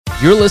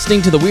You're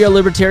listening to the We Are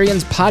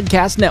Libertarians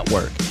Podcast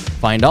Network.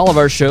 Find all of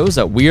our shows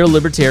at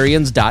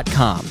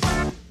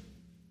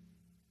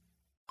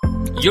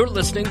wearelibertarians.com. You're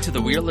listening to the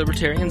We Are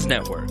Libertarians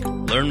Network.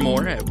 Learn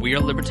more at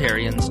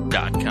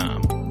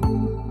wearelibertarians.com.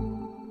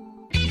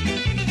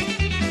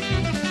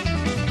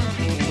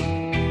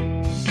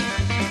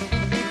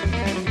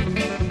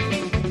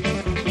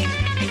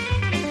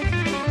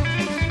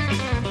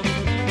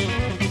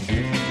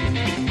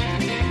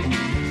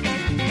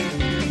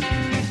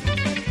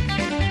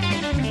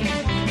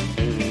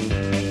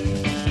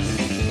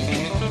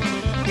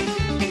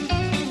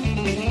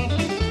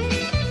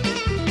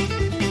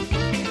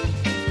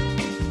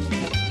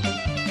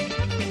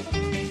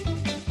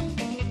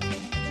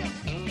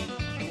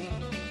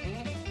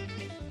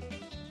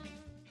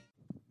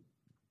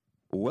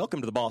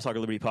 Welcome to the Boss Hog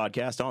of Liberty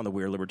podcast on the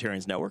We Are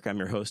Libertarians Network. I'm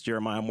your host,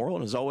 Jeremiah Morrill,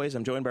 and as always,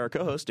 I'm joined by our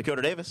co-host,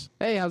 Dakota Davis.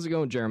 Hey, how's it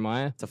going,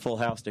 Jeremiah? It's a full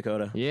house,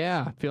 Dakota.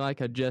 Yeah, I feel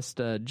like I just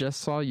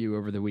saw you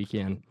over the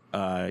weekend.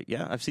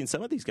 Yeah, I've seen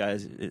some of these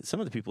guys,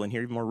 some of the people in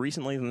here more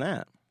recently than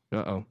that.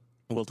 Uh-oh.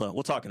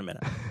 We'll talk in a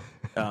minute.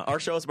 Our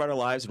show is about our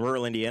lives in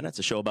rural Indiana. It's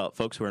a show about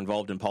folks who are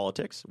involved in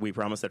politics. We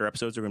promise that our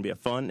episodes are going to be a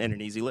fun and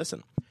an easy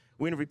listen.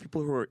 We interview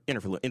people who are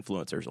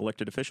influencers,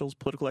 elected officials,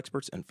 political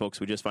experts, and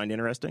folks we just find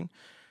interesting.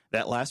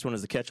 That last one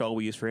is the catch-all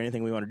we use for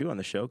anything we want to do on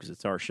the show because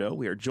it's our show.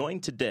 We are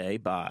joined today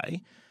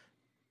by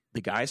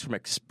the guys from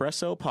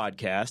Espresso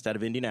podcast out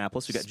of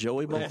Indianapolis. We got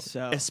Joey Malone.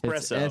 Espresso.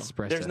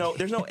 Espresso. There's no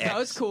X.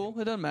 No, it's cool.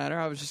 It doesn't matter.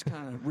 I was just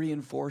kind of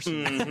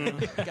reinforcing.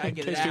 Gotta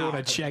get it case you out.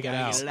 want to check it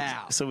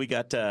out. So we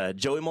got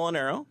Joey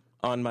Molinaro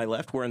on my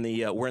left. We're in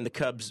the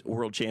Cubs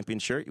World Champion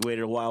shirt. You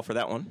waited a while for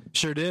that one.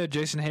 Sure did.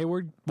 Jason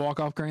Hayward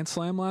walk-off grand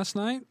slam last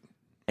night.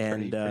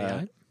 And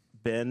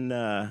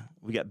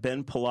we got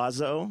Ben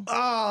Palazzo.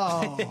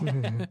 Oh,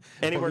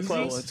 Anywhere Polizzi?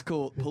 close? It's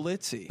cool.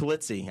 Polizzi.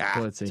 Polizzi.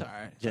 Polizzi. It's all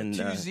right. And,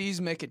 Two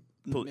Z's make it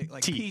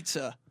like T.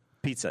 pizza.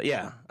 Pizza,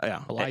 yeah.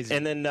 Polizzi.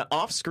 And then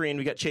off screen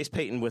we got Chase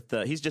Payton with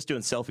he's just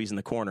doing selfies in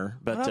the corner,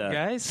 but What up,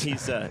 guys? he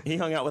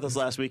hung out with us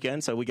last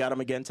weekend, so we got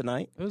him again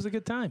tonight. It was a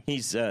good time.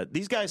 He's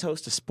these guys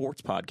host a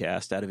sports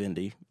podcast out of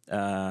Indy.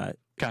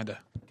 Kind of.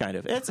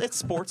 It's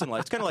sports and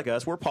life. It's kind of like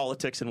us. We're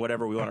politics and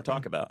whatever we want to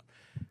talk about.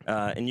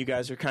 And you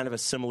guys are kind of a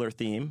similar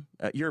theme.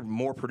 You're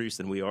more produced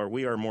than we are.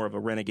 We are more of a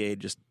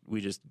renegade.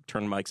 We just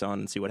turn mics on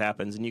and see what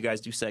happens. And you guys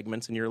do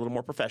segments, and you're a little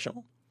more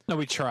professional. No,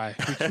 we try.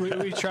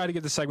 We try to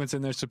get the segments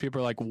in there so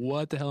people are like,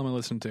 what the hell am I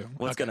listening to?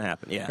 What's going to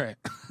happen? Yeah.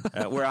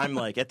 Right. Where I'm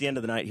like, at the end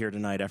of the night here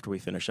tonight, after we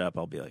finish up,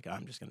 I'll be like,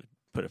 I'm just going to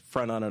put a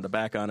front on it, a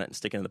back on it, and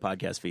stick it in the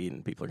podcast feed,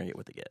 and people are going to get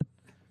what they get.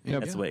 Yep.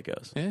 That's the way it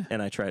goes. Yeah.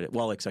 And I try to,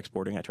 while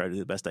exporting, I try to do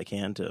the best I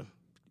can to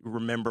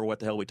remember what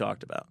the hell we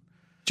talked about.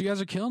 But you guys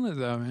are killing it,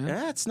 though, man.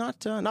 Yeah, it's not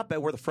bad.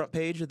 We're the front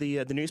page of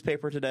the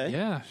newspaper today.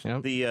 Yeah.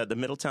 Yep. The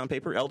Middletown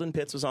paper. Eldon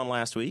Pitts was on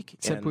last week.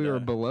 Except we were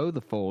below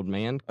the fold,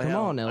 man. Come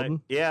on,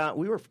 Eldon.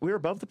 We were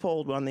above the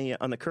fold on the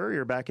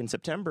Courier back in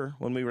September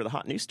when we were the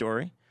hot news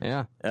story.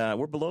 Yeah.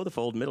 We're below the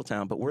fold,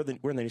 Middletown, but we're in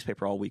the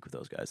newspaper all week with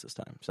those guys this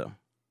time. So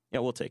yeah,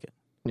 we'll take it.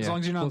 As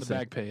long as you're not on the see.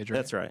 back page, right?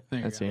 That's right. There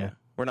you That's go. yeah.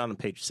 We're not on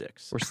page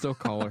 6. We're still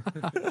caller.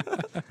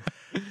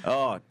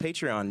 Oh,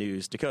 Patreon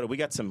news, Dakota. We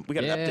got an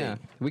update.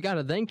 We got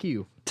a thank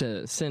you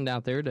to send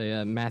out there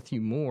to Matthew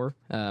Moore.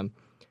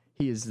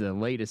 He is the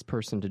latest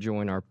person to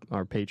join our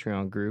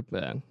Patreon group.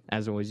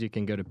 As always, you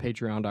can go to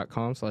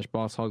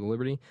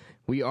patreon.com/BossHogLiberty.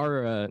 We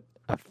are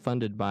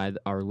funded by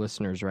our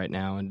listeners right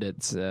now, and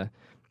it's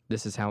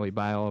this is how we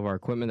buy all of our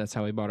equipment. That's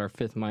how we bought our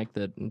 5th mic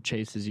that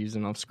Chase is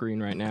using off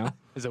screen right now.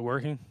 Is it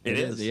working? It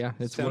is. Yeah,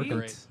 it's Sounds working.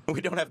 great.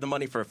 We don't have the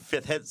money for a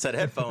 5th set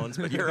of headphones,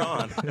 but you're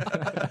on.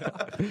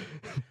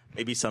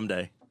 Maybe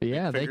someday.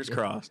 Yeah, Fingers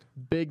crossed.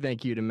 Big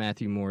thank you to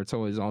Matthew Moore. It's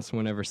always awesome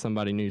whenever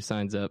somebody new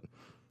signs up.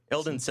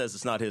 Eldon says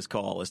it's not his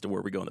call as to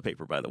where we go in the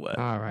paper, by the way.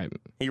 All right.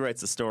 He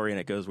writes the story and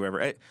it goes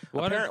wherever.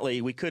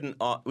 Apparently, we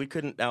couldn't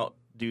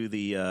outdo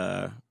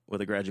the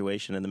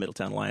graduation in the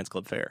Middletown Lions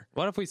Club Fair.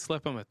 What if we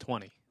slip them at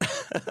 20?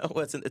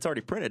 Well, it's already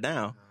printed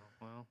now.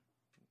 Well,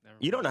 never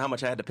You don't know how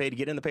much I had to pay to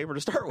get in the paper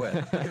to start with.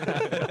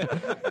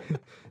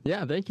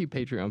 Yeah, thank you,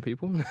 Patreon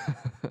people.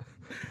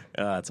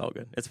 It's all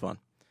good. It's fun.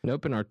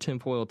 Nope, in our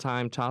tinfoil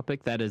time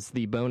topic, that is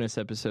the bonus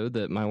episode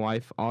that my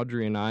wife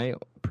Audrey and I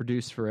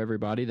produced for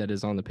everybody that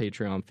is on the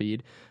Patreon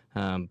feed.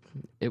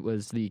 It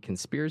was the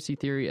conspiracy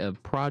theory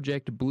of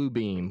Project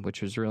Bluebeam,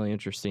 which was really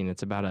interesting.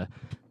 It's about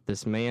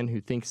this man who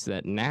thinks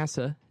that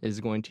NASA is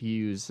going to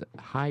use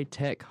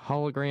high-tech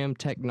hologram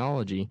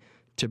technology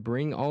to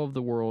bring all of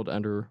the world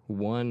under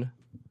one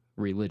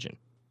religion.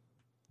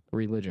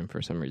 Religion,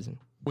 for some reason.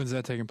 When's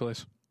that taking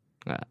place?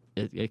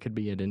 It could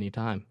be at any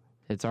time.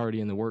 It's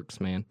already in the works,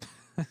 man.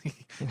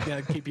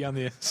 Gotta keep you on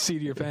the seat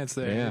of your pants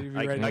there. Yeah. You'd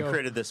be ready to I go.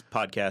 created this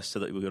podcast so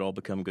that we could all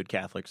become good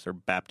Catholics or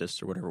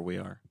Baptists or whatever we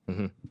are.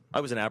 Mm-hmm.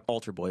 I was an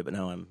altar boy, but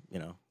now I'm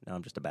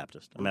just a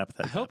Baptist. I'm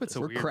apathetic. I hope it's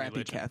a We're weird crappy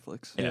religion.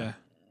 Catholics. Yeah.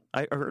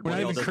 I heard We're one not of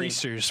y'all even doesn't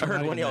creasters. I We're heard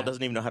not one of even y'all that.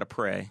 doesn't even know how to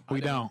pray.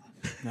 We don't.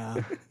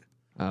 No.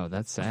 Oh,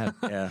 that's sad.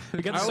 Yeah.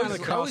 We got I to sign the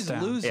always, cross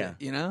down. lose Yeah. it,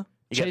 you know?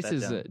 You got that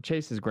down.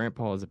 Chase's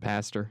grandpa is a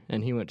pastor,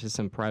 and he went to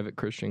some private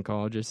Christian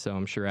colleges. So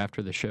I'm sure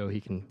after the show he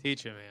can.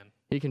 Teach him, man.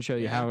 He can show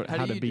you Yeah. how How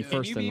do to you be do it? Can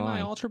first you in be my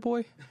line. altar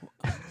boy?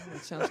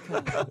 That sounds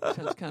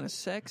kind of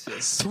sexy.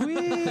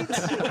 Sweet.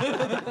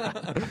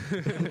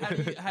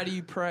 How do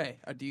you pray?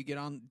 Or do you get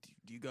on?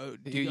 Do you go?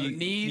 Do you, go You-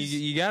 knees?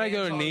 you gotta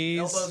go hands on- knees.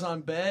 Elbows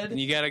on bed. And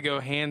you got to go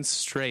hands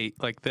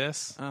straight like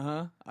this,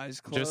 Eyes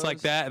closed. just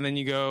like that, and then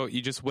you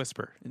just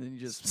whisper, And then you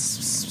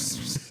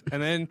just.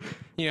 and then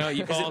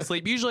you fall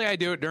asleep. Usually, I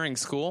do it during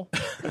school.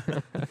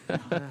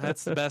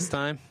 That's the best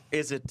time.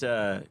 Is it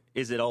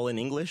all in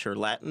English or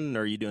Latin?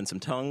 Or are you doing some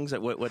tongues?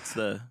 What's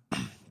the?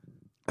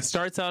 It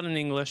starts out in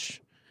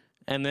English,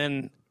 and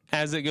then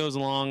as it goes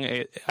along,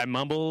 I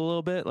mumble a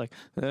little bit, like,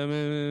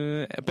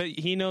 but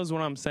he knows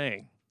what I'm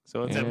saying.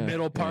 So it's That Yeah.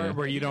 middle part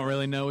where you don't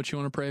really know what you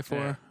want to pray for.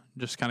 Yeah.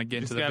 Just kind of get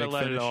just to the gotta big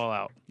let finish. it all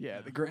out.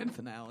 Yeah, the grand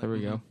finale. There we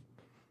go.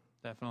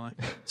 Definitely.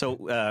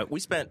 So we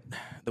spent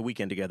the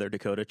weekend together.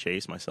 Dakota,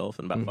 Chase, myself,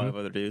 and about 5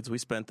 other dudes. We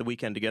spent the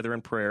weekend together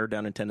in prayer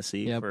down in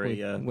Tennessee Yep, for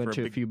we a went for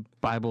to a big, few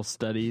Bible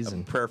studies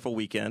and prayerful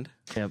weekend.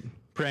 yep.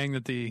 Praying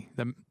that the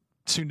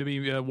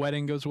soon-to-be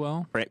wedding goes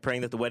well.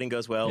 Praying that the wedding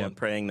goes well, Yep. and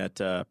praying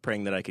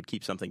that I could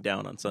keep something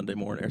down on Sunday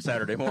morning or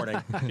Saturday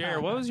morning.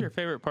 Jared, what was your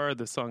favorite part of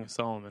the Song of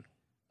Solomon?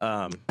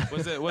 Um,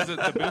 Was it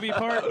the booby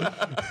part?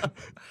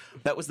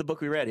 that was the book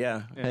we read.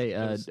 Yeah. Hey,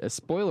 a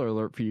spoiler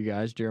alert for you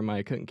guys.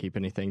 Jeremiah couldn't keep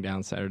anything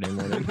down Saturday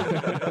morning.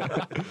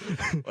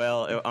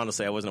 Well,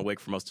 honestly, I wasn't awake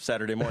for most of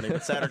Saturday morning,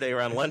 but Saturday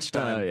around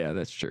lunchtime, Yeah,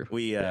 that's true.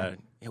 we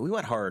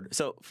went hard.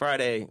 So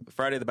Friday,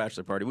 the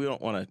bachelor party. We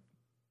don't want to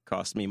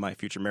cost me my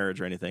future marriage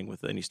or anything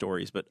with any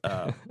stories, but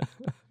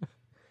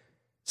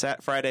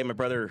Friday, my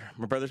brother's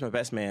my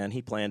best man.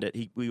 He planned it.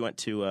 We went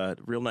to a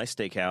real nice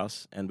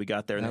steakhouse, and we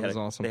got there, and That was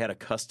awesome. they had a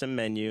custom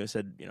menu. It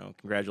said,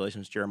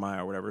 congratulations,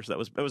 Jeremiah, or whatever. So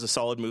that was a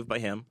solid move by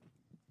him.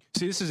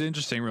 See, this is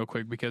interesting real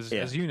quick because,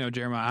 Yeah. as you know,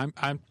 Jeremiah,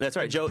 I'm That's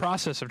right, in Joe. the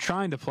process of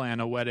trying to plan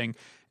a wedding,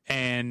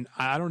 and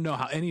I don't know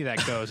how any of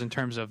that goes in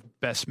terms of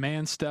best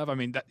man stuff. I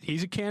mean,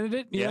 he's a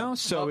candidate, you Yeah. know,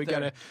 so Up we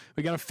there.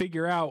 gotta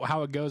figure out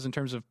how it goes in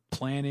terms of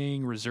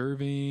planning,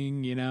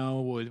 reserving,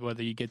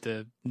 whether you get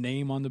the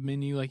name on the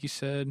menu, like you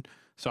said.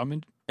 So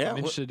I'm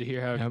interested to hear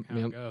how Yep.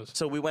 it goes.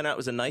 So we went out. It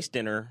was a nice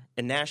dinner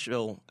in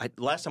Nashville.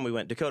 Last time we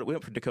went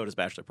for Dakota's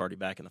bachelor party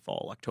back in the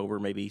fall, October,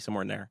 maybe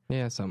somewhere in there.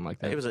 Yeah, something like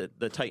that. It was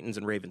the Titans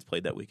and Ravens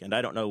played that weekend.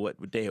 I don't know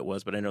what day it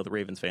was, but I know the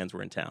Ravens fans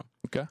were in town.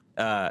 Okay.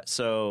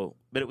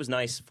 But it was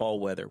nice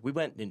fall weather. We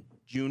went in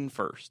June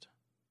 1st.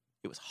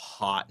 It was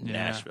hot in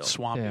Nashville,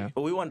 Swampy. Yeah.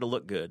 but we wanted to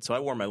look good, so I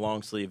wore my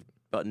long sleeve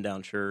button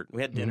down shirt.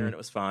 We had dinner and it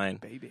was fine.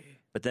 Baby.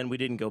 But then we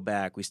didn't go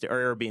back. Our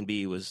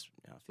Airbnb was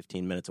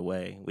 15 minutes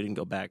away. We didn't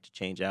go back to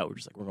change out. We're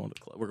just like, we're going to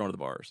the club. We're going to the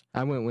bars.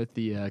 I went with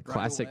the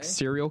classic away?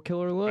 serial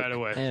killer look Right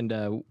away.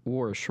 and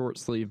wore a short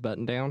sleeve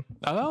button down.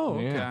 Oh,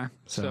 okay. Yeah.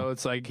 So So-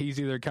 it's like he's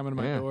either coming to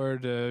my Yeah. door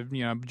to,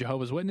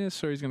 Jehovah's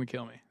Witness, or he's going to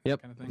kill me.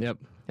 Yep. Kind of thing. Yep.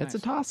 It's a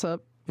Nice. toss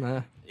up.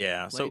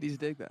 Yeah. So Ladies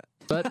dig that.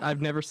 But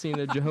I've never seen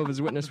a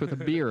Jehovah's Witness with a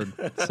beard.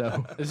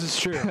 So This is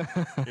true.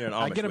 you're an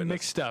I Amish get them witness.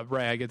 mixed up,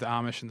 right? I get the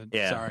Amish and the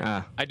Yeah.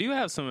 sorry. I do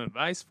have some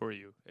advice for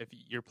you. If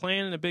you're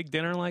planning a big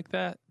dinner like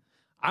that,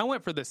 I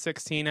went for the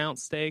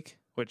 16-ounce steak,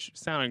 which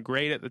sounded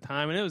great at the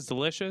time, and it was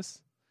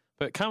delicious.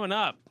 But coming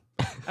up,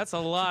 that's a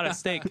lot of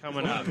steak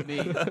coming up.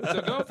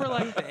 So go for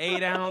like the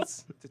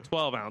 8-ounce to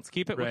 12-ounce.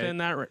 Keep it Right. within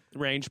that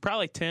range.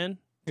 Probably 10.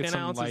 Get 10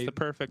 some ounces is light- the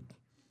perfect.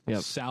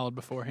 Yep. Salad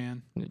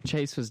beforehand.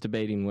 Chase was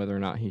debating whether or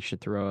not he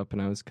should throw up,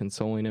 and I was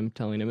consoling him,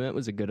 telling him it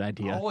was a good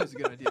idea. Always a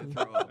good idea to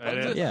throw up. It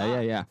is.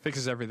 Yeah.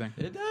 Fixes everything.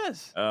 It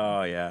does.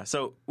 Oh yeah.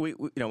 So we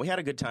had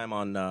a good time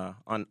on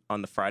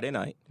the Friday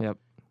night, Yep.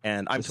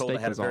 and I'm The told I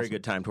steak had a was very awesome.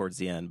 good time towards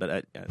the end,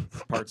 but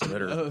parts of it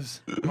Those.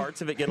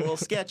 get a little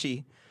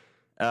sketchy.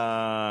 So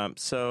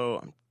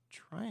I'm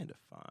trying to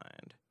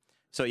find.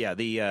 So yeah,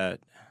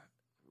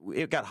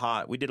 it got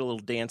hot. We did a little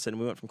dancing.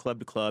 We went from club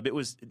to club. It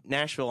was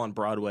Nashville on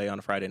Broadway on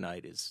a Friday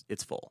night.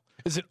 It's full.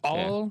 Is it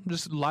all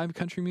just live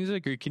country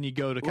music, or can you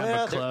go to kind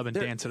Well, of a club and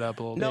there- dance it up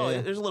a little No,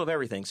 bit? there's a little of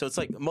everything. So it's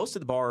like most of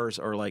the bars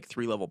are like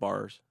 3-level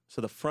bars.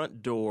 So the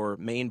front door,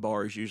 main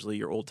bar is usually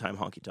your old time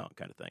honky tonk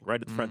kind of thing.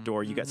 Right at the front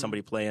door, you got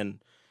somebody playing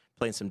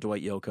some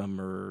Dwight Yoakam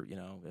or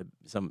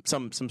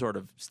some sort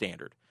of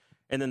standard.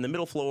 And then the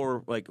middle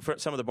floor, like for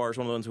some of the bars,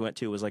 one of the ones we went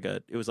to was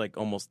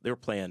almost they were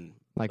playing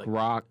Like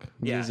rock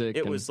music.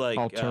 it and was like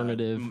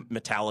alternative.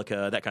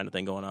 Metallica, that kind of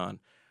thing going on.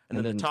 And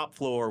then the top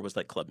floor was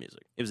like club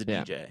music. It was a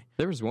Yeah. DJ.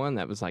 There was one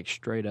that was like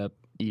straight up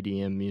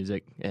EDM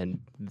music, and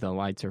the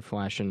lights are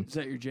flashing. Is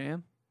that your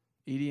jam?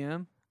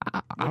 EDM?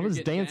 I When was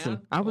you're getting dancing.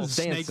 down? I was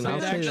Little dancing. snake I'll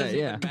fit say It that. doesn't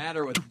Yeah. even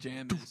matter what the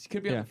jam is. You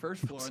could be on Yeah. the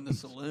first floor in the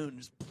saloon.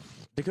 Just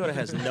Dakota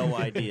has no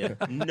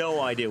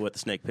idea what the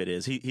Snake Pit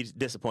is. He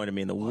disappointed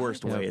me in the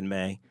worst way in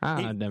May. He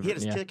had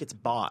his tickets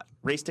bought,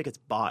 race tickets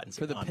bought, and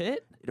for the said,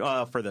 pit?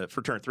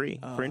 for turn 3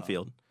 for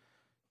infield.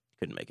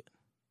 Couldn't make it.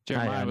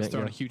 Jeremiah was didn't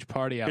throwing go. a huge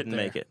party out Couldn't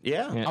there. make it.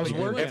 Yeah, Yeah. I was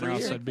Every working, or year.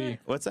 else I'd be.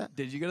 What's that?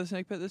 Did you go to the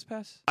Snake Pit this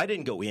past? I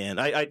didn't go in.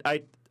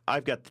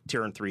 I've got the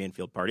turn 3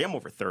 infield party. I'm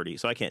over 30,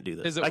 so I can't do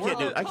this. Is it I can't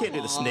worth-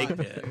 do the Snake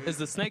Pit. Is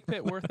the snake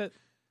pit worth it?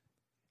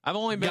 I've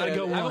only been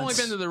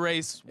to the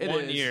race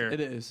one year.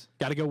 It is.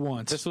 Got to go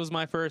once. This was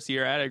my first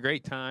year. I had a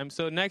great time.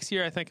 So next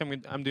year, I think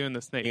I'm doing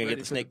the snake. You're going to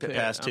get the snake pit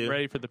pass, too? I'm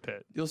ready for the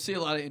pit. You'll see a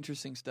lot of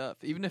interesting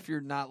stuff. Even if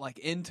you're not like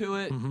into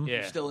it,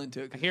 you're still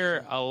into it. I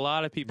hear a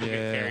lot of people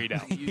get carried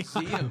out. You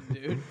see them,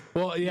 dude.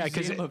 Well, yeah,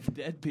 because of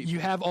dead people. you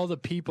have all the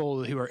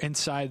people who are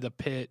inside the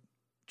pit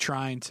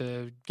trying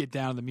to get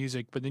down to the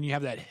music, but then you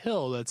have that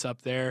hill that's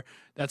up there.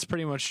 That's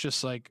pretty much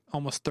just like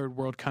almost third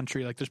world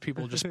country. Like there's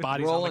people just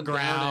bodies on the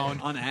ground,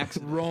 on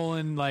accident,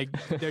 rolling like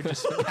they're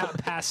just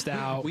passed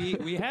out.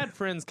 We had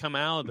friends come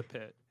out of the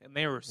pit, and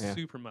they were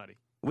super muddy.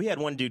 We had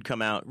one dude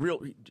come out, real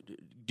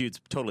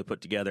dude's totally put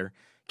together.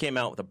 Came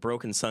out with a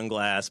broken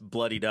sunglass,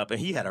 bloodied up, and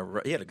he had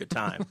a good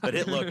time, but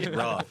it looked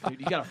rough.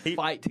 Dude, you got to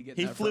fight to get.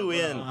 He flew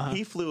in.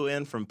 He flew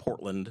in from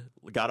Portland,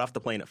 got off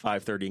the plane at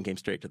 5:30, and came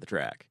straight to the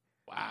track.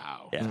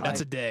 Wow, yeah. That's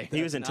a day.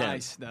 He was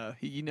intense. Nice, though.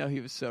 He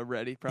was so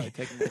ready, probably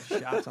taking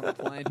shots on the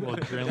plane. A little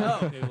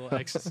adrenaline, a little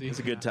ecstasy. It's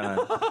a good time.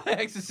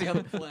 Ecstasy on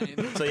the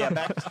plane. So yeah,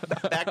 back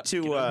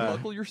to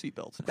buckle your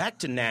seatbelts. Back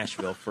to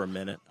Nashville for a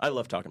minute. I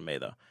love talking May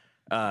though.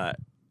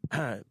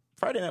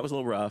 Friday night was a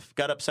little rough.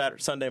 Got up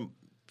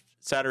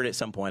Saturday at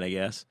some point, I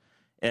guess.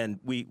 And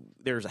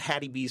there's a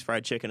Hattie B's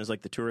fried chicken is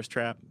like the tourist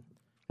trap.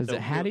 Is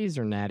it Hattie's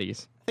or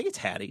Natty's? I think it's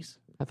Hattie's.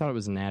 I thought it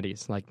was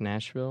Natty's, like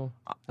Nashville.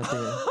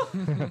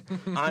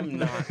 I'm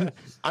not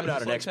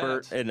an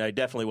expert, and I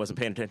definitely wasn't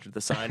paying attention to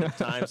the sign at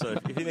the time. So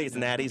if you think it's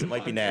Natty's, it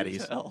might be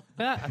Natty's.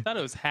 I thought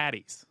it was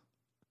Hattie's.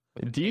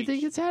 Do you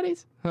think it's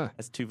Hattie's? Huh.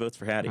 That's 2 votes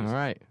for Hattie's. All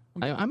right.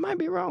 I might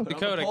be wrong.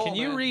 Dakota, can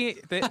you read?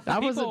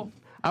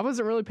 I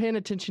wasn't really paying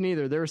attention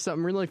either. There was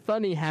something really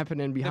funny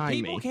happening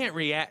behind me. People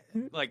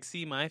can't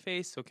see my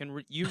face, so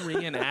can you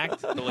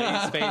reenact the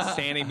lady's face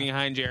standing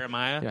behind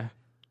Jeremiah? Yeah.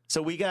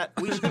 So we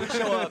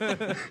show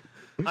up.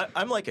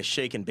 I'm like a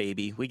shaken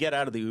baby. We get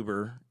out of the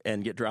Uber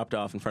and get dropped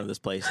off in front of this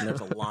place, and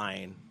there's a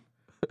line.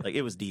 Like,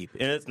 it was deep.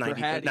 And it's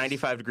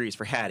 95 degrees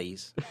for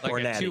Hattie's. Like or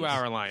a Natty's.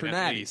 2-hour line for at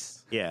Natty's.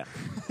 least. Yeah.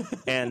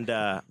 And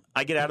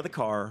I get out of the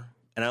car,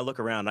 and I look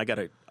around.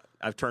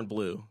 I've turned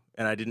blue.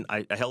 And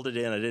I held it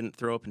in. I didn't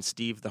throw up in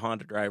Steve, the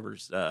Honda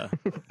driver's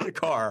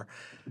car.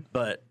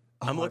 But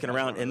I'm looking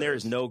around, and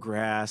there's no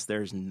grass.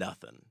 There's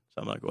nothing.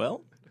 So I'm like,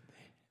 well,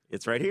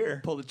 it's right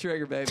here. Pull the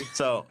trigger, baby.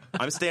 So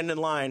I'm standing in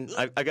line.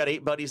 I got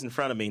 8 buddies in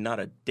front of me. Not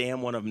a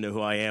damn one of them knew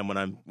who I am when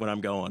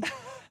I'm going.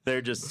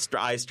 They're just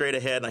eyes straight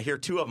ahead, and I hear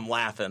 2 of them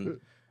laughing.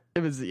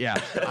 It was, yeah.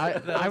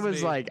 I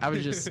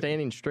was just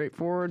standing straight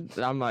forward.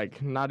 I'm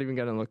like, not even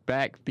going to look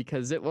back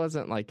because it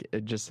wasn't like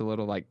just a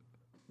little like,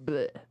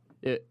 bleh.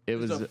 It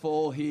was a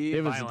full heat.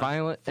 It was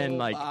violent and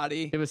like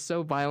body. It was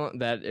so violent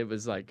that it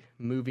was like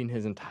moving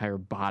his entire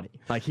body.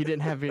 Like he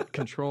didn't have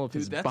control of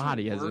his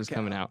body as it was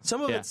coming out.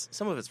 Some of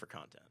it's for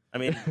content. I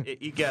mean,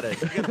 you gotta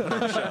put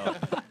on a show.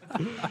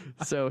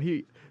 So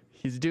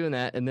he's doing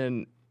that, and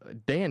then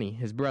Danny,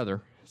 his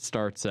brother,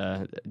 starts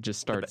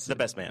the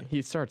best man.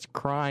 He starts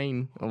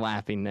crying,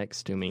 laughing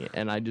next to me,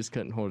 and I just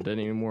couldn't hold it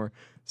anymore.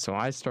 So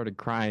I started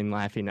crying,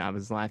 laughing. I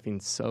was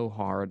laughing so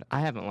hard. I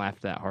haven't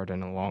laughed that hard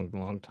in a long,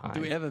 long time. Do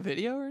we have a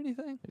video or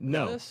anything?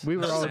 No, we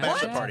were This is all a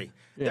bachelor party.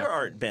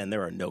 Yeah.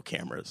 There are no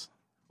cameras.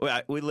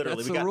 We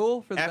literally That's the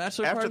rule for the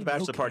bachelor party? After the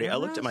bachelor No party, I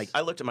looked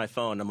cameras? at my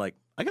phone. I'm like,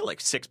 I got like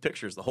 6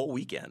 pictures the whole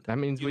weekend. That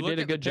means we did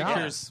a good job.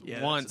 Pictures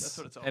once, that's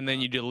what it's all and then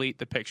you delete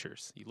the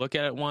pictures. You look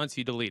at it once,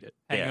 you delete it.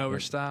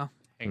 Hangover style.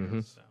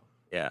 So.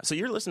 Yeah. So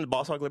you're listening to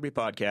Boss Hog Liberty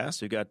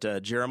Podcast. We've got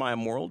Jeremiah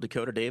Morrill,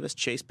 Dakota Davis,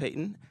 Chase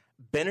Payton,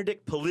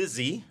 Benedict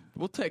Palizzi.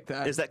 We'll take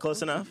that. Is that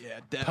close enough? Yeah,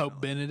 definitely.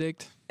 Pope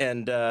Benedict.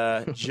 And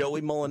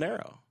Joey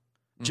Molinaro.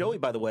 Joey,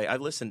 by the way, I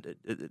listened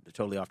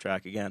totally off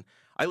track again.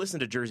 I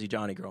listened to Jersey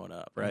Johnny growing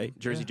up, right?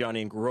 Jersey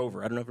Johnny and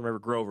Grover. I don't know if you remember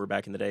Grover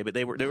back in the day, but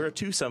they were a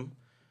twosome.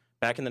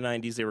 Back in the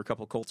 90s, they were a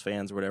couple of Colts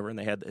fans or whatever, and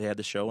they had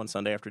the show on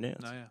Sunday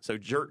afternoons. Oh, yeah. So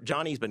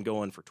Johnny's been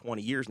going for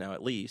 20 years now,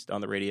 at least, on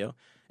the radio,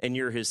 and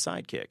you're his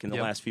sidekick in the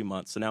last few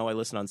months. So now I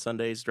listen on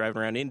Sundays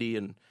driving around Indy,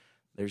 and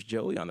there's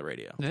Joey on the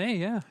radio. Hey,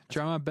 yeah.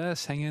 Try my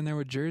best. Hang in there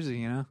with Jersey,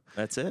 you know?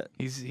 That's it.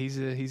 He's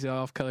an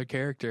off-color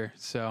character,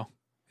 so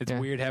it's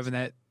weird having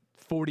that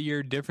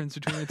 40-year difference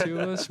between the two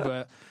of us,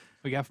 but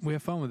we have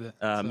fun with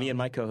it. Me and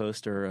my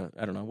co-host are,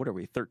 I don't know, what are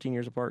we, 13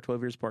 years apart,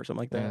 12 years apart, something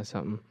like that? Yeah,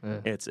 something.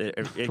 It 12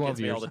 gets years.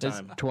 me all the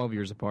time. It's 12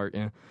 years apart,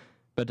 yeah.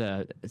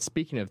 But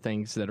speaking of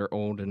things that are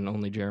old and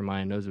only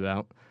Jeremiah knows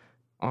about,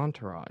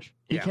 Entourage.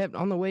 He kept,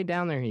 on the way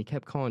down there, he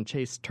kept calling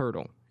Chase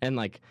Turtle. And,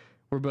 like,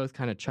 we're both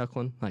kind of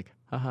chuckling, like,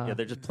 haha. Yeah,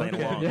 they're just playing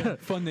along. Yeah,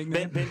 fun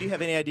nickname. Ben, do you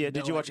have any idea?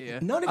 Did you watch? idea.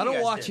 None of I you don't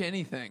guys watch did.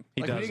 anything.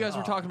 He Like when does. you guys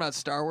were talking about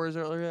Star Wars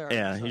earlier.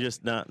 Yeah, you're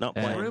just not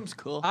playing. Room's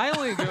cool. I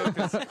only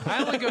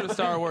go to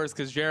Star Wars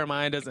because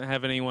Jeremiah doesn't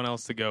have anyone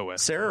else to go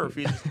with. Sarah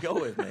refuses to go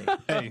with me.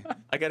 Hey,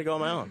 I got to go on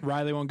my own.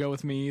 Riley won't go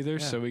with me either,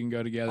 so we can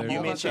go together. You All me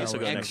and about the Chase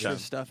will go next extra time.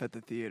 stuff at the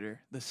theater.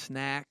 The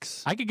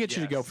snacks. I could get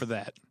you to go for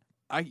that.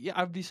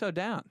 I'd be so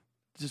down.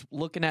 just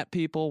looking at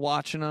people,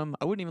 watching them.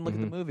 I wouldn't even look at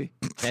the movie.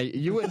 Yeah,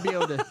 you wouldn't be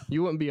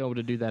able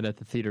to do that at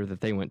the theater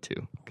that they went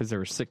to because there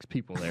were 6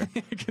 people there.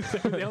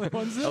 The only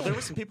ones there. Oh, there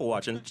were some people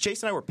watching.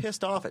 Chase and I were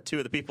pissed off at 2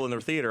 of the people in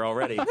the theater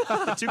already.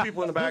 The 2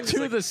 people in the back.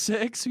 2 of the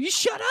 6. You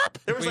shut up.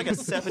 There was like a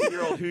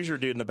 70-year-old Hoosier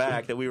dude in the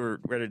back that we were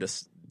ready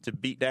to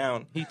beat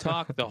down. He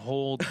talked the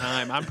whole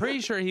time. I'm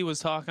pretty sure he was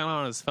talking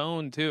on his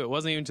phone, too. It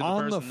wasn't even to the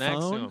person next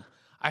to him.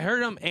 I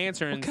heard him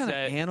answer and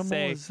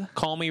say,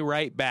 call me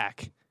right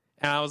back.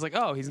 And I was like,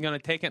 oh, he's going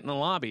to take it in the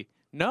lobby.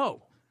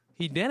 No,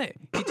 he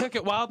didn't. He took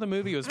it while the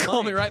movie was playing.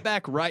 Call me right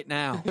back right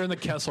now. During the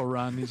Kessel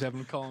Run, he's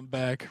having to call him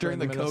back. During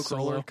the right in middle Coke of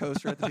roller solo.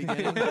 coaster at the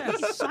beginning.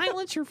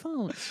 Silence your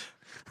phones.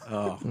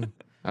 Oh,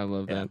 I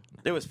love that.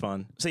 it was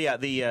fun. So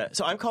yeah,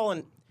 so I'm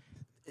calling.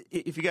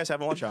 If you guys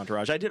haven't watched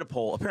Entourage, I did a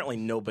poll. Apparently,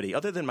 nobody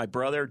other than my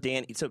brother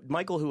Danny. So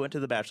Michael, who went to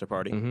the bachelor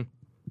party,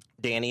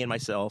 Danny and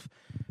myself.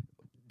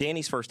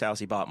 Danny's first house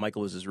he bought,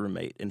 Michael was his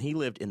roommate, and he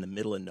lived in the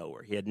middle of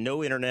nowhere. He had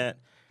no internet.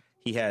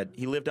 He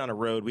lived on a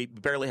road. We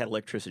barely had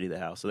electricity at the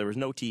house, so there was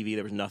no TV.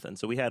 There was nothing.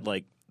 So we had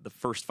like the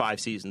first 5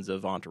 seasons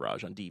of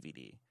Entourage on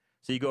DVD.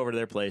 So you go over to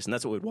their place, and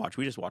that's what we'd watch.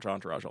 We just watch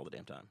Entourage all the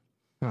damn time.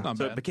 Not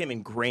So bad. it became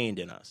ingrained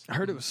in us. I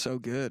heard it was so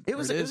good. It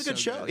was a good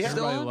show. Yeah,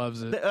 Everybody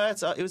loves it.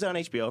 It was on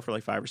HBO for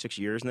like 5 or 6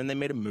 years, and then they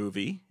made a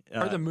movie. I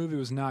heard the movie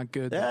was not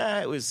good.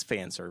 It was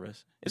fan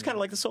service. It's kind of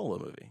like the Solo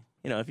movie.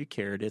 You know, if you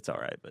cared, it's all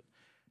right. But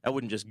I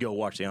wouldn't just go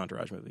watch the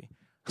Entourage movie.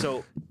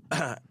 So,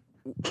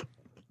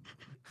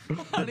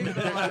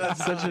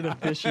 That's such an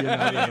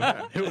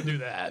aficionado. Who would do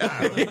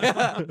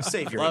that?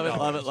 save your Love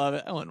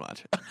it. I wouldn't watch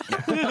it.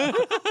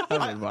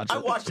 I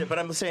watched it, but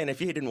I'm saying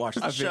if you didn't watch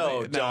the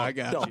show,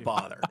 don't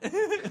bother.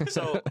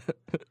 So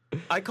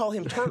I call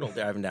him Turtle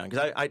driving down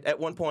because I at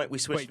one point we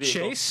switched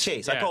vehicles.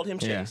 Chase. I Yeah. called him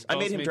Chase. Yeah. I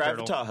made him Calls me drive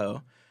Turtle. the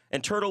Tahoe,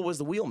 and Turtle was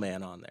the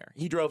wheelman on there.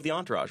 He drove the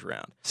Entourage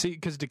around. See,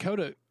 because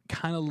Dakota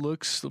kind of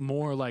looks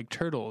more like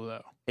Turtle,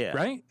 though.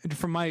 Yeah.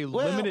 From my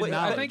limited wait,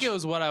 knowledge. I think it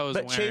was what I was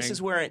But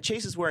wearing.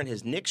 Chase is wearing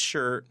his Knicks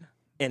shirt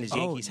and his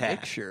Yankees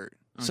hat. Nick shirt.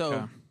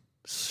 So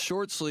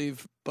short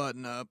sleeve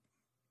button up,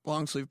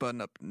 long sleeve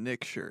button up,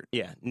 Nick shirt.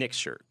 Yeah, Knicks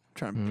shirt.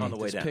 Trying to On paint the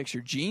way this down. picture.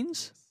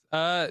 Jeans?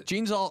 Uh,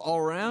 Jeans all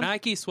around?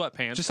 Nike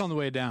sweatpants. just on the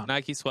way down.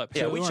 Nike sweatpants.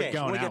 Yeah, we we weren't changed.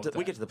 going When out with we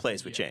that. get to the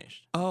place, we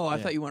changed. Oh, I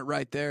thought you went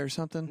right there or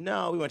something.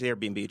 No, we went to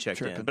Airbnb,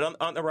 checked in. Tripping. But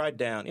on the ride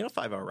down,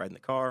 5-hour ride in the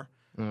car.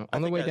 On I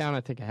the think way I- down,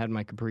 I think I had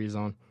my capris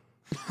on.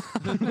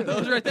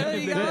 Those right there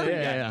you got?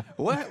 Yeah.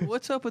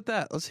 What's up with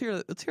that? Let's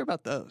hear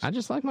about those. I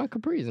just like my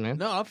capris, man.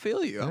 No, I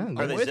feel you. I'm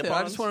Are they with it.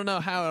 I just zip-ons? want to know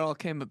how it all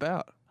came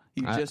about.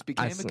 You I- just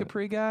became I a see.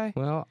 Capri guy?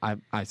 Well,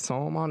 I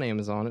saw them on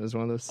Amazon. It was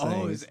one of those things.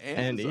 Oh, it's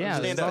and Amazon. yeah, it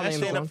Stand was on up, stand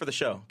Amazon. up for the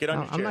show. Get on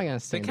your I'm chair. not going to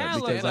stand kinda up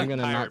look because like I'm going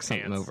to pirate knock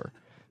something pants. over.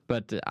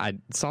 But I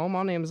saw them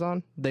on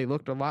Amazon. They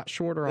looked a lot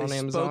shorter They on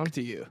Amazon. spoke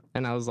to you.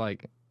 And I was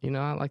like, I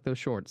like those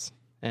shorts.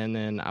 And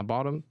then I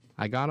bought them.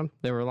 I got them.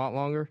 They were a lot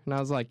longer. And I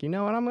was like, you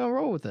know what? I'm going to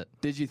roll with it.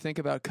 Did you think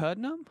about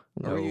cutting them?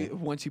 No. Or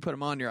once you put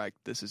them on, you're like,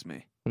 this is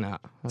me. Nah.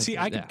 See,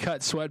 I Yeah. could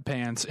cut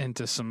sweatpants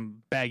into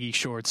some baggy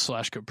shorts /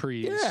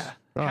 capris. Yeah.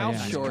 Oh, House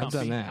yeah, shorts. I've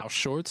done that. House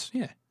shorts.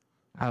 Yeah.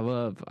 I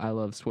love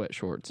sweat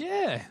shorts.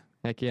 Yeah.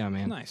 Heck yeah,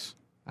 man. Nice.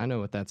 I know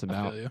what that's I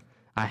about. feel you.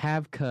 I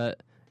have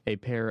cut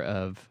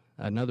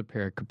another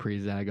pair of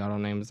capris that I got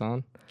on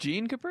Amazon.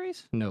 Jean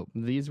capris? No,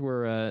 these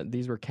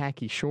were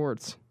khaki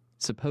shorts,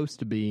 supposed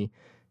to be,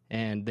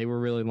 and they were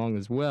really long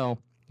as well.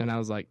 And I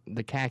was like,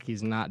 the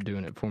khaki's not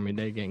doing it for me.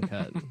 They getting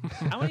cut.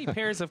 How many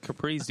pairs of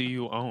capris do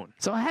you own?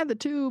 So I had the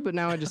 2, but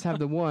now I just have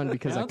the 1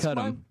 because I That's cut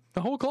my- them. The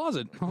whole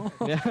closet.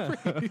 Yeah.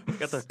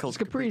 Got the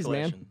capris,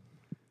 man.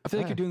 I feel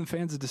like you're doing the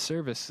fans a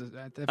disservice.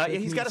 I feel like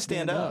he's you gotta need to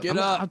stand up. Get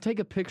up. I'll take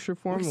a picture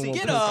for him. and we'll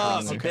Get post it up.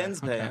 on See there. Ben's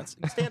pants.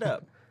 Stand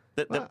up.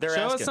 They're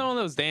Show us asking. some of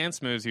those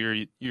dance moves you're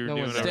No doing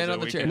one's- over Stand on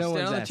the chair. weekend. No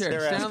Stand on the one's chair.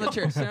 asking. Stand on the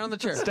chair. Stand on the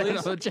chair. Stand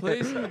Please. on the chair.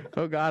 Please.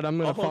 Oh God, I'm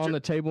gonna I'll hold fall on your-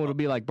 the table. It'll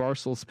be like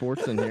Barstool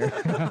Sports in here.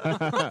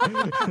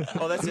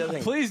 Oh, that's the other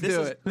thing. Please This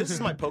do is- it. This is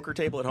my poker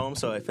table at home.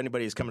 So if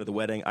anybody is coming to the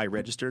wedding, I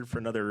registered for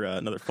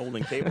another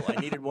folding table. I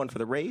needed one for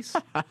the race.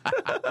 I'm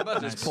about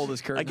to just pull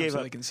this curtain I gave up so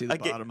up. they can see the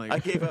bottom. I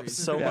gave up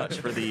so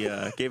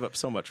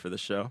much for the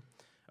show.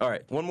 All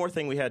right, one more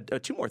thing we had,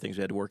 2 more things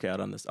we had to work out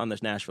on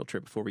this Nashville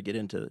trip before we get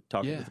into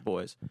talking with the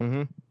boys.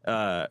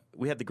 Mm-hmm.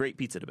 We had the great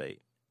pizza debate.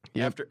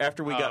 Yep.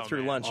 After we got Oh, through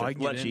man. lunch, I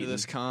get lunch into eating,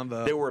 this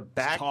combo. there were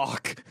back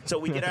Talk. So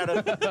we get out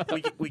of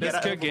we This get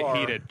out could of a get bar.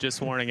 heated.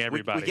 Just warning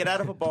everybody. We get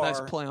out of a bar. Nice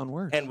play on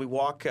words. And we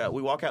walk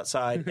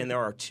outside, and there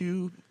are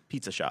 2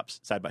 pizza shops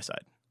side by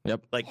side.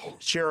 Yep. Like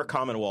share a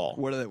common wall.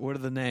 What are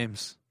the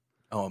names?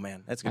 Oh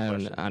man, that's a good I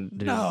question.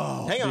 dude,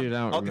 No. Hang on, dude, I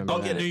don't I'll remember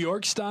get that. New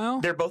York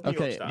style? They're both New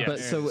York Okay, style. but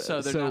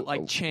So they're not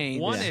like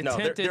chains. One No,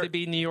 attempted they're- to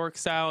be New York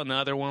style, and the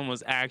other one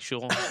was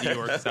actual New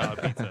York style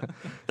pizza.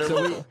 They're So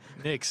local.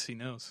 Knicks, he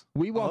knows.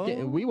 we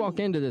walk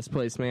into this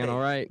place, man. All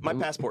right. My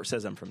passport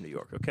says I'm from New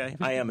York. Okay,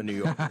 I am a New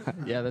Yorker.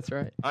 Yeah, that's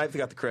right. I've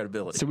got the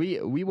credibility. So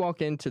we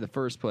walk into the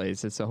first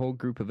place. It's a whole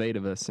group of 8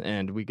 of us,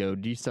 and we go,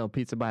 "Do you sell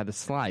pizza by the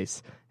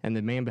slice?" And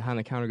the man behind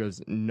the counter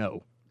goes,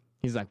 "No."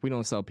 He's like, "We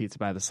don't sell pizza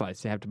by the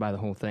slice. You have to buy the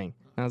whole thing."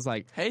 And I was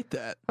like, Hate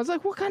that.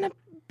 "What kind of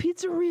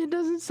pizzeria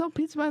doesn't sell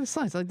pizza by the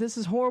slice. Like, this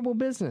is horrible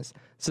business.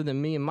 So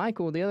then me and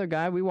Michael, the other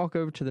guy, we walk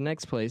over to the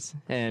next place,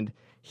 and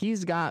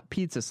he's got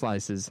pizza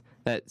slices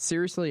that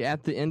seriously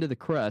at the end of the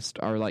crust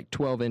are like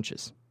 12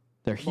 inches.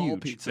 They're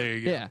huge. Pizza. There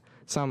you go. Yeah.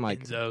 So I'm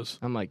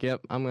like,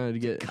 yep, I'm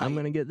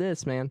gonna get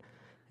this, man.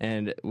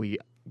 And we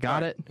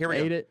got it. Here we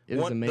ate go. it. It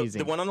was amazing.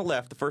 The one on the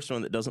left, the first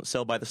one that doesn't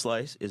sell by the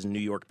slice, is New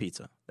York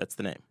Pizza. That's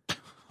the name.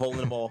 Hole in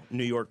the ball,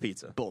 New York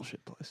Pizza.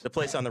 Bullshit place. The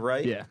place on the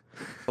right, Yeah.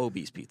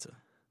 Obese Pizza.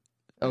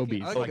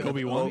 Obese. Like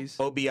Obi-Wan?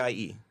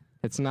 OBIE.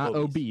 It's not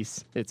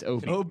obese. It's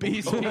obese.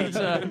 Obese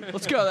pizza.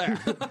 Let's go there.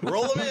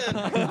 Roll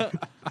them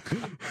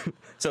in.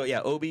 So,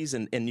 yeah, Obese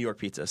and New York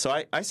Pizza.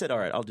 So I said, all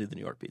right, I'll do the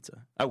New York Pizza.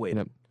 I waited.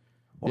 Yep.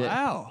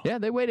 Wow. Yeah,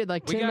 they waited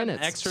like We 10 got an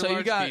minutes. extra So you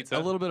large got pizza. a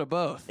little bit of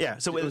both. Yeah.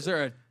 So was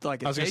there a I was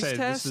gonna taste say,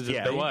 test? this is a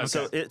Yeah, big, There was.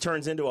 so it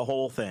turns into a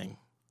whole thing.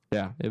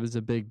 Yeah, it was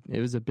a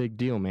big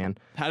deal, man.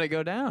 How'd it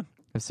go down?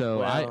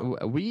 So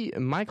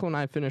Michael and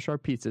I finished our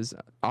pizzas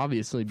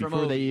obviously From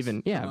before they Obie's.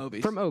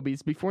 even From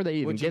Obie's before they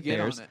even What'd you get get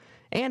on theirs, it?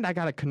 and I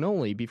got a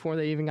cannoli before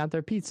they even got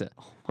their pizza.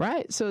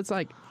 Right, so it's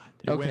like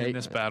You're okay, winning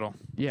this battle.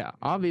 yeah,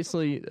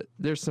 obviously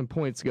there's some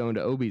points going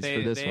to Obie's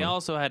for this They one.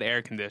 also had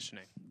air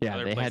conditioning. Yeah,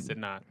 Other they place had- did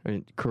not.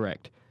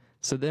 Correct.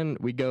 So then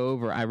we go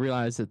over. I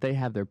realize that they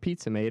have their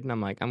pizza made, and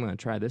I'm like, I'm going to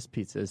try this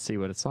pizza to see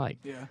what it's like.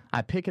 Yeah.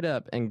 I pick it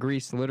up, and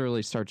grease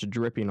literally starts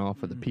dripping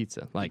off of the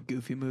pizza, like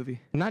Goofy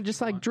movie. not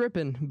just like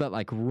dripping, but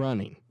like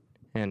running.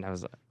 And I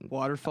was like,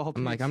 Waterfall.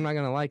 I'm like, I'm not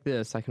going to like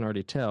this. I can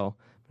already tell.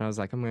 But I was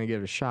like, I'm going to give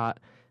it a shot.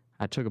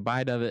 I took a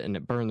bite of it, and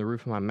it burned the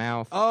roof of my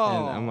mouth.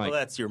 Oh. And I'm like, Well,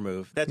 that's your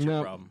move. That's your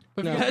No. problem.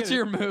 no. That's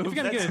your move.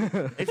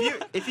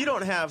 If you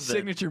don't have the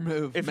Signature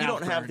move. if you mouth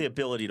don't have burn. the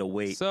ability to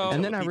wait, So- until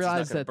And then the I pizza's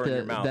realized not that gonna burn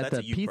your mouth, the that's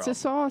a you pizza problem.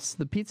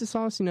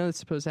 sauce, you know, it's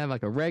supposed to have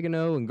like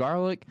oregano and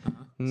garlic.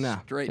 No,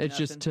 Straight it's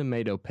just nothing.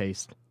 tomato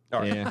paste. All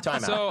right, Yeah.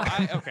 time out.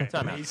 So okay.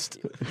 Time out.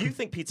 You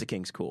think Pizza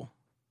King's cool?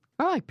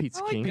 I like Pizza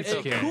I like King. Pizza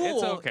okay. King. Cool.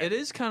 It's okay. It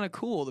is kind of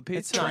cool. The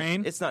pizza.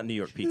 It's not New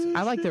York Pizza.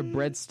 I like their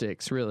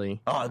breadsticks,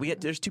 really. Oh,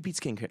 there's two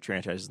Pizza King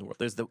franchises in the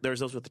world. There's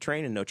those with the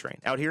train and no train.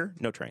 Out here,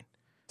 no train.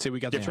 See, we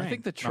got the Different. train. I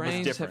think the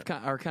trains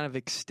are kind of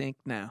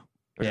extinct now.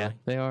 Yeah, Really?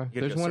 they are. You gotta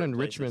There's go one in certain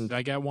places. Richmond.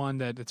 I got one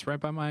that it's right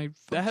by my.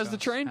 That has the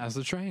house. train? Has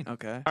the train.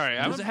 Okay. All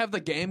right, Does it have the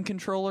game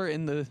controller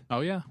in the?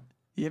 Oh yeah.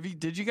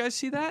 Did you guys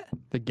see that?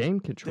 The game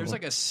controller. There's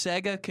like a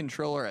Sega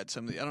controller at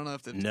some of the. I don't know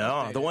if the.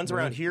 No, the ones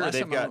around here Last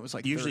they've time I went got was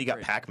like usually third got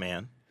grade.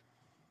 Pac-Man.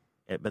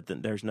 But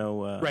then there's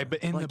no Right,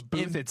 but in Like the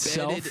booth embedded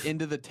itself,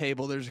 into the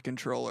table, there's a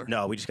controller.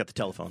 No, we just got the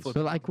telephones. But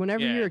like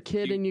whenever Yeah, you're a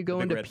kid and you go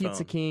big into red Pizza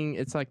phone. King,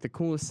 it's like the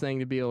coolest thing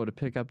to be able to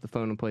pick up the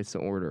phone and place the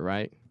order,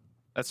 right?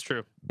 That's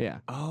true. Yeah.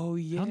 Oh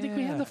yeah. I don't think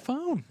we have the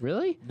phone.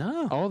 Really?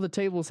 No. All the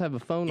tables have a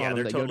phone Yeah, on them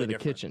they're that totally go to the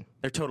different. kitchen.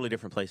 They're totally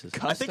different places.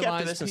 I think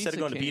after Customized this, instead of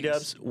going to Pizza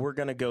B-Dubs, we're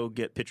going to go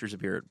get pitchers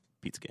of beer at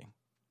Pizza King.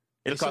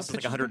 It'll cost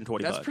us like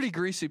 $120. That's pretty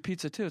greasy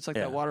pizza too. It's like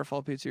Yeah. that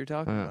waterfall pizza you're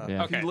talking about.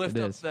 yeah. Okay. You lift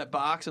It up is. that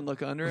box and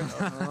look under it.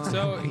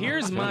 So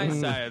here's my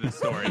side of the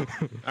story.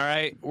 All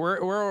right,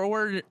 we're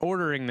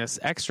ordering this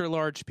extra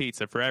large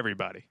pizza for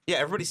everybody. Yeah,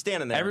 everybody's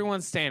standing there.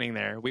 Everyone's standing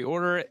there. We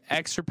order it,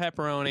 extra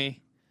pepperoni.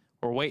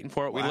 We're waiting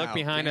for it. We look Wow,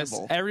 behind us.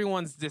 gamble.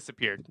 Everyone's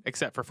disappeared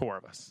except for 4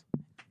 of us.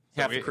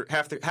 So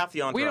half the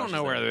entourage. we don't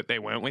know is there. where they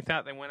went. We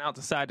thought they went out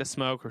decide to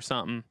smoke or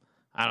something.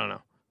 I don't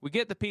know. We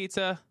get the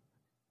pizza.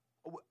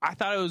 I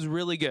thought it was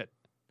really good.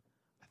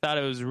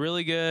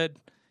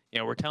 You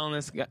know, we're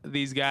telling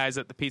these guys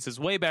that the pizza's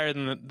way better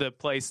than the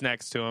place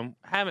next to them.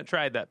 Haven't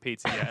tried that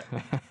pizza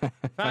yet.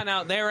 Find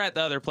out they were at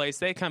the other place.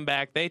 They come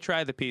back. They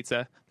try the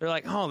pizza. They're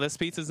like, oh, this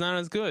pizza's not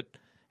as good.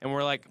 And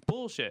we're like,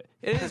 bullshit.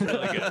 It is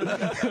really good.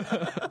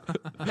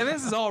 And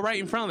this is all right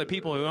in front of the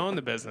people who own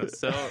the business.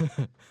 So,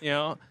 you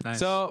know, Nice.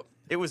 so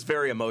It was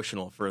very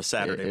emotional for a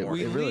Saturday It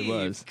morning. really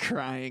leave. was.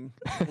 crying,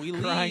 we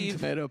crying leave.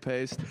 tomato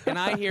paste. And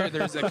I hear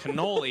there's a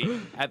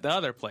cannoli at the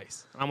other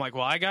place. I'm like,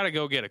 well, I got to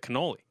go get a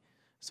cannoli.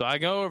 So I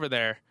go over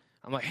there.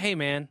 I'm like, hey,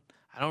 man,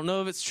 I don't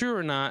know if it's true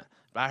or not,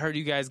 but I heard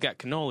you guys got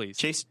cannolis.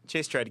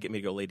 Chase tried to get me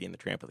to go Lady in the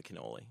Tramp with a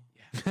cannoli.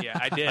 Yeah,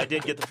 I did. I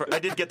did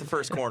get the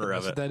first corner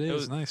of That's it. what that is.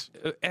 was- Nice.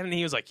 And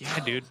he was like, yeah,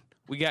 dude,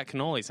 we got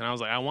cannolis. And I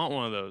was like, I want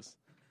one of those.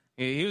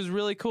 He was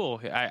really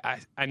cool.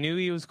 I knew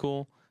he was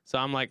cool. So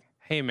I'm like,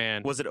 hey,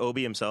 man. Was it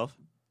Obi himself?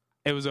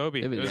 It was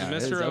Obi. It was yeah,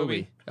 Mr.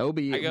 Obi.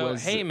 Obi I go,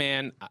 was. hey,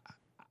 man,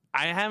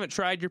 I haven't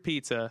tried your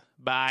pizza,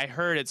 but I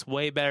heard it's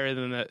way better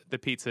than the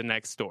pizza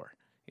next door.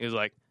 He was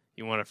like,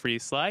 you want a free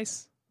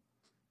slice?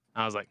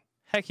 I was like,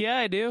 heck yeah,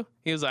 I do.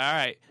 He was like, all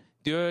right,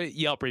 do a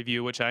Yelp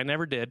review, which I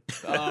never did.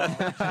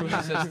 Oh,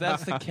 Jesus,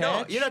 that's the catch.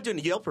 No, you're not doing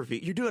a Yelp review.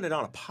 You're doing it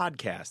on a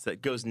podcast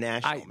that goes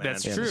national, man.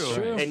 That's Yeah, true. that's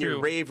true. And you're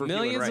True. rave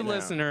reviewing Millions right of now.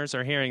 listeners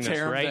are hearing this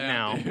Tear 'em right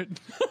down, now. dude.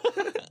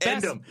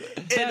 End them.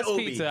 End Best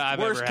Obi. pizza I've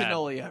Worst ever had.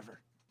 cannoli ever.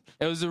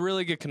 It was a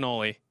really good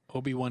cannoli.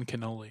 Obi-Wan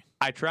cannoli.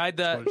 I tried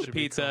what it the should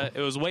be pizza. called.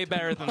 It was way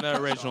better than the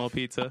original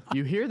pizza.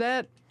 You hear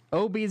that?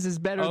 Obi's is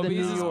better than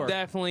Obi's New is York.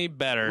 definitely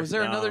better. Was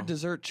there No. another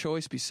dessert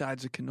choice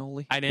besides a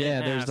cannoli? I didn't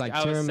Yeah, there's ask. like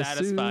I was tiramisu.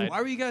 satisfied. Why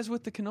were you guys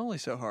with the cannoli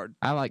so hard?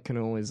 I like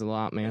cannolis a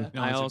lot, man.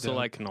 I it's a also dope.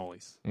 like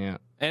cannolis. Yeah.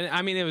 And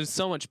I mean, it was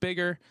so much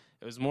bigger.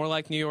 It was more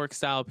like New York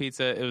style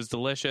pizza. It was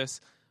delicious.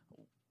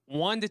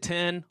 1 to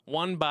 10,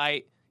 one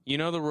bite. You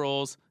know the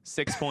rules.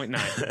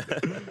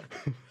 6.9.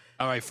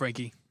 All right,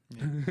 Frankie.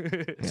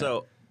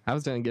 So I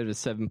was going to give it a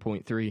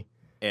 7.3.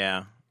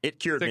 yeah, it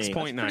cured me.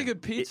 6.9. Pretty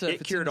good pizza. It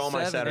if it's cured in all my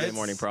seven. Saturday It's-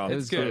 morning problems. it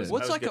was good.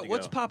 What's I was good to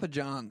what's go. Papa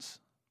John's?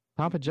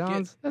 Papa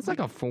John's? That's like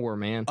a 4,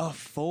 man. A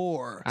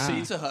 4. Ah.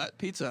 Pizza Hut.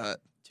 Pizza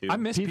Hut. Two. I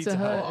miss Pizza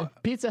Hut.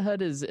 Pizza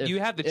Hut is if, You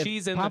have the if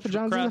cheese in the Papa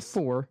John's crust. is a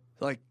 4.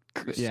 Like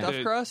Yeah. stuffed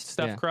The crust.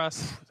 Stuffed Yeah.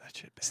 crust. That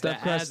shit.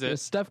 Stuffed adds crust. it.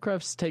 Stuffed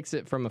crust takes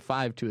it from a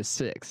 5 to a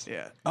 6.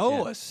 Yeah.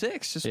 Oh, Yeah. a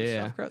 6 just for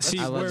Yeah. stuffed crust. See,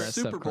 I love where- that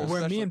Super stuffed Bowl crust.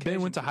 Where me special and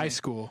Ben went to occasion high for me.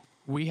 school,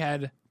 we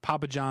had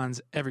Papa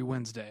John's every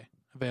Wednesday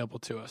available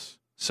to us.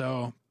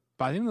 So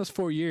by the end of those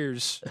 4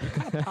 years, you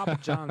kind of Papa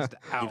John's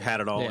out. You've had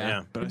it all.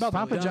 Yeah. But I'm About still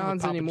Papa down with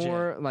John's Papa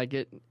anymore, like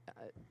it.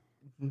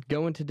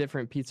 Going to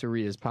different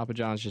pizzerias, Papa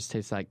John's just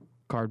tastes like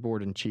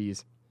cardboard and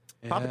cheese.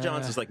 Papa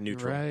John's is like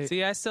neutral. Right.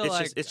 See, I still It's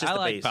like. just- it's just I the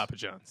like base. Papa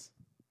John's.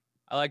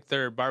 I like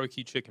their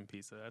barbecue chicken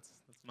pizza. That's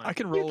my. I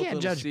can roll You with can't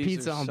Little judge Caesars,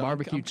 pizza on so I'm-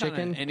 barbecue I'm kinda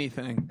chicken.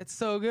 Anything. It's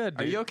so good.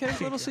 Are Dude. you okay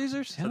with Little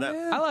Caesars? So that-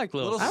 I like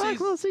Little. I like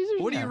Caesars. Little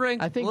Caesars. What do yeah. you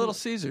rank I think Little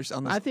Caesars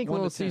on this? I think 1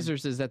 to Little 10?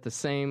 Caesars is at the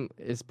same.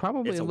 Is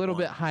probably It's a a little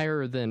 1. bit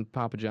higher than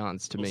Papa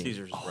John's to Little me.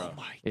 Caesars is rough.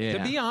 Yeah.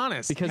 To be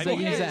honest, Because have they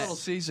you use guys- that- Little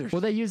Caesars.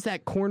 Well, they use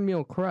that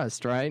cornmeal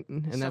crust, right?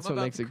 And that's Something what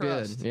about makes the it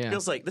good. crust.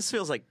 Yeah. This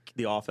feels like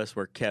The Office,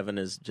 where Kevin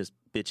is just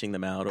bitching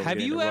them out. Over Have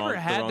getting you the ever wrong,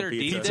 had the wrong their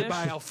pizza. deep Pizza dish?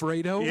 by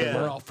Alfredo Yeah.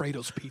 or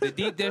Alfredo's pizza? the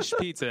deep dish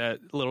pizza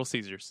at Little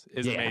Caesars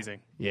is Yeah. amazing.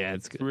 Yeah,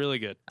 it's It's good. really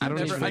good. I don't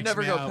Never, even. I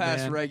never me go out,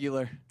 past man.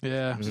 regular.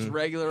 Yeah. Just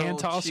regular Hand old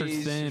toss or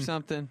cheese thin?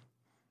 something.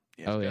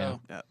 Oh yeah,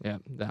 Yeah. yeah.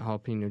 That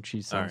jalapeno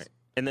cheese sauce. All right.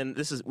 And then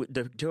this is.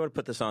 Do you want to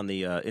put this on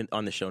the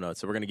on the show notes?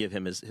 So we're going to give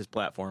him his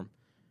platform.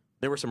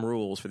 There were some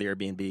rules for the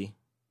Airbnb.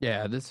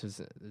 Yeah, this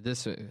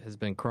has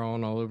been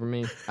crawling all over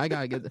me. I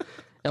gotta get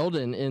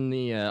Eldon in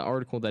the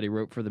article that he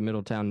wrote for the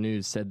Middletown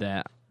News said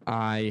that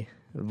I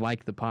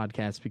like the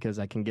podcast because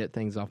I can get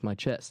things off my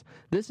chest.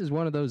 This is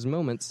one of those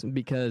moments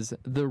because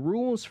the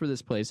rules for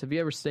this place. Have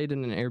you ever stayed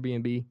in an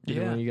Airbnb?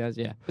 Either Yeah. one of you guys?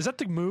 Yeah. Is that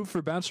the move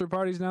for bachelor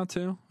parties now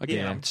too? Again,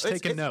 Yeah. I'm just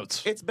taking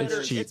notes. It's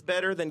better. cheap. It's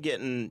better than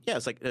getting. Yeah,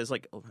 it's like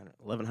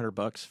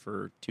 $1,100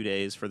 for 2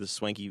 days for the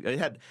swanky.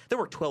 There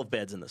were 12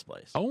 beds in this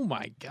place. Oh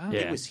my god!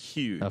 Yeah. It was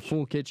huge. A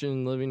full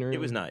kitchen, living room. It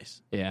was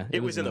nice. Yeah.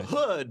 It was in nice. the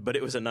hood, but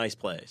it was a nice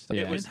place.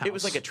 Yeah. It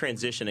was like a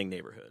transitioning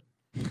neighborhood.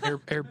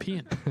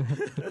 European.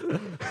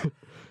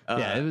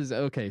 Yeah, it was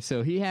okay.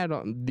 So he had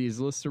these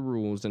lists of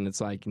rules, and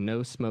it's like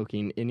no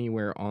smoking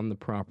anywhere on the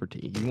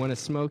property. You want to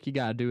smoke, you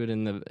gotta do it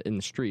in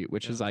the street,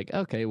 which is like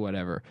okay,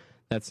 whatever.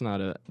 That's not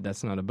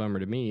a bummer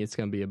to me. It's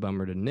gonna be a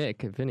bummer to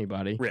Nick, if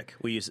anybody. Rick.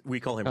 We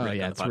call him Oh Rick.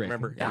 yeah, on the it's pod. Rick.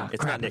 Remember? Ah,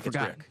 It's crap, not Nick. I It's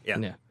forgot. Rick.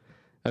 Yeah.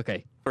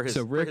 Okay. For his- so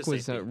for Rick his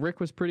was safety.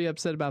 Rick was pretty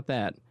upset about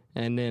that,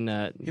 and then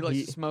He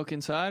likes to smoke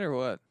inside or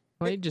what?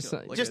 well, he just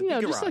like just a you know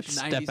just garage.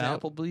 like 90s step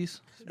out.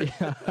 Applebee's.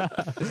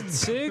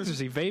 Cigs? Is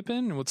he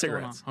vaping? What's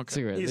Cigarettes. going on? Okay.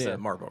 Cigarettes, He's yeah. a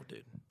Marlboro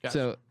dude.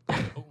 So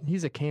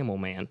he's a camel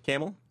man.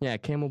 Camel. Yeah,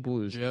 Camel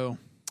Blues. Joe.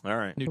 All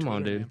right. New Come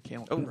on, Twitter dude.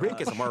 name. Oh, Rick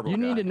is a Marlboro. You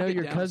need guy. to know Get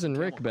your down with cousin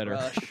some Rick Camel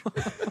better.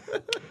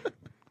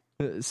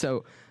 Crush.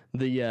 So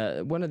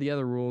the one of the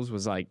other rules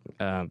was like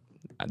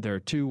there are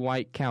 2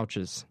 white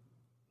couches.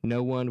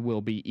 No one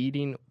will be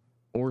eating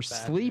or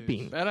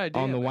sleeping Bad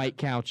idea, on the man. white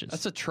couches.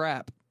 That's a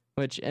trap.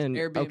 Which and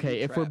Airbnb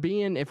okay, if we're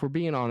trap.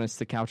 being honest,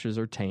 the couches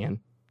are tan.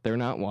 They're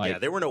not white. Yeah,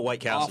 there were no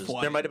white couches.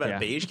 Off-white. There might have been Yeah. a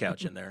beige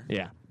couch in there.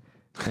 Yeah.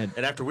 And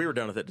after we were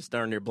done with it, it's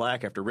darn near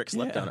black after Rick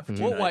slept on it for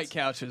 2 What nights. white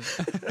couches?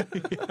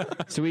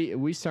 So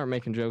we start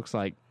making jokes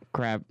like,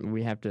 crap,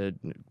 we have to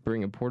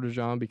bring a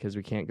porta-john because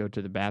we can't go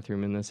to the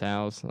bathroom in this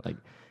house. Like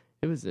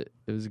it was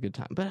a good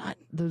time. But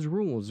those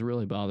rules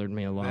really bothered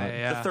me a lot.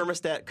 Yeah. The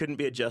thermostat couldn't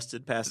be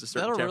adjusted past a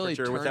certain That'll really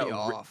temperature turn without. you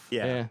off.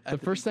 Yeah. Yeah. The At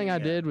the first thing I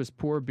beginning, did was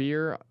pour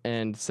beer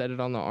and set it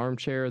on the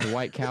armchair, the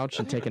white couch,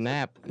 and take a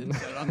nap. Set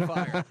it on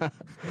fire.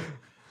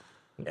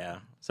 Yeah.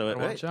 So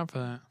Watch out for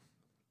that.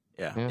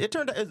 yeah. Yeah. It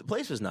turned out the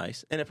place was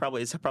nice, and it's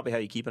probably how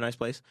you keep a nice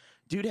place.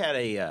 Dude had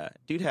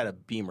a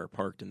Beamer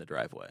parked in the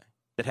driveway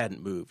that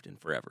hadn't moved in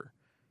forever.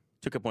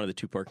 Took up one of the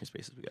 2 parking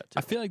spaces we got.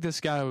 I feel like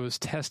this guy was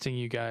testing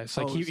you guys.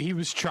 Like Oh, he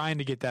was trying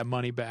to get that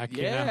money back.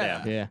 You know?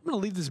 Yeah. Yeah. I'm gonna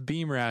leave this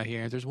Beamer out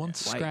here. There's one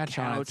scratch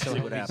on it. couch, So see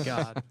what happens.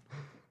 God.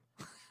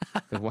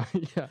 The white,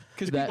 yeah.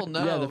 Because That- people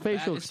know. Yeah, the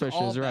facial it's expression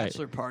all is right.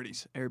 bachelor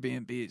parties,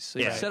 Airbnbs. So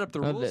Yeah. you set up the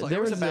Oh, rules.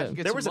 there was a-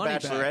 get there was a some money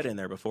bachelorette back. in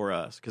there before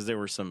us because there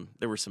were some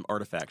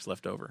artifacts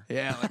left over.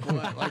 Yeah, like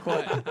what? Like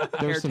what?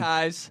 Hair some-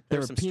 ties.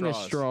 There were some penis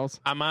straws. straws.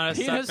 I might have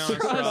Penis sucked on a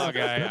straws. straw,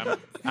 guy.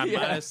 I might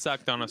Yeah. have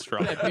sucked on a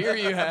straw. That beer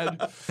you had.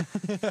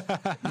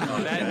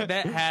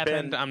 that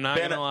happened. I'm not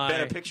gonna lie.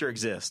 Ben, a picture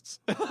exists,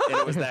 and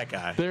it was that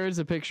guy. There is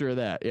a picture of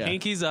that. Yeah.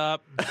 Pinkies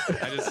up.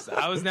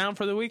 I was down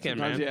for the weekend,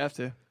 Sometimes man. you have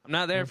to.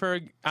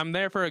 I'm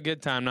there for a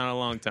good time, not a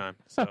long time.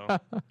 So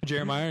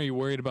Jeremiah, are you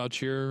worried about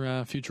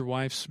your future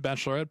wife's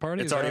bachelorette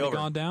party? It's Has it already over.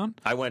 gone down?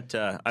 I went.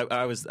 I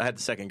had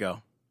the second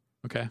go.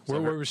 Okay.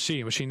 Where was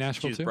she? Was she in She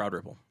Nashville was too? Broad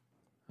Ripple.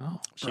 Oh,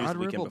 She was the Broad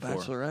weekend Ripple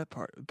before. Bachelorette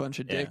part. A bunch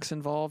of Yeah. dicks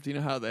involved. You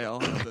know how they all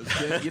have those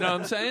dicks. You know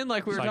what I'm saying?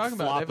 Like we were It's talking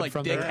about. They have flopping like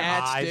from dick their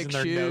hats, eyes dick and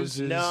their shoes.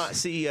 noses. No,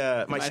 see,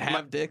 Might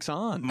have dicks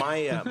on.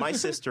 my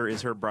sister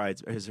is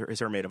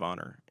her maid of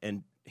honor,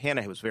 and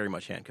Hannah was very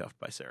much handcuffed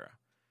by Sarah.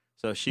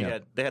 So they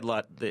had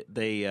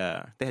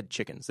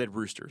chickens, they had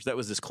roosters. That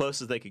was as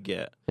close as they could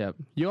get. Yep.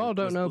 You all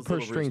don't know Those little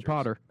Purse String roosters.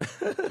 Potter.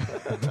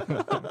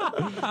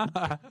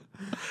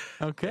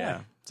 Okay.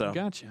 Yeah, so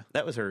Gotcha.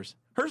 that was hers.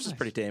 Hers was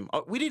pretty tame.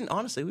 We didn't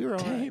honestly. We were all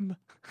right. Tame.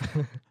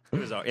 It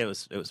was fine. It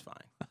was fine.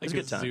 It was a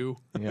good time. Zoo.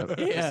 Yep.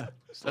 Yeah.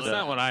 That's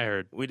not what I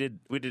heard. We did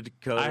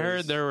I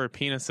heard there were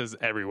penises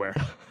everywhere.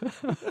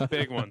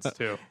 Big ones,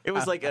 too. It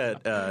was like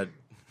a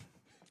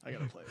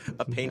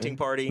painting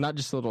party. Not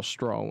just little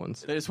straw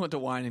ones. They just went to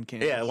wine and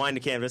candy. Yeah, wine to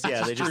canvas.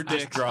 Yeah, they just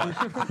draw.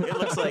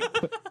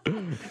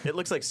 It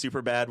looks like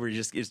super bad where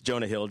it's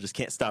Jonah Hill just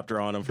can't stop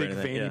drawing them for Big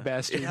anything. veiny Yeah.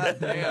 bastard. God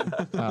damn.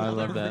 I I'll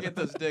love never that. forget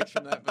those dicks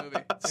from that movie.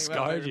 Think about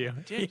Scarred that. you.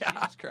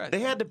 Jesus Christ. They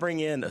had to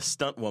bring in a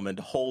stunt woman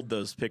to hold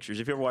those pictures.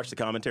 If you ever watched the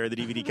commentary, the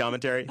DVD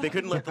commentary, they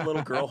couldn't let the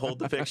little girl hold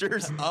the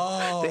pictures.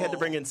 Oh. They had to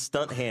bring in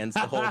stunt hands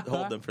to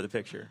hold them for the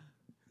picture.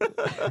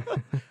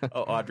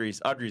 Oh, Audrey's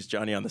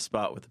Johnny on the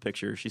spot with the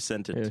picture. She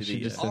sent it Yeah, to she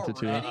the. just sent it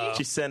to me.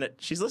 She sent it.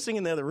 She's listening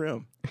in the other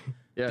room.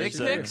 Yeah, Dick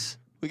so- pics?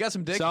 We got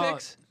some dick Solid.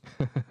 pics?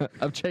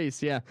 of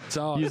Chase, yeah.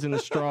 all. Using the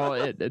straw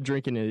at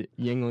drinking a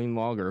Yingling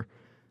lager,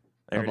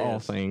 There of it all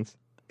is. things.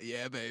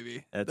 Yeah,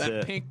 baby. That's that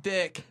it. pink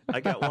dick. I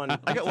got one.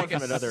 Take a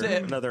from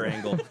sip. another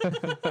angle.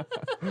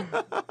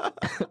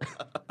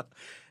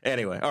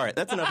 Anyway, all right.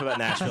 That's enough about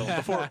Nashville.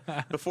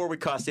 Before we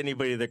cost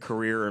anybody their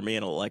career or me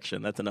an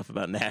election, that's enough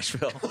about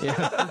Nashville.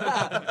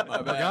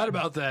 Forgot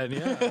about that.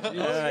 Yeah.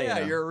 Yeah, you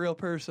know. you're a real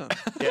person.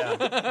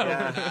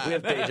 Yeah, we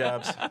have day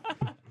jobs.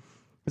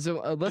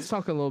 So let's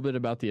talk a little bit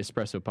about the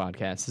Espresso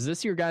podcast. Is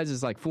this your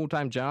guys' like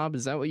full-time job?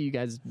 Is that what you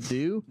guys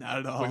do? Not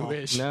at all. We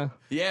wish. No.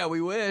 Yeah,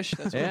 we wish.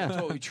 That's what, Yeah.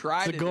 that's what we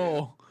try It's to a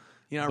goal. do.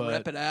 You know, but-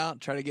 rep it out,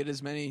 try to get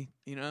as many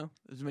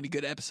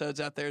good episodes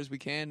out there as we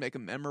can, make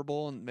them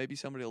memorable, and maybe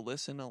somebody will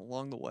listen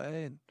along the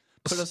way and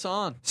put us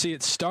on. See,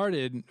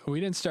 we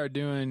didn't start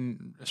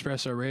doing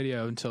Espresso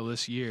Radio until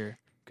this year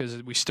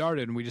because we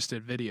started and we just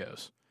did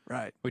videos.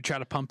 Right. We try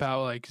to pump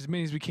out like as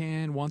many as we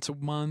can, once a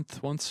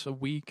month, once a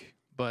week.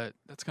 But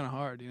that's kind of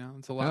hard, you know.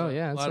 It's a lot. Oh,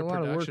 yeah, it's a lot of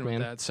work, production with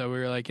man. that. So we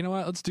were like, you know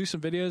what? Let's do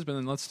some videos, but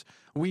then let's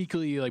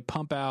weekly like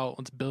pump out.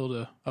 Let's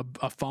build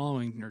a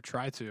following or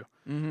try to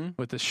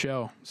with this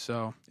show.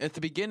 So At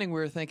the beginning, we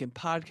were thinking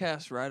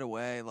podcast right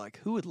away. Like,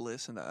 who would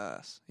listen to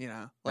us? You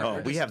know? Like,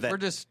 Oh, we have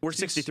that. We're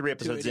 63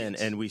 episodes in,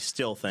 and we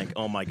still think,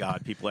 oh my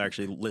God, people are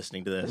actually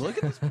listening to this. look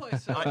at this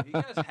place. You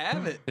guys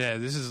have it. yeah,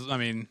 this is what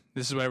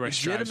everybody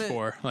strives Legitimate-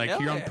 for. Like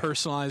Hell your own yeah.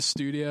 personalized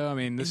studio. I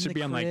mean, this In should the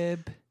be on like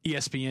crib.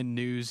 ESPN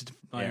News.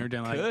 Like, Yeah. we're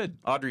doing, like, Good.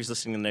 Audrey's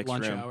listening in the next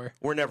Lunch room. hour.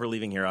 We're never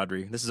leaving here,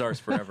 Audrey. This is ours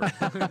forever.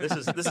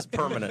 This is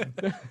permanent.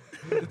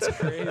 It's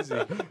crazy.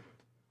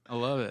 I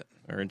love it.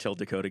 Or until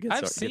Dakota gets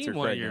I've gets seen her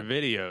one of your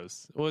pregnant.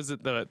 videos. Was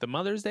it the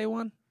Mother's Day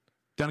one?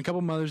 Done a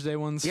couple Mother's Day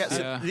ones. Yeah,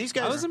 so these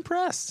I guys. was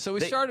impressed. So we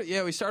started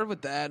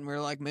with that, and we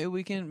were like,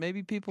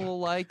 maybe people will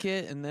like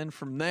it, and then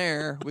from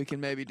there we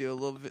can maybe do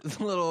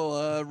a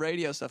little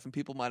radio stuff, and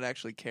people might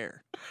actually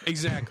care.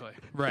 Exactly.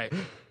 Right.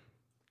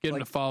 Get them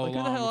to follow Like, who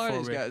along. the hell are before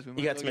these we- guys? We might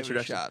You got as some well give it a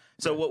introductions. shot.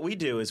 So what we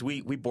do is we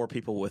bore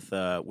people with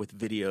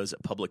videos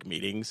at public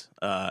meetings,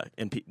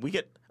 and we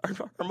get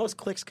our most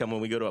clicks come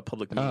when we go to a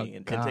public meeting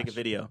and take a gosh.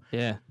 video,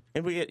 Yeah.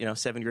 and we get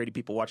 70 or 80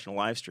 people watching a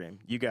live stream.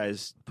 You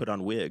guys put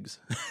on wigs.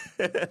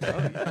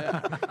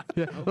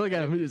 Yeah. Look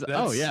at him. He's,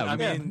 oh, yeah. I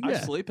mean, I yeah.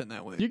 sleep in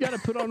that way. You got to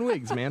put on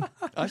wigs, man.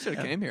 I should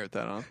have came here with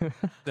that on.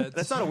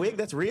 That's not a wig.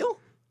 That's real.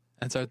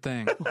 that's our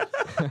thing.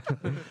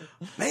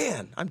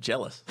 Man, I'm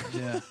jealous.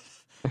 Yeah.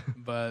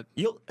 But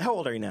How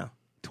old are you now?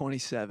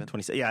 27.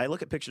 26. Yeah, I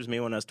look at pictures of me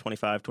when I was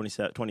 25,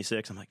 27,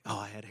 26. I'm like, oh,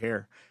 I had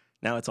hair.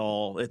 Now it's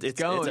all it's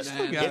going, it's,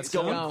 man. it's It's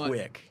going going.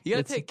 quick. You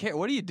gotta take care.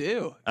 What do you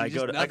do? I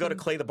go to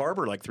Clay the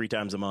barber like 3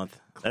 times a month.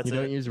 That's You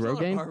don't it. use Our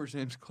Rogaine? barber's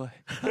name's Clay.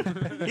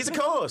 He's a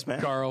co-host,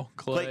 man. Carl,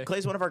 Clay.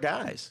 Clay's one of our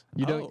guys.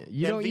 You don't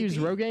MVP. use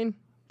Rogaine?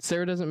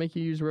 Sarah doesn't make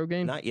you use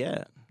Rogaine? Not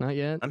yet. Not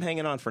yet? I'm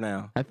hanging on for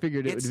now. I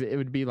figured it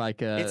would be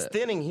like It's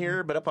thinning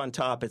here, but up on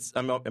top, it's.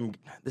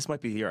 This might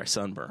be the year I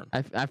sunburn.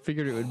 I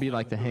figured it would be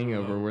like the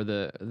Hangover, where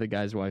the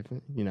guy's wife,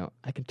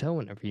 I can tell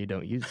whenever you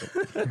don't use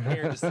it.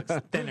 Hair just looks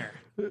thinner.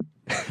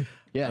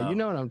 Yeah, you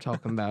know what I'm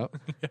talking about.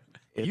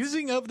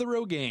 Using of the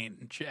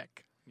Rogaine.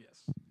 Check. Yes.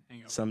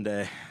 Hang on.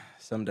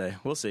 Someday,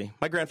 we'll see.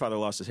 My grandfather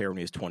lost his hair when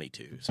he was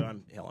 22, so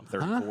I'm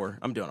 34.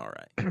 I'm doing all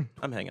right.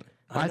 I'm hanging.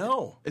 I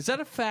know. Is that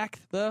a fact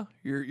though?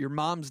 Your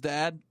mom's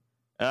dad?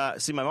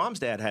 See, my mom's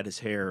dad had his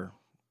hair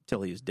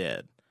till he was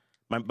dead.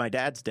 My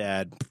dad's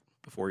dad,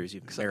 before he was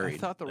even married. I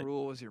thought the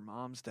rule was your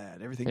mom's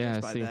dad. Everything Yeah,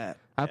 goes by see, that.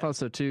 I thought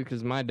so too,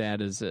 because my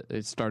dad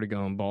it started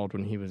going bald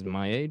when he was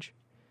my age,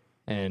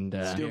 and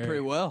He's doing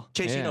pretty well.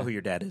 Chase, you Yeah. know who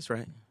your dad is,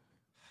 right?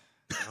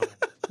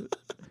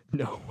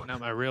 no,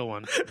 Not my real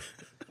one.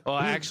 Well,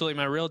 actually,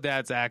 my real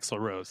dad's Axl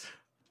Rose.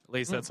 At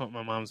least that's what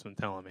my mom's been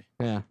telling me.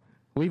 yeah,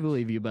 we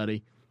believe you,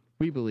 buddy.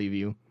 We believe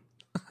you.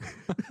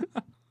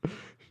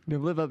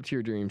 Live up to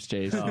your dreams,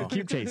 Chase.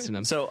 Keep chasing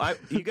them. So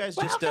you guys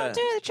just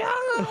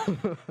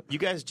you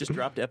guys just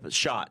dropped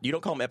shot. You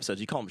don't call them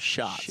episodes. You call them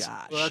shots.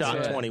 Shot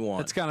 21.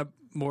 That's kind of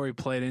more we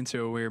played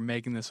into it. We were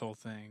making this whole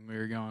thing. We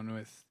were going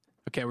with,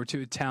 okay, we're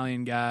two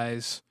Italian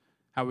guys.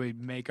 How we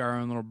make our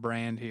own little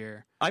brand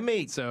here. I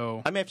may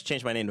have to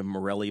change my name to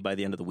Morelli by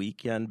the end of the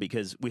weekend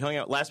because we hung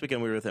out last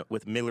weekend. We were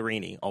with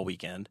Millerini all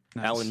weekend.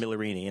 Nice. Alan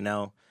Millerini, and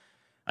now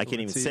I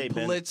can't even say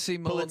Ben. Polizzi,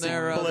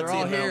 Molinaro. They're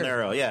all here.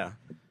 Molinaro, yeah.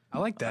 I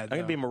like that. I'm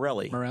going to be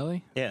Morelli.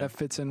 Morelli? Yeah. That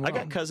fits in well. I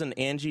got cousin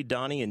Angie,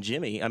 Donnie, and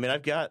Jimmy. I mean,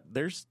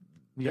 there's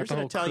an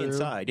Italian crew.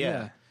 side,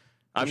 yeah.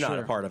 I'm not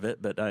a part of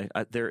it, but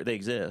they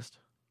exist.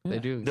 They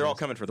do. They're all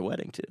coming for the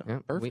wedding, too. Yeah,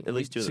 at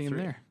least 2 of the 3.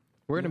 There.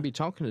 We're going to be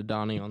talking to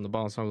Donnie on the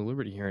Ball Song of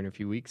Liberty here in a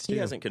few weeks, too. He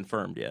hasn't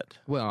confirmed yet.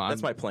 Well,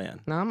 that's my plan.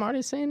 No, I'm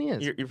already saying he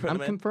is. I'm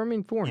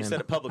confirming for him. You said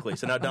it publicly,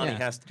 so now Donnie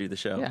has to do the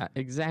show. Yeah,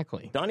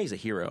 exactly. Donnie's a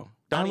hero.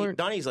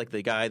 Donnie's like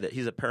the guy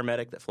he's a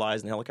paramedic that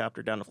flies in a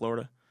helicopter down to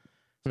Florida.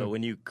 So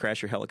when you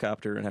crash your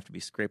helicopter and have to be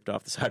scraped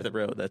off the side of the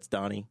road, that's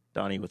Donnie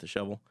with a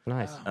shovel.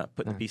 Nice.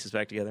 Putting the pieces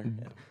back together.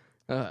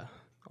 Yeah.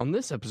 On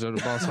this episode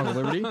of Ball Song of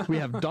Liberty, we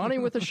have Donnie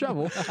with a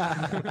shovel.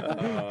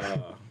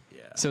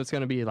 So it's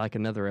going to be like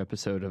another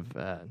episode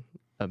of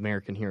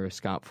American hero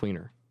Scott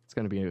Fleener. It's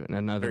going to be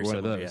another Very one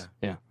similar, of those.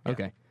 Yeah.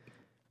 Okay.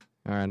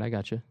 All right. I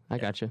got you.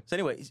 So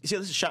anyway, you see,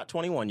 this is Shot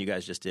 21 you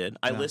guys just did.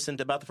 I listened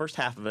to about the first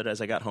half of it as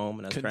I got home,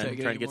 and I was trying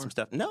to get some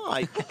stuff. No,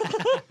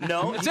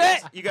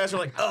 you guys are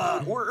like,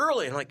 we're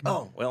early. I'm like,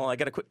 oh, well, I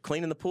got to quit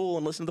cleaning the pool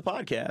and listen to the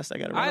podcast. I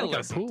got to I run.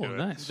 listen to it.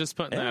 Nice. Just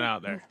putting that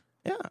out there.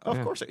 Yeah,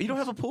 of course. You don't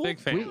have a pool? Big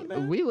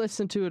fan. We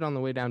listened to it on the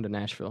way down to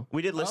Nashville.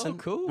 We did listen. Oh,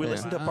 cool. We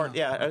listened to a part.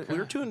 Yeah,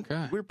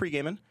 Okay. we were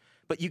pre-gaming.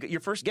 But your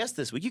first guest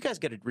this week, you guys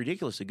got a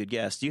ridiculously good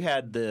guest. You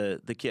had the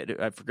kid,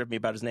 I forget me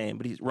about his name,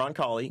 but he's Ron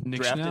Colley.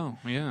 Nick drafted. Schnell,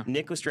 yeah.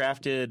 Nick was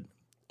drafted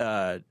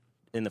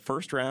in the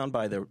first round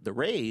by the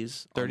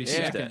Rays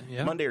 32nd,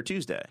 yeah. Monday or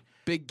Tuesday.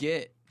 Big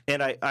get.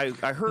 And I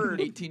heard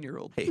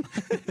 18-year-old. Hey,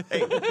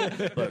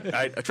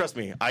 look, trust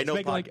me, I know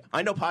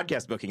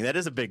podcast booking. That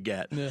is a big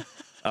get. Yeah.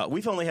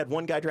 We've only had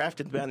one guy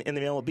drafted in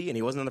the MLB, and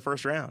he wasn't in the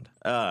first round.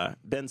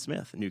 Ben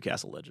Smith,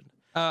 Newcastle legend.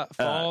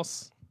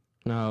 False.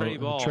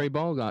 No, Trey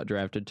Ball got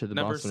drafted to the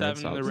Number Boston Red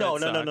 7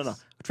 Sox. No.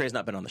 Trey's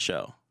not been on the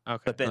show.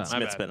 Okay. But Ben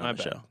Smith's been on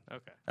the show.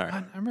 Okay. All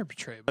right. I remember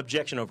Trey.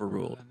 Objection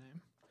overruled.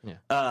 Yeah.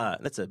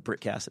 That's a Britt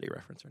Cassidy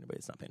reference for anybody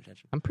that's not paying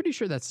attention. I'm pretty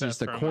sure that's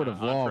just a from, court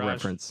of law Entourage.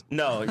 reference.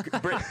 No,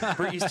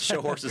 Britt used to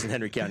show horses in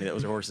Henry County. That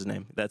was her horse's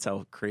name. That's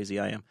how crazy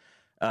I am.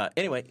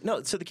 Anyway,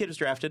 so the kid was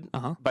drafted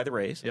by the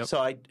Rays. Yep.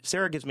 So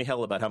Sarah gives me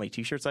hell about how many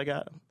T-shirts I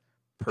got.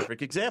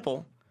 Perfect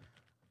example.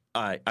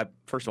 I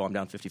first of all, I'm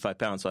down 55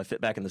 pounds, so I fit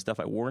back in the stuff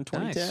I wore in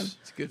 2010. Nice.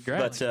 It's good.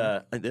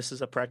 But this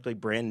is a practically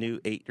brand new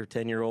 8 or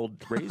 10-year-old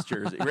Rays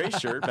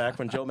shirt back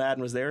when Joe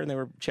Madden was there and they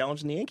were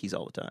challenging the Yankees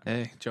all the time.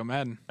 Hey, Joe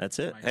Madden. That's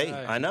it. My Hey,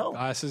 guy. I know.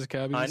 Glasses,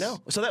 Cubbies. I know.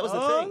 So that was the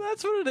Oh, thing.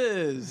 that's what it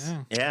is.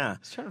 Yeah. Yeah. I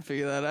was trying to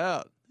figure that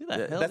out. Who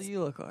the hell do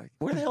you look like?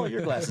 Where the hell are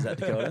your glasses at,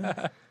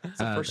 Dakota? It's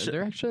the first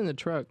They're actually in the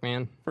truck,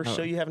 man.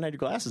 show you haven't had your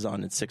glasses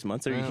on in 6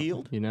 months. Are you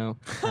healed? You know.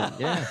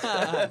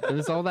 Yeah. It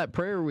was all that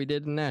prayer we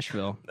did in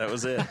Nashville. That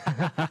was it.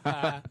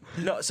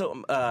 No, so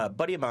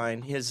buddy of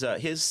mine, his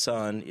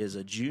son is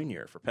a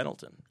junior for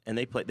Pendleton, and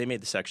they made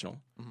the sectional,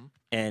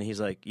 and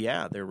he's like,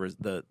 yeah, there was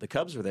the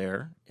Cubs were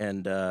there,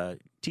 and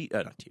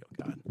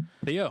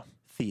Theo,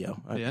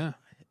 Yeah.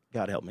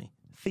 God help me.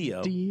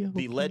 Theo,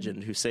 the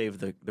legend who saved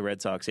the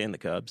Red Sox and the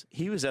Cubs,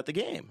 he was at the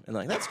game. And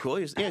like, that's cool.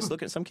 He's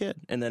looking at some kid.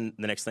 And then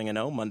the next thing I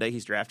know, Monday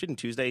he's drafted, and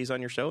Tuesday he's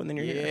on your show, and then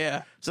you're here.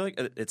 Yeah. So like,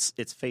 it's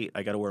fate.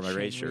 I got to wear my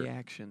Rays shirt.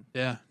 Reaction.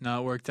 Yeah,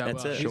 no, it worked out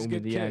That's well. it. He's Show a me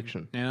good the kid,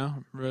 action. You know,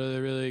 really,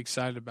 really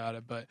excited about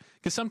it. But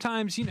because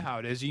sometimes you know how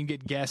it is, you can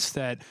get guests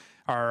that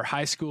are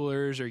high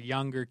schoolers or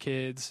younger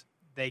kids.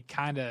 They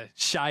kind of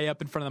shy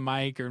up in front of the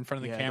mic or in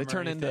front of the camera. They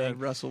turn or into anything.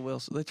 Russell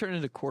Wilson. They turn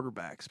into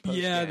quarterbacks.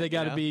 Yeah, post-game, they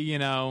got to be, They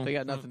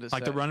got nothing to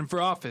like say. they're running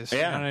for office. Yeah.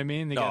 You know what I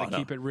mean? They got to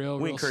keep it real,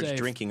 We real encourage safe.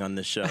 drinking on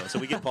this show, so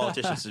we get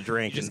politicians to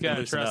drink You just and got to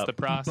loosen trust up. the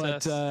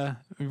process. But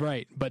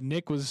right, but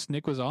Nick was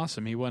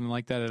awesome. He wasn't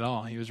like that at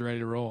all. He was ready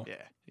to roll. Yeah.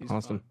 He's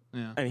Awesome.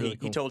 Yeah. And Really he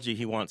cool. told you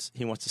he wants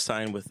to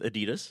sign with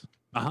Adidas.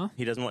 Uh-huh.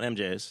 He doesn't want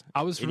MJ's.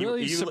 I was And you-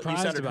 really you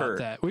surprised sounded about hurt.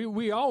 that.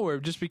 We all were,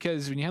 just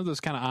because when you have those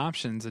kind of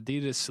options,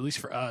 Adidas, at least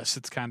for us,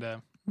 it's kind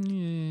of.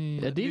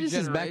 Adidas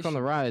is back on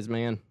the rise,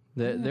 man.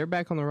 They're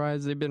back on the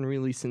rise. They've been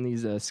releasing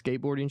these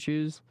skateboarding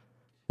shoes.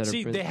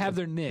 See, they have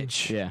their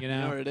niche. Yeah. You You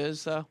know know? what it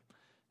is, though?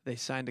 They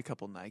signed a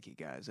couple Nike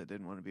guys that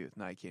didn't want to be with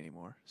Nike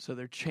anymore. So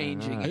they're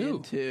changing Who?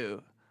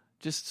 into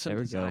just some There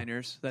we go.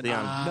 designers that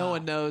Yeah. no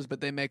one knows, but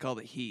they make all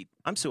the heat.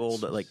 I'm so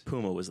old that like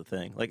Puma was the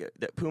thing. Like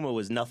that Puma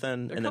was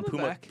nothing, They're and then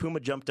coming back.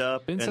 Puma jumped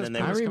up, Ben and says then they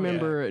Puma's I were coming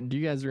remember. Do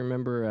you guys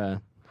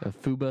remember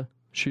Fuba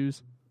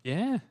shoes?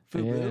 Yeah.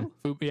 Fubu?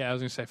 Yeah, I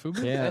was going to say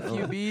Fubu. Yeah.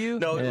 F-U-B-U?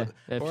 no. Yeah.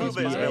 Puma is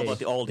FUBA. available at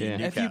the Aldi in Yeah.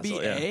 Newcastle.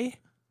 F-U-B-A?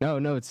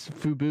 No, it's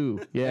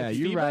Fubu. Yeah,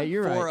 you're FUBA? right.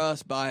 You're For right.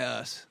 us, by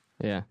us.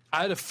 Yeah.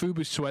 I had a Fubu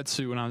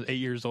sweatsuit when I was 8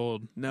 years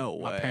old. No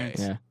My way.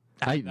 parents Yeah.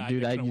 I couldn't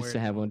used wear to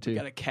it. have one too.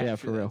 Got to capture yeah,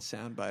 for that real.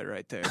 soundbite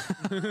right there.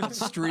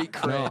 That's street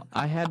cred. No,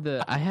 I had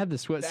the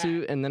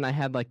sweatsuit, and then I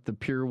had like the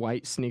pure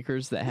white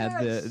sneakers that had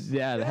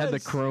that had the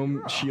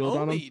chrome shield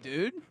on them. Homie,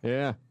 dude.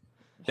 Yeah,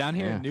 Down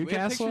here in Yeah. We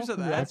have Newcastle. pictures of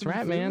that. that's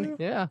right, man.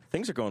 Yeah.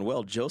 Things are going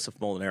well. Joseph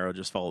Molinaro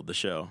just followed the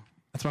show.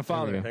 That's my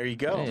father. There you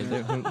go.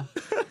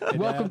 Hey,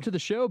 welcome to the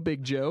show,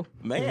 Big Joe.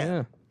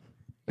 Man.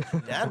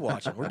 Dad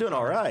watching. We're doing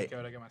all right.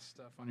 God, I got my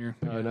stuff on your.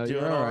 Oh, no,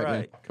 Doing you're all right,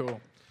 man. Cool.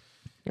 All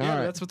Yeah,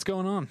 right. that's what's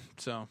going on.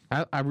 So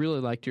I really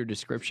liked your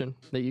description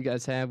that you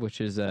guys have,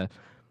 which is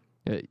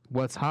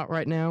what's hot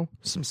right now,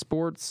 some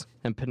sports,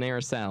 and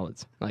Panera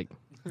salads. Like,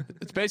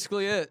 It's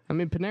basically it. I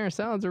mean, Panera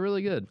salads are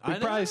really good. I know.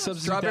 probably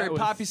substitute Strawberry that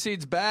with- poppy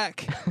seeds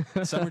back.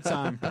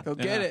 summertime. Go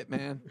get it,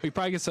 man. We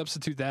probably could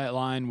substitute that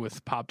line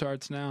with Pop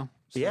Tarts now.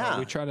 So Yeah.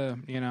 we try to,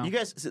 You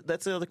guys,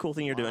 that's the other cool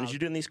thing you're doing is you're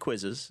doing these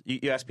quizzes.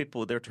 You ask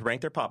people to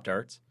rank their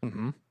Pop-Tarts.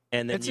 Mm-hmm.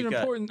 And then It's you've an got,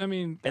 important. I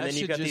mean, and That then you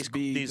should got just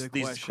be these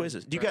the question.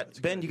 quizzes. Do you Right, got it's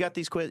Ben? good. You got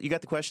these you got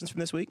the questions from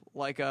this week?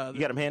 Like You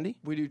got them handy?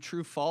 we do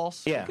true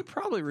false. Yeah. I could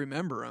probably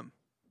remember them.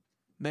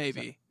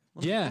 Maybe.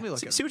 Yeah. Let me look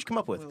See, at see what you come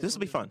up with. This will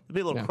be fun. It'll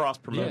be a little cross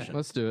promotion.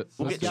 Let's do it.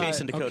 We'll Let's get do it.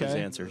 Jason Dakota's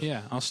okay. answers.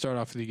 Yeah, I'll start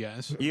off with you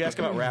guys. You ask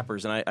about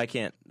rappers, and I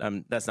can't.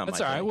 That's not That's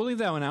my all right. thing. We'll leave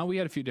that one out. We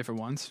had a few different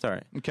ones. It's all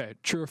right. Okay,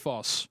 true or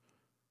false?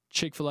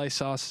 Chick-fil-A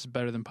sauce is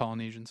better than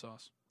Polynesian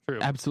sauce. True.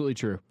 Absolutely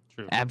true.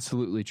 True.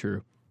 Absolutely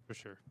true. For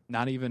sure.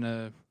 Not even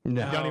a.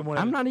 No, Don't even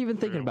wanna- I'm not even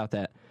thinking about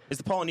that. Is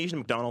the Polynesian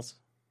McDonald's?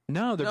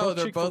 No, they're No, both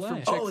they're Chick-fil-A. both from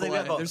Chick-fil-A. Oh, they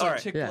got both. There's All like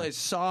right. Chick-fil-A Yeah.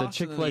 sauce. The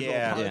Chick-fil-A-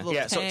 Yeah, and then a little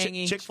yeah. So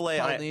tangy Chick-fil-A,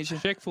 Polynesian.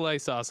 Chick-fil-A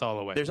sauce all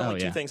the way. There's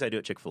only two yeah. things I do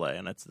at Chick-fil-A,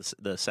 and that's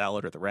the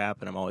salad or the wrap,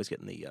 and I'm always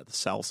getting the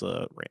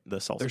salsa, the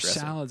salsa Their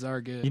dressing. salads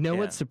are good. You know Yeah.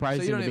 what's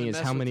surprising So you to don't me even is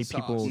mess how with many the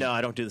sauce? people. No,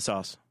 I don't do the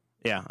sauce.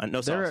 Yeah, no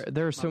sauce.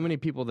 There are so many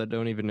people that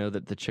don't even know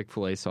that the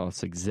Chick-fil-A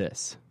sauce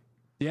exists.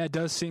 Yeah, it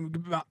does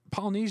seem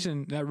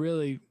Polynesian. That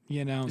really,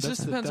 It that's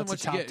just depends on that's what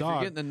a top you get. If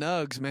dog. you're getting the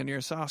nugs, man, you're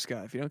a sauce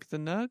guy. If you don't get the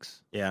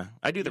nugs, Yeah,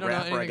 I do the you don't know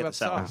wrap or I anything get the about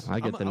salad. sauce. I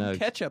get the I'm nugs.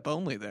 ketchup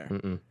only there.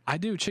 Mm-mm. I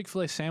do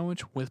Chick-fil-A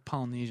sandwich with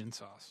Polynesian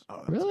sauce.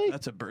 Oh, Really?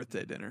 That's a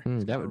birthday dinner.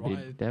 That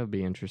would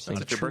be interesting.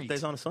 But your treat.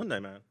 birthday's on a Sunday,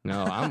 man.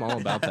 No, I'm all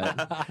about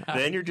that.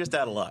 Then you're just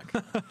out of luck.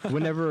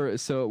 Whenever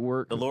at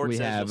work The Lord we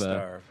says have you'll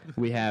starve.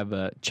 we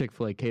have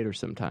Chick-fil-A cater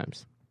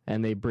sometimes,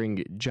 and they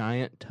bring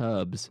giant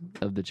tubs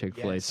of the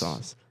Chick-fil-A Yes.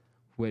 sauce,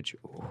 which.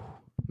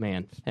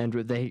 Man, and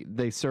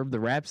they serve the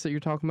wraps that you're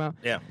talking about.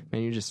 Yeah.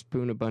 And you just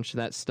spoon a bunch of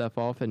that stuff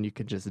off, and you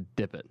can just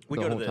dip it We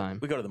the go whole to time.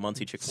 we go to the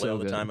Muncie Chick-fil-A So all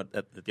the good. time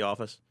at the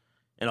office,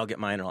 and I'll get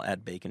mine and I'll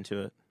add bacon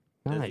to it.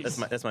 Nice.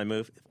 That's my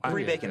move.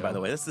 Free bacon, by the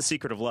way. That's the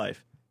secret of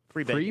life.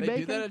 Free bacon. Free They do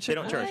bacon? that at They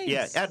don't charge. Chick-fil-A?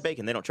 Yeah, add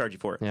bacon. They don't charge you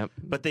for it. Yep.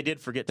 But they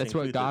did forget to That's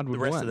what include God the would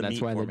rest want. of the That's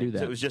meat why for they me. do So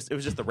that. it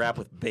was just the wrap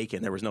with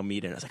bacon. There was no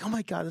meat in it. I was like, oh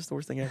my god, this is the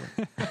worst thing ever.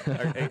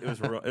 it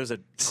was a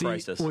See,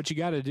 crisis. what you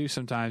got to do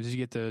sometimes is you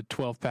get the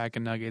 12-pack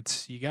of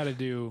nuggets. You got to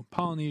do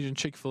Polynesian,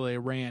 Chick-fil-A,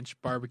 ranch,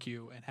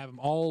 barbecue, and have them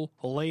all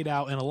laid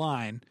out in a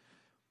line,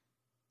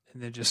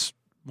 and then just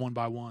one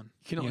by one.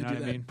 You can only know do what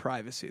that I in mean?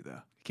 privacy, though.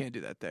 You can't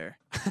do that there.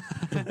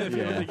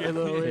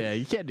 Yeah,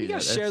 you can't do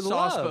that. share the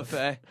Sauce love.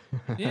 buffet.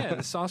 Yeah,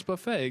 the sauce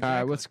buffet. All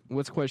right, Exactly.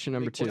 what's question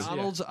number 2?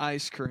 McDonald's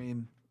ice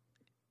cream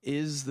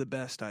is the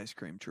best ice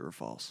cream. True or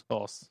false?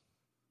 False.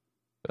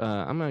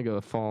 I'm gonna go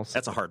with false.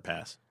 That's a hard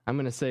pass. I'm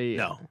gonna say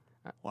No.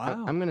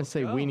 Wow. I'm gonna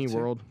say Oh, Weenie too.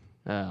 World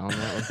on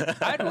that one.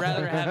 I'd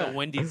rather have a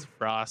Wendy's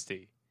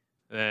Frosty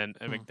than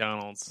a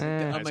McDonald's. Eh.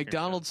 ice A cream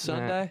McDonald's Nah.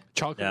 Sundae?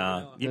 Chocolate. Yeah,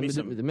 vanilla. give me the,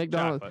 some. the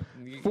McDonald's chocolate.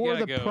 You for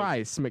gotta the go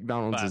price.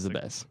 McDonald's is the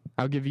classic. best.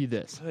 I'll give you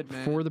this. Good,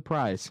 man. For the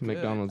price,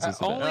 McDonald's is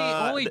the Only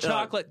best. only Uh,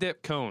 chocolate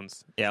dip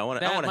cones. Yeah, I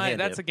want a hand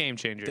That's dip. a game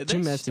changer. Did Too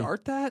they messy.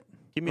 start that?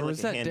 Give me Or like was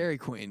a that hand, Dairy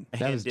Queen? a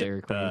That hand was dip,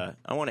 Dairy Queen.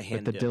 I want a With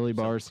hand the dip. dilly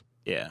So- bars,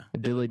 Yeah,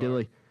 dilly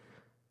dilly.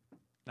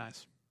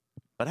 Nice.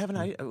 but I haven't.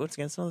 Once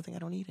again, it's another thing I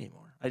don't eat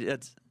anymore. I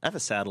have a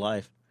sad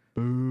life.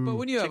 But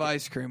when you have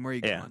ice cream, where are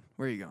you Yeah. going?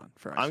 Where are you going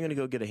for ice I'm cream? gonna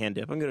go get a hand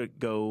dip. I'm gonna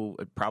go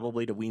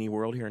probably to Weenie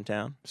World here in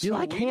town. You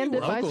like hand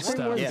dip local ice cream stuff.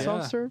 more than Yeah.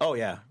 soft serve? Oh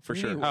yeah, for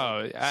sure. Weenie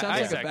Oh, Sounds I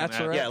like a second that.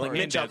 bachelorette Yeah, like party.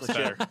 mint chocolate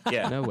Better. chip.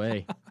 Yeah. No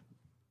way.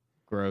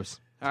 Gross.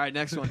 All right,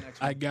 next one.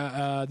 I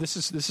got this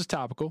is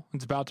topical.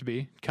 It's about to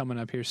be coming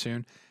up here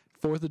soon.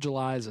 4th of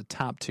July is a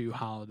top 2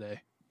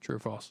 holiday. True or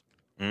false?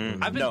 I've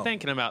been No.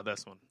 thinking about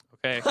this one.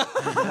 Okay.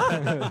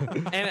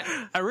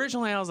 And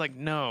originally I was like,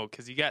 no,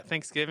 because you got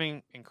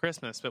Thanksgiving and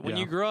Christmas. But when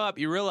Yeah. you grow up,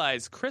 you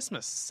realize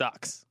Christmas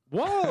sucks.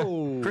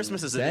 Whoa.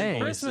 Christmas is an Dang.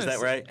 invoice. Is that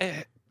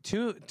right?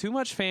 Too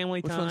much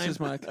family Which time. one's his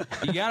mic?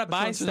 You gotta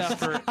buy stuff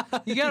Shut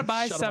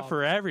him off.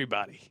 for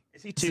everybody.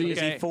 Is he 2? Is he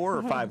Okay. 4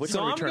 or 5? Which So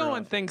one are we I'm turning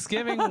going off?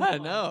 Thanksgiving. I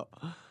know.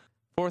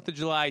 4th of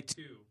July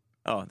 2.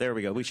 Oh, there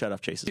we go. We shut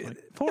off Chase's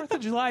mic. 4th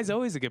of July is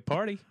always a good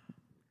party.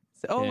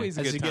 It's always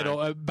a As good you time.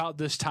 get about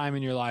this time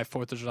in your life,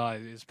 4th of July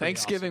is pretty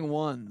Thanksgiving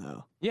won,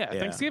 though. Yeah, Yeah.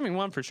 Thanksgiving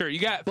one for sure. You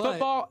got But-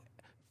 football,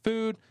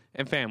 food,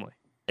 and family.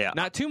 Yeah.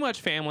 Not too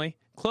much family.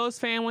 Close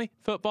family,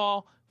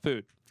 football,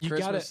 food. You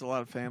Christmas gotta, is a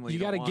lot of family. you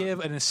don't got to want. give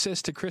an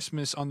assist to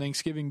Christmas on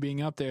Thanksgiving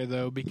being up there,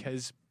 though,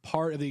 because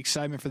part of the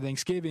excitement for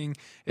Thanksgiving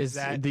is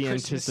It's that the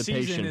Christmas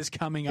anticipation. season is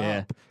coming Yeah.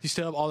 up. You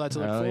still have all that to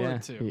look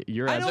forward to.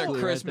 You're I'm a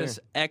absolutely Christmas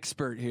right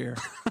expert here.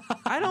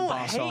 I don't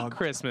Boss hate hog.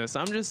 Christmas.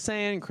 I'm just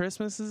saying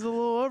Christmas is a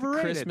little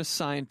overrated. Christmas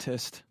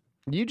scientist.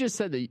 there. You just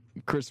said that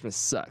Christmas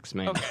sucks,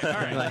 man. Okay, all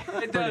right. It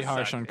Pretty does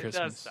harsh suck. on It does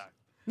Christmas. suck.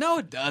 No,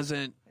 it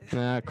doesn't.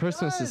 Nah,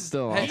 Christmas is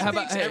still Hey, awesome. He how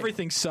about- thinks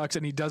everything sucks,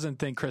 and he doesn't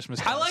think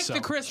Christmas. I does, like so. the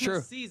Christmas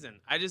True.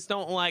 season. I just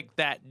don't like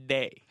that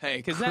day. Hey,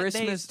 because that day is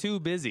Christmas- too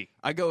busy.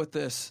 I go with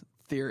this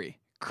theory.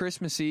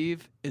 Christmas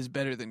Eve is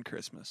better than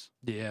Christmas.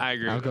 Yeah, I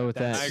agree. I'll go with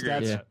that. I agree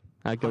with Yeah, that.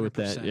 I go with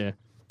that. 100%. Yeah.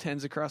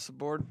 10s across the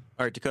board.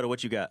 All right, Dakota,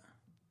 what you got?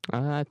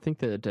 I think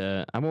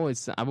that I've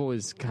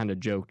always kind of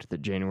joked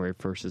that January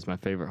 1st is my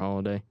favorite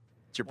holiday.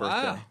 It's your birthday.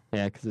 Wow.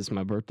 Yeah, because it's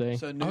my birthday.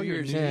 So New you're a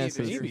Year's yeah, Eve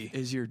so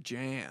is your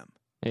jam.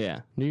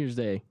 Yeah, New Year's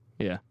Day.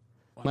 Yeah,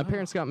 my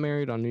parents got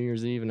married on New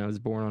Year's Eve, and I was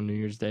born on New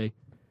Year's Day.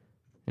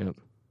 Yep,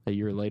 a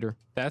year later.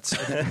 That's.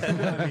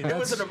 It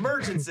was an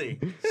emergency.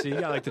 So you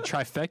got like the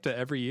trifecta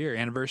every year: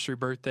 anniversary,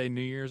 birthday,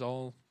 New Year's,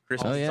 all.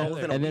 Christmas Oh is yeah, all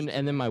within a week.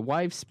 and then my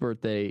wife's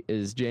birthday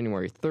is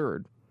January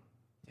 3rd.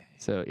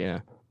 So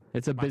yeah,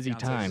 it's a My busy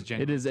fiance's time. is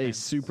January It is a 10th,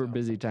 super so.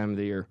 busy time of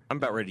the year. I'm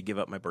about ready to give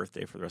up my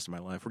birthday for the rest of my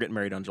life. We're getting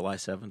married on July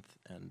 7th,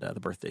 and the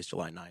birthday's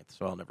July 9th,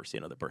 so I'll never see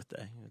another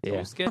birthday. Yeah,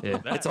 Let's get yeah.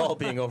 that. It's all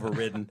being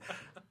overridden.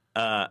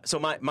 So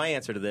my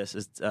answer to this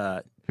is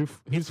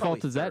Whose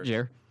fault probably is that, third.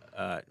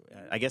 Jer?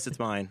 I guess it's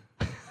mine.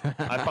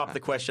 I popped the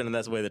question, and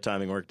that's the way the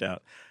timing worked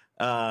out.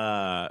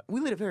 We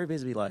lead a very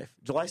busy life.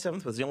 July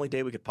 7th was the only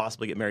day we could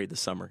possibly get married this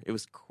summer. It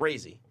was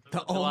crazy. The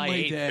July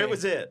only 8th. day. It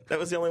was it. That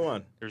was the only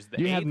one. There's the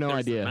You have 8th, no there's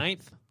idea. The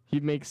 9th.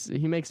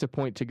 He makes a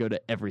point to go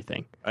to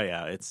everything. Oh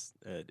yeah, it's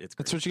That's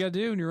crazy. what you got to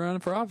do when you're running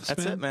for office.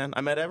 That's man. it, man.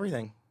 I'm at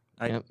everything.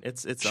 Yep.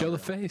 It's Show the unreal.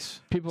 face.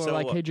 People So, are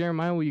like, "Hey,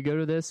 Jeremiah, will you go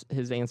to this?"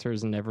 His answer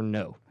is never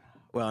no.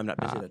 Well, I'm not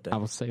busy that day. I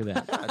will say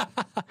that.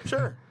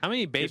 Sure, How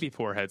many baby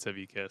foreheads have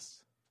you kissed?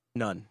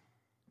 none.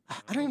 I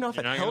don't even know if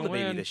You're I not held a gonna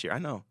baby win. this year. I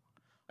know.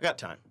 I got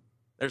time.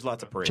 There's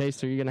lots of parades.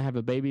 Chase, are you gonna have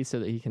a baby so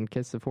that he can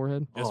kiss the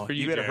forehead? Just for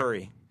you, better Jared.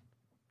 hurry.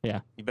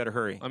 Yeah. You better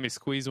hurry. Let me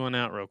squeeze one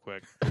out real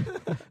quick.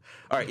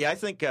 All right. Yeah, I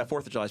think 4th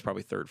of July is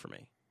probably third for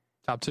me.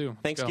 Top two.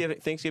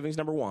 Thanksgiving's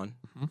number one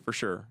for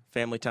sure.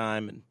 Family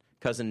time and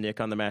cousin Rick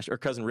on the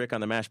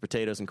mashed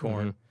potatoes and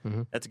corn.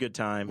 That's a good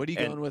time. What are you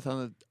And, going with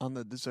on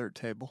the dessert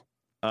table?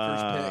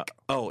 uh, pick?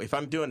 Oh, if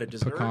I'm doing a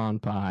dessert, Pecan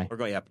pie. we're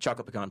going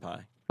chocolate pecan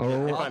pie.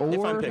 Or, if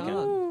I'm or, picking.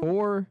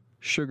 or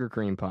sugar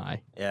cream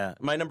pie. Yeah,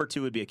 my number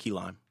 2 would be a key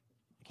lime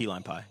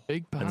pie.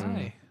 Big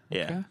pie.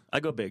 Yeah, Okay. I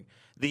go big.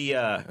 The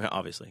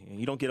obviously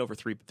you don't get over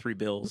three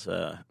bills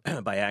by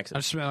I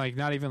accident. just meant like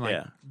not even like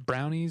Yeah.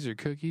 brownies or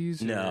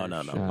cookies. No, or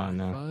no, no. Oh,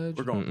 no. fudge.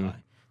 We're going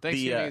pie.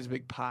 Thanksgiving is a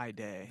big pie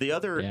day. The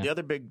other Yeah.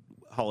 big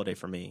holiday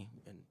for me,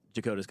 and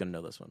Dakota's going to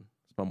know this one.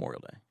 It's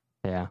Memorial Day,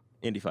 Yeah.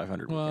 Indy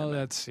 500. Well, weekend.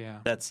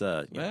 that's That's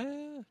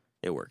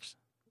it works.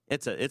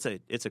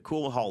 It's a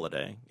cool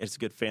holiday. It's a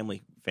good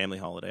family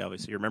holiday.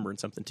 Obviously, you're remembering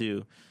something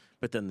too.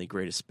 But then the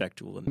greatest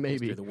spectacle in the Maybe.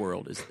 history of the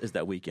world is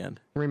that weekend.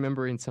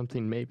 Remembering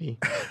something, maybe.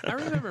 I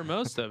remember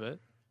most of it.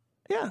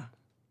 Yeah.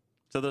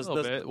 So A little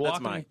bit. that's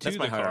Walking my to the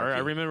car. hierarchy. I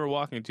remember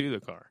walking to the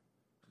car.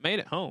 Made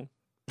it home.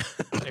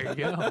 there you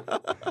go.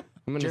 I'm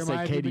going to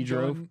Jeremiah, say Katie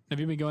drove.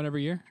 Have you been going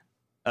every year?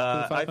 For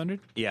the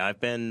 500? Yeah, I've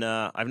been.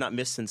 I've not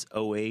missed since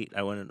 08.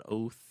 I went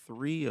in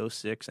 03,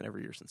 06, and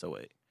every year since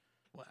 08.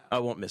 Wow. I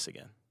won't miss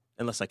again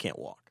unless I can't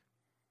walk.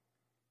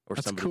 Or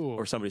That's somebody, cool.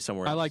 Or somebody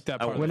somewhere. I else. like that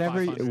part. won't. When-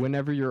 Whenever 500.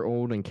 whenever you're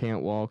old and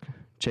can't walk,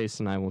 Chase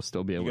and I will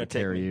still be able You to gonna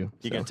take carry me? you.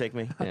 You gonna take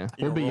me? Yeah,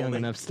 You we'll be gonna roll young me?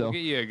 enough We'll still. get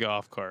you a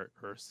golf cart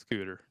or a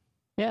scooter.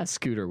 Yeah,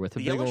 scooter with a The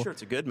big yellow old.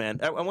 shirts are good, man.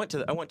 I went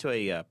to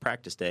a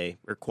practice day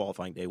or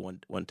qualifying day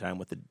one time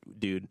with a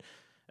dude.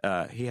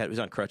 He was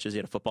on crutches. He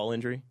had a football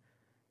injury.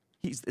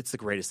 It's the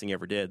greatest thing he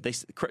ever did.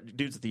 Dudes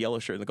with the yellow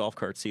shirt and the golf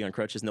cart see you on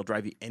crutches, and they'll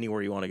drive you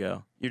anywhere you want to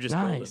go. You're just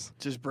golden. Nice.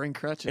 Just bring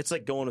crutches. It's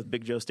like going with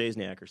Big Joe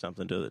Stasniak or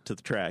something to the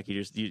track.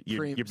 You're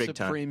big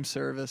time. Supreme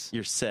service.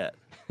 You're set.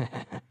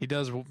 He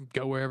does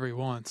go wherever he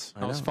wants.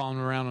 I was know. following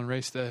him around on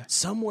race day.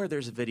 Somewhere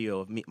there's a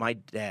video of my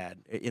dad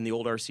in the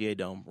old RCA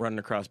Dome running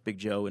across Big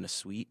Joe in a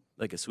suite,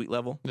 like a suite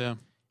level. Yeah.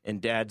 And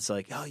Dad's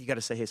like, "Oh, you got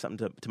to say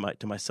something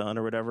to my son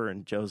or whatever."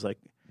 And Joe's like,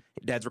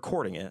 Dad's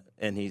recording it,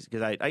 and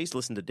because I used to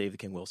listen to Dave the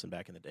King Wilson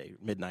back in the day,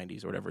 mid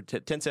 '90s or whatever.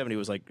 1070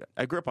 was like,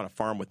 I grew up on a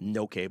farm with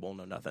no cable,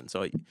 no nothing.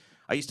 So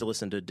I used to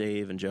listen to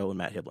Dave and Joe and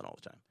Matt Hiblin all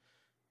the time.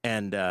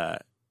 And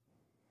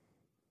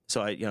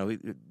so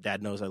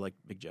Dad knows I like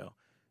Big Joe.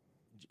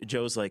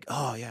 Joe's like,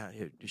 "Oh yeah,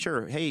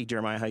 sure. Hey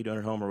Jeremiah, how you doing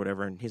at home or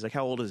whatever?" And he's like,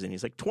 "How old is he?" And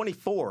he's like,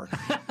 24.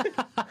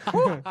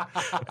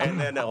 And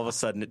then all of a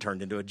sudden it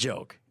turned into a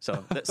joke.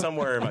 So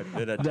somewhere in my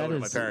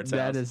parents'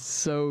 that house. is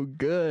so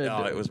good.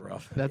 Oh, it was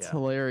rough. That's Yeah.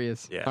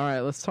 hilarious. Yeah. All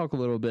right, let's talk a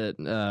little bit.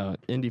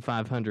 Indy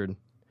 500.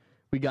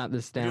 We got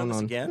this You doing down this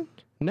on. again?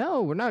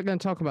 No, we're not going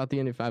to talk about the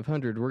Indy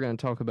 500. We're going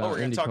to talk about Oh, we're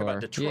going IndyCar. to talk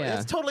about Detroit. Yeah.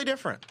 It's totally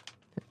different.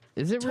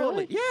 Is it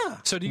Totally. really? Yeah.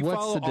 So do you What's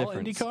follow the all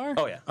difference? IndyCar?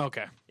 Oh, yeah.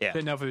 Okay. Yeah.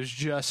 Didn't know if it was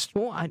just.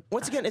 Well,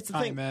 Once again, it's the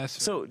thing. IMS.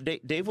 So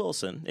Dave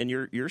Wilson in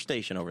your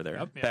station over there,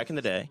 Yep, yeah. back in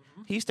the day,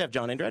 he used to have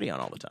John Andretti on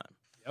all the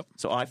time. Yep.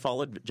 So I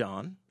followed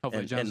John.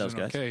 Hopefully, and John's those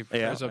doing guys. okay.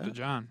 Prayers up to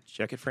John.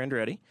 Check it for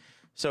Andretti.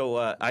 So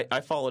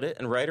I followed it,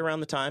 and right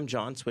around the time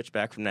John switched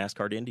back from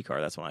NASCAR to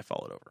IndyCar, that's when I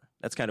followed over.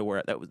 That's kind of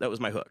where that was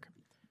my hook.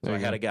 So I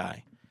had a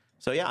guy.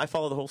 So yeah, I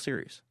followed the whole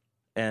series,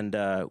 and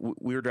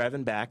we were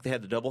driving back. They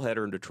had the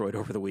doubleheader in Detroit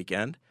over the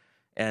weekend,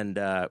 and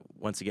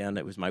once again,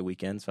 it was my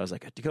weekend. So I was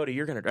like, Dakota,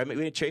 you're gonna drive.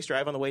 We had chase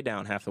drive on the way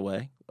down, half the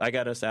way. I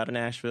got us out of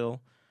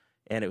Nashville,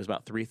 and it was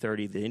about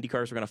 3:30. The Indy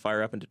cars were going to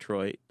fire up in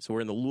Detroit, so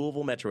we're in the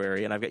Louisville metro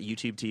area, and I've got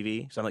YouTube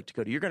TV. So I'm like,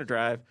 Dakota, you're going to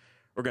drive.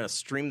 We're going to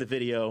stream the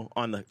video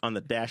on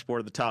the dashboard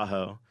of the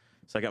Tahoe.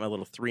 So I got my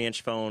little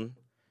 3-inch phone,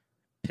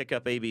 pick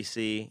up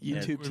ABC,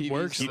 YouTube TV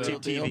works,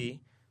 YouTube TV,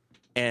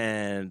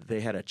 and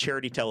they had a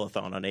charity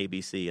telethon on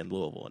ABC in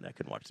Louisville, and I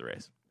couldn't watch the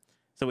race.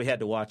 So we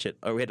had to watch it,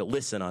 or we had to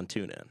listen on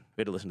TuneIn.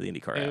 We had to listen to the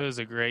IndyCar It app. was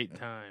a great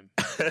time.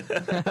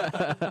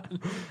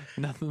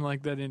 Nothing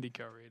like that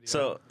IndyCar radio.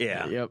 So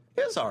yeah, Yep.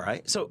 it was all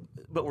right. So,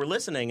 but we're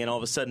listening, and all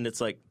of a sudden, it's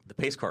like the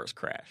pace cars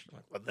crashed. I'm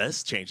like, well,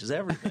 this changes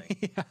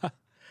everything.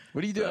 What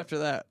do you do after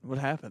that? What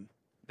happened?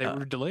 they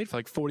were delayed for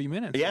like 40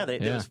 minutes. Yeah,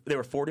 they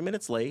were 40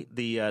 minutes late.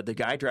 The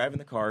guy driving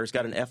the car has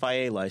got an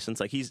FIA license.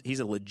 Like he's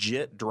a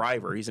legit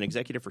driver. He's an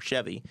executive for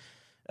Chevy,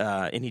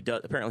 and he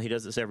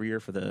does this every year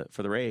for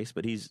the race.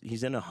 But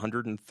he's in a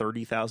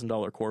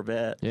 $130,000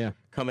 Corvette. Yeah.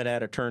 Coming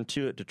out of turn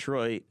 2 at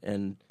Detroit,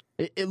 and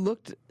It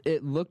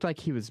looked like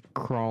he was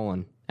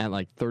crawling at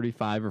like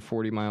 35 or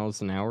 40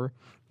 miles an hour,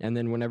 and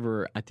then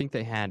whenever I think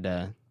they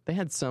had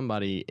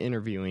somebody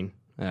interviewing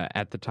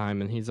at the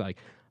time, and he's like,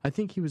 I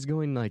think he was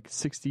going like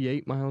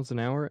 68 miles an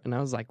hour, and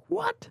I was like,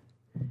 what?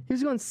 He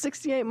was going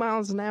 68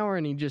 miles an hour,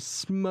 and he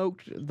just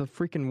smoked the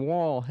freaking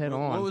wall head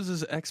on. What was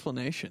his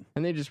explanation?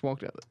 And they just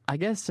walked out. I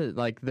guess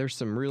there's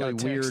some really got a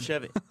text, weird.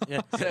 Chevy.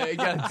 Yeah. He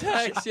got a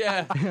text,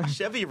 yeah.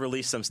 Chevy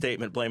released some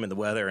statement blaming the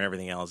weather and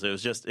everything else. It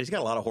was just he's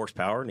got a lot of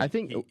horsepower. And I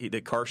think the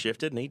car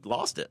shifted and he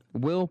lost it.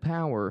 Will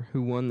Power,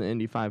 who won the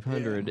Indy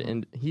 500,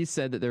 and he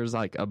said that there's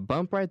like a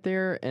bump right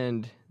there,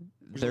 and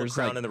There's a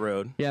crown in the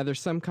road. Yeah, there's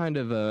some kind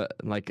of a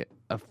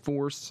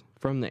force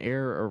from the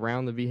air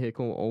around the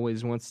vehicle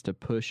always wants to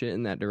push it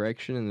in that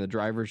direction, and the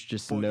drivers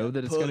just know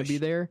that it's going to be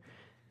there.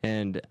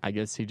 And I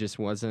guess he just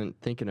wasn't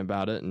thinking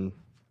about it and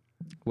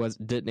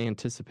didn't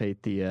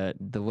anticipate the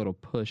little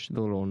push, the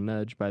little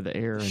nudge by the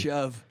air. And,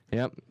 Shove.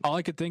 Yep. All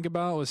I could think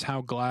about was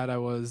how glad I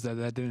was that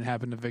didn't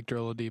happen to Victor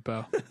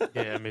Oladipo.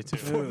 Yeah, me too.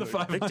 For the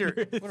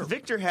 500.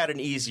 Victor had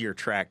an easier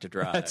track to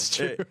drive. That's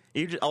true.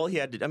 All he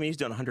had to, he's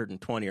doing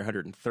 120 or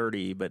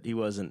 130, but he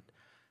wasn't.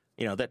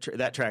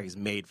 That track is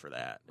made for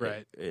that.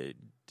 Right.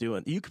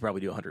 You could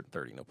probably do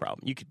 130, no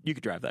problem. You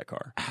could drive that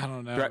car. I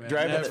don't know.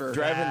 Driving Never.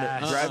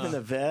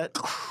 the vet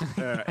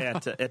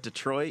at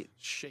Detroit.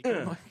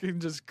 Shaking like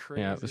just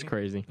crazy. Yeah, it was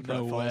crazy.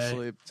 No Fall way.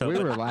 asleep. We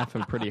were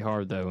laughing pretty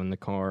hard though in the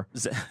car.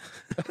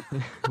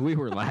 We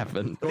were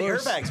laughing. The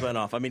airbags went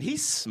off. He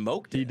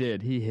smoked it. He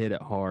did. He hit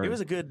it hard. It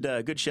was a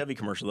good Chevy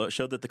commercial, though. It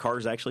showed that the car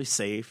is actually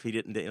safe. He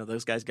didn't.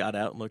 Those guys got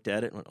out and looked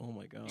at it and went, "Oh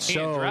my god!" You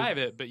can't drive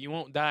it, but you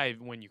won't die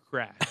when you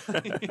crash.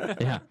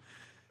 Yeah.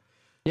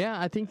 Yeah,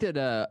 I think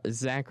that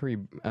Zachary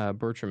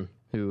Bertram,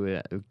 who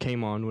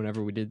came on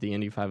whenever we did the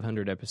Indy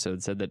 500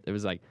 episode, said that it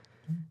was like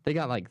they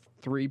got like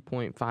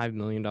 $3.5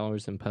 million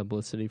in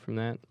publicity from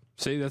that.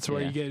 See, that's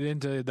where you get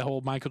into the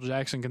whole Michael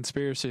Jackson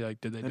conspiracy. Like,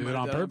 did they do it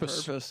on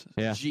purpose?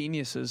 Yeah.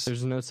 Geniuses.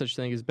 There's no such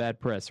thing as bad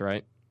press,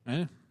 right?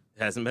 Yeah. It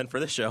hasn't been for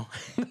this show.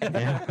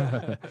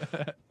 Yeah.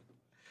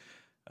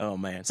 Oh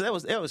man, so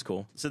that was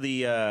cool. So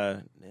the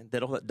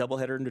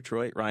doubleheader in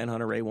Detroit, Ryan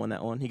Hunter-Reay won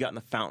that one. He got in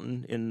the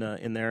fountain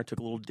in there, took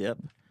a little dip.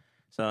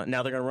 So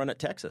now they're going to run at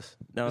Texas.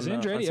 Is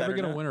Andretti ever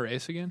going to win a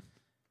race again?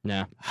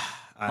 No.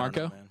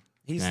 Marco?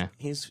 Man.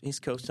 He's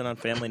coasting on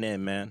family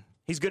name, man.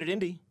 He's good at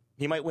Indy.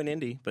 He might win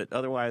Indy, but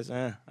otherwise,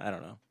 I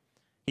don't know.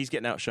 He's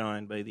getting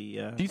outshined by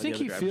the. Do you think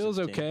he feels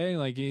okay?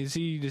 Like, does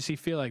he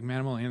feel like,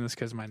 man, I'm only in this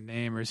because of my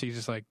name, or is he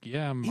just like,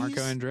 yeah, I'm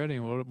Marco Andretti?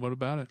 What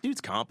about it?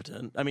 Dude's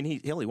competent.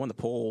 He only won the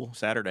pole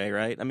Saturday,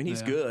 right?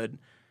 He's good,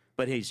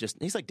 but he's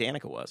like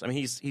Danica was.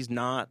 He's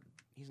not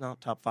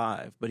top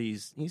 5, but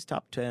he's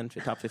top 10,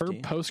 top 15. Her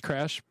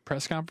post-crash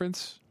press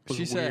conference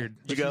was weird.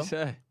 Did you go?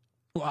 Say?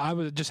 Well, I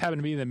was just happened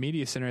to be in the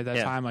media center at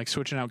that time, like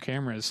switching out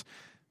cameras,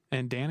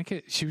 and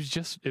Danica,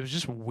 it was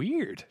just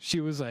weird. She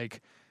was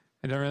like,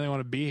 I don't really want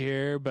to be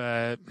here,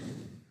 but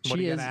what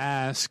are you gonna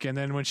ask? And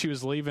then when she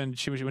was leaving,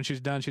 when she was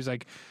done, she was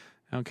like,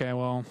 okay,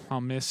 well,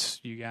 I'll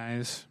miss you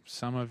guys,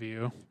 some of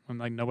you. And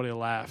like nobody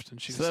laughed,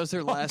 and So that was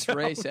her last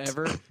race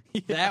ever.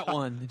 Yeah. That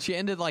one. She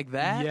ended like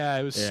that. Yeah,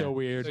 it was so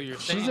weird. So you're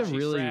saying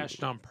she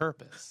crashed on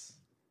purpose?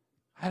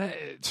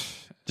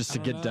 Just to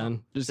get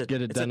done. Just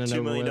get it done and $2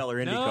 over million with.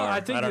 Indy No, car.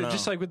 I think don't know.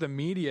 just like with the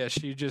media,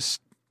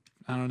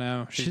 I don't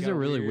know. She's got a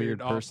really weird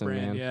person,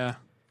 off-brand, man. Yeah.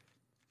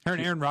 Her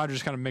and Aaron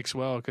Rodgers kind of mix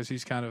well because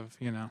he's kind of,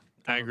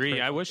 I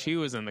agree. I wish he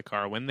was in the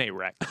car when they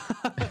wrecked.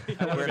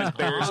 Wearing his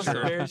Bears awesome.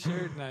 shirt. Bears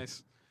shirt,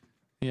 nice.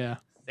 Yeah,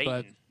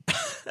 Satan.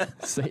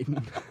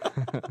 Satan.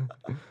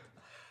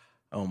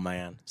 Oh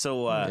man.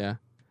 So Yeah.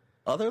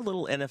 Other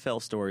little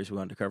NFL stories we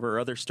wanted to cover, or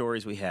other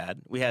stories we had.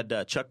 We had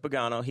Chuck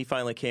Pagano. He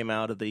finally came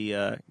out of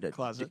the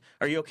closet.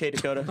 Are you okay,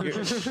 Dakota?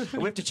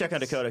 We have to check on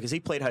Dakota because he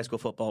played high school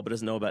football but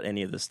doesn't know about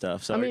any of this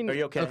stuff. So I mean, are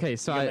you okay? Okay,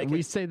 so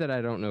we say that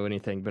I don't know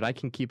anything, but I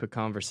can keep a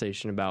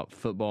conversation about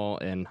football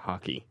and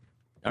hockey.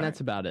 And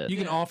that's about it. You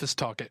can office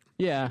talk it.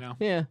 Yeah,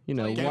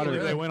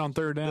 They went on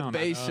third down.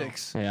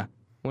 Basics. Yeah,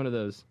 one of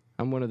those.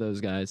 I'm one of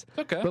those guys.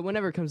 Okay. But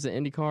whenever it comes to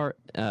IndyCar,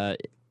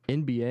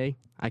 NBA,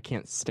 I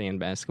can't stand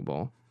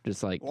basketball.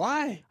 Just like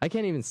Why? I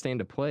can't even stand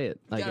to play it.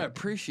 You Like, gotta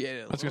appreciate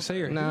it. I was gonna say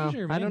you're a no,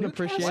 Hoosier, I man. don't Who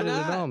appreciate cares? it Why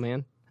at not? all,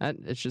 man. I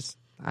just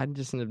have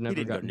never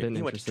didn't go been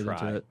he went to interested try.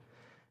 into it.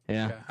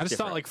 Yeah. Okay. I just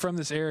thought like from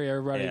this area,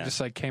 everybody just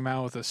like came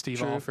out with a Steve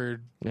True.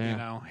 Alford,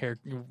 Yeah. hair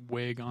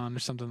wig on or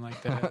something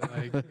like that.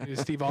 Like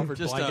Steve Alford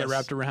Just blanket us.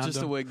 wrapped around Just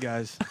him. the wig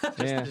guys.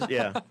 Yeah.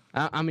 Yeah.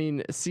 I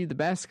mean, see the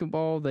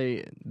basketball.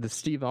 The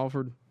Steve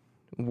Alford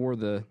wore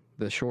the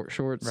short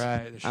shorts.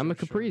 Right, the I'm a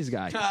short Capri's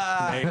guy.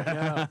 There you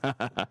go.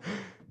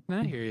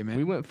 I hear you, man.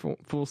 We went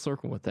full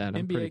circle with that.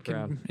 I'm pretty NBA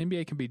proud.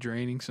 NBA can be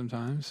draining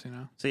sometimes, you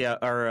know. So yeah,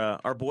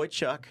 our boy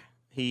Chuck,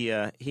 he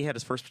had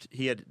his first.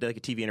 He had like a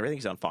TV and everything.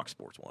 He's on Fox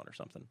Sports 1 or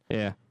something.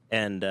 Yeah.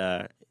 And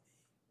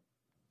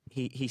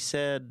he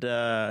said,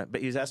 but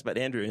he was asked about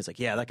Andrew, and he's like,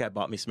 "Yeah, that guy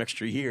bought me some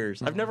extra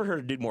years." I've never heard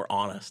a dude more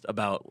honest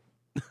about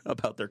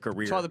their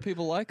career. That's why the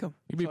people like him.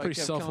 You'd be That's why he pretty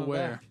kept coming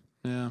self-aware.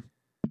 Yeah.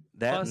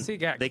 that Plus, he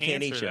got they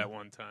can't eat cancer you. at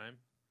one time.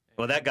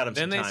 Well, that got him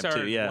Then some they time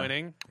started too. Yeah,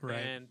 winning. Right.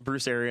 And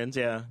Bruce Arians.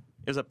 Yeah,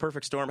 it was a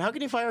perfect storm. How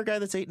can you fire a guy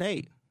that's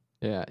 8-8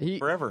 Yeah.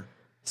 forever?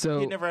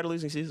 So He never had a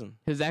losing season.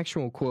 his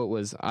actual quote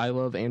was, "I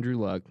love Andrew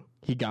Luck.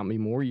 He got me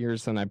more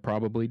years than I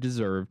probably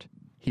deserved.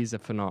 He's a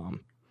phenom."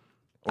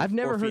 I've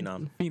never heard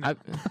phenom. phenom.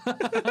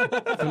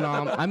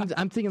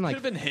 I'm thinking Could like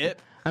have been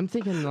hip. I'm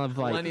thinking of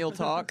like Millennial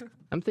talk.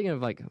 I'm thinking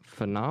of like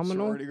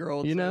phenomenal. Sorority girl.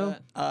 would You say know?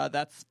 that.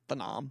 That's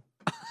phenom.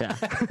 Yeah.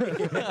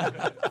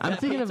 I'm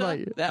thinking of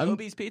like that I'm-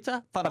 obese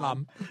pizza.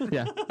 Phenom.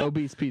 yeah,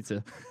 obese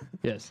pizza.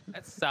 Yes.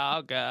 that's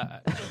so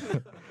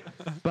good.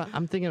 But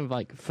I'm thinking of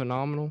like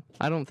phenomenal.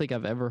 I don't think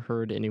I've ever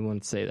heard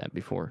anyone say that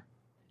before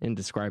in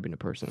describing a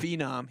person.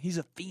 Phenom. He's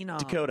a phenom.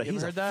 Dakota, You ever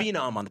he's a heard that?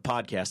 phenom on the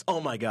podcast.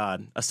 Oh my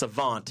God, a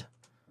savant.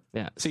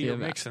 Yeah. So see, you're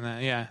I've- mixing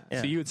that, yeah.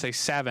 Yeah. So you would say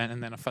savant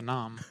and then a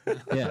phenom.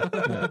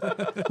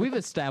 Yeah. We've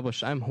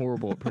established I'm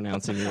horrible at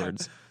pronouncing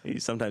words.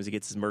 Sometimes he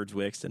gets his words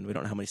mixed, and we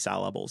don't know how many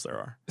syllables there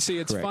are. See,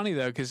 it's Correct. funny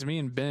though because me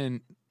and Ben,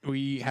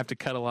 we have to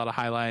cut a lot of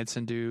highlights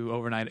and do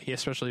overnight.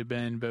 Especially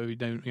Ben, but we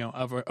do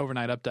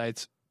overnight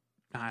updates.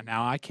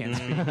 Now I can't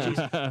speak.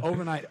 Jeez.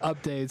 Overnight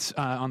updates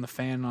on the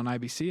fan on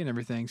IBC and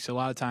everything. So a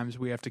lot of times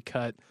we have to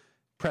cut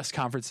press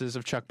conferences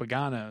of Chuck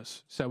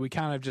Pagano's. So we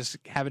kind of just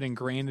have it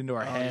ingrained into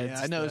our heads.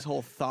 Yeah, I know his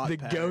whole thought. The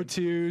pattern.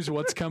 go-tos,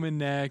 what's coming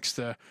next.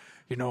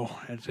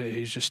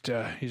 He's just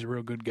he's a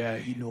real good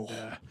guy.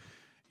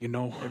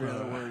 Every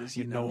other word is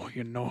you know.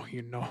 You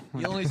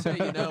only say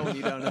you know when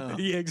you don't know.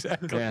 Yeah,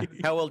 exactly. Yeah.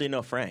 How well do you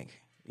know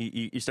Frank?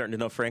 You starting to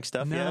know Frank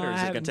stuff yet, or I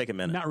is it going haven't- to take a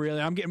minute? Not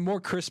really. I'm getting more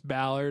Chris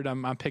Ballard.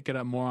 I'm picking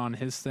up more on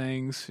his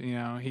things. You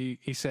know, he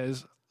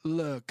says,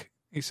 look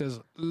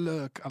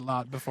a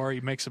lot before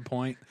he makes a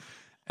point.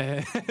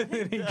 And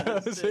then he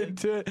goes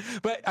into it.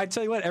 But I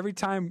tell you what, every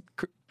time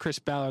Chris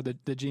Ballard,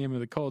 the GM of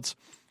the Colts,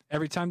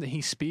 every time that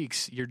he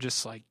speaks, you're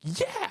just like,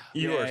 yeah.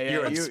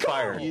 You're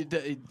inspired.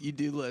 You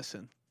do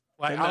listen.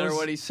 Like, No matter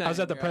what he's saying. I was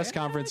at the you're press like,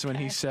 conference when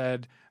he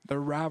said, the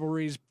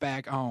rivalry's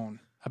back on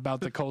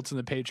about the Colts and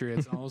the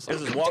Patriots. And I was like,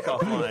 This is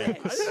walk-off line.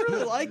 I didn't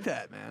really like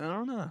that, man. I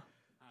don't know.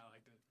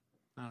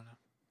 I don't know.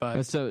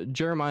 But So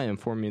Jeremiah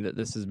informed me that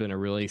this has been a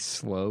really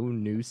slow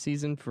news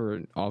season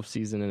for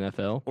off-season NFL.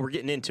 Well, we're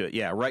getting into it.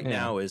 Yeah, right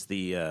now is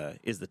the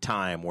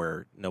time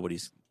where nobody.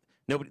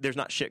 There's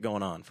not shit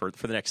going on for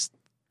the next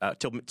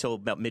till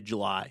about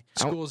mid-July.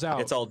 school's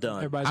out. It's all done.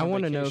 Everybody's I on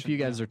want to know if vacation. you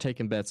guys are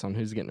taking bets on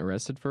who's getting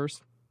arrested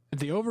first.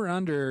 The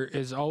over/under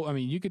is all. I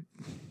mean, you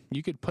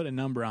could put a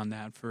number on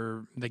that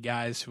for the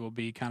guys who will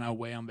be kind of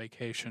away on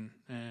vacation.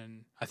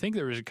 And I think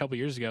there was a couple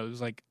years ago, it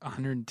was like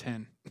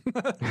 110,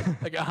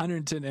 like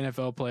 110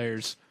 NFL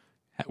players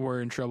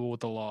were in trouble with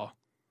the law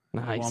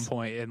at one Nice.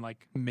 point in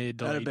like mid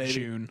to Atta late baby.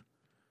 June.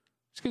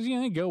 It's because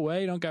they go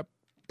away, you don't got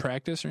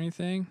practice or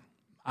anything.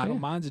 Idle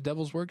mind's a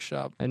devil's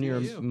workshop. And you're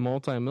you. a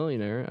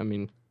multimillionaire. I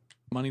mean,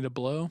 Money to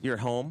blow. You're at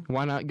home.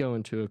 why not go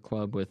into a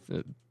club with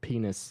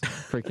penis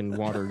freaking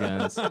water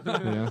guns? You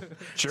know?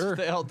 Sure.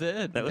 They all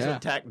did. That was Yeah.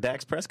 what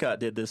Dax Prescott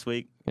did this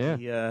week. Yeah.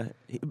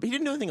 He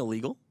didn't do anything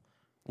illegal.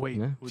 Wait,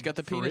 Yeah. He's got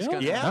the for penis real?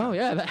 gun. Yeah. Oh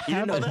yeah, that You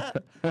didn't know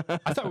happened.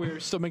 that? I thought we were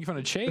still making fun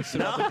of Chase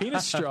about the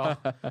penis straw.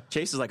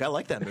 Chase is like, I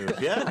like that move.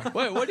 Yeah.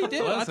 Wait, what did he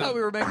do? I Listen, thought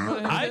we were making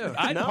fun of him too.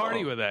 I'd No.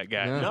 party with that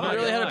guy. Yeah. No, He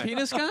really had a lie.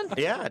 penis gun?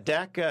 Yeah,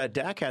 Dak had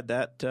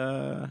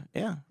that.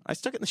 Yeah, I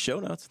stuck it in the show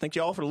notes. Thank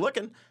you all for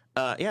looking.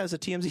 Yeah, it was a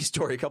TMZ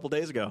story a couple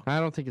days ago. I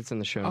don't think it's in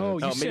the show Oh,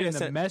 notes. you said maybe in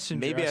the messenger.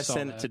 Maybe I saw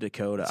sent that. it to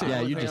Dakota. Yeah,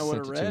 Only you thing just I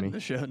would sent have it to read me. in the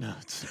show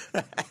notes.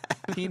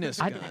 Penis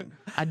I, gun.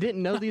 I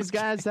didn't know these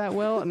guys that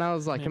well, and I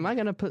was like, am I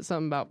going to put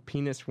something about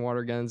penis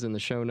water guns in the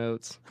show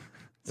notes?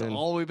 That's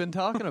all we've been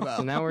talking So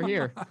about. now we're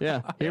here.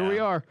 Yeah, here we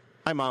are.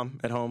 Hi, Mom,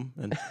 at home.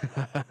 And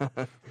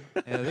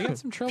Yeah, they got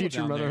some trouble Future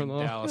down there in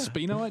mother-in-law. Dallas.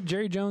 But you know what?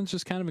 Jerry Jones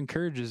just kind of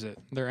encourages it.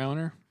 Their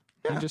owner.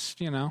 He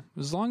just,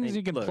 as long as Hey,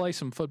 he can look. play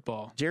some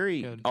football.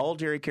 Jerry, Good. all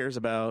Jerry cares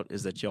about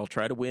is that y'all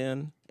try to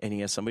win, and he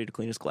has somebody to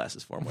clean his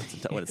glasses for him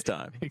when it's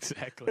time.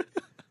 Exactly.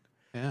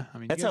 Yeah, I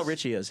mean, That's you how guys-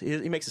 rich he is.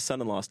 He makes his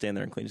son-in-law stand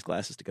there and clean his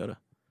glasses to go to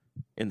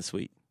in the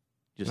suite.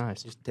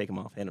 Nice. Just take them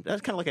off. Hand them.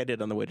 That's kind of like I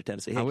did on the way to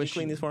Tennessee. Hey, I can you wish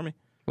clean these for me?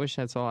 Wish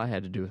that's all I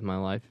had to do with my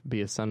life.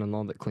 Be a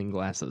son-in-law that cleaned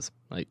glasses.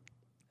 Like,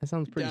 that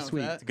sounds pretty down with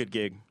sweet. that? It's a good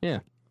gig. Yeah.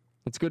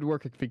 It's good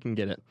work if we can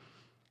get it.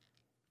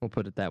 We'll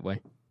put it that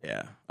way.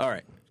 Yeah. All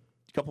right.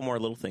 A couple more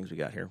little things we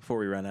got here before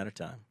we run out of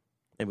time.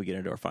 And we get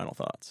into our final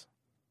thoughts.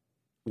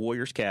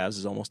 Warriors Cavs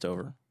is almost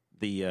over.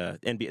 The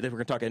NBA. We're going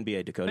to talk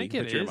NBA. Dakota, I think you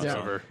it can put your is remote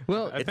on. over.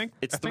 Well, I think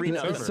it's I think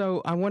 3-0. over.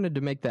 so I wanted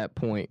to make that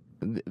point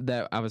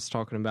that I was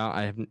talking about.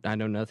 I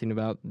know nothing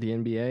about the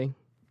NBA.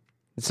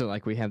 So,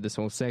 like, we have this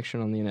whole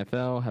section on the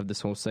NFL, have this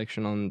whole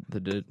section on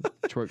the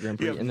Detroit Grand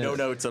Prix. You have and no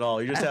then notes at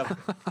all. You just have.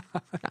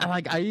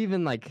 I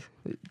even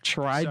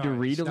tried to Sorry,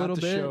 read it's a not little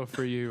the bit. show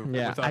for you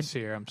Yeah, with us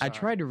here. I'm I sorry.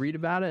 tried to read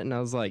about it, and I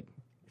was like,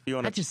 If you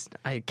want to,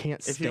 I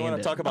can't stand if you want to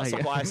it. talk about Like,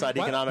 supply side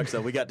economics,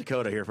 though, we got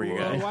Dakota here for you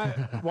Well,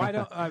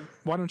 guys.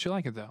 why don't you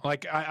like it though?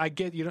 Like I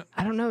get you don't.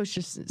 I don't know. It's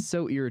just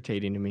so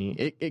irritating to me.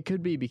 It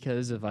could be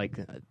because of like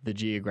the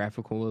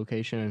geographical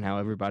location and how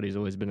everybody's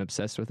always been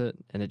obsessed with it,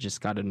 and it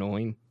just got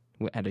annoying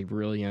at a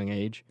really young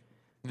age.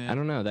 Yeah. I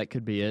don't know. That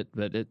could be it,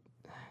 but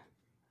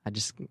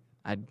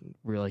I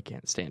really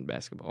can't stand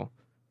basketball.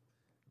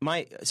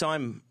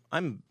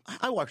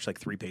 I watch like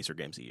 3 Pacer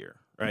games a year,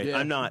 right? Yeah.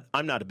 I'm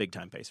not a big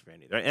time Pacer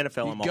fan either.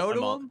 NFL, You I'm go all, to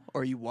I'm all, them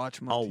or you watch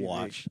them on I'll TV?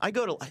 watch. I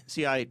go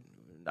to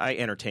I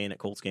entertain at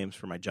Colts games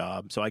for my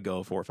job, so I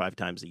go 4 or 5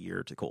 times a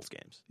year to Colts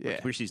games. Yeah.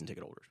 We're season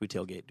ticket holders. We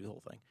tailgate, do the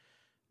whole thing.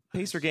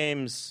 Pacer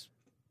games,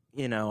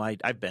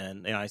 I've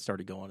been, I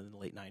started going in the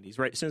late 90s.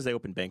 Right as soon as they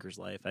opened Bankers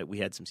Life, we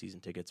had some season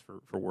tickets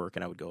for work,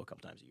 and I would go a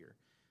couple times a year.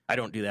 I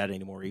don't do that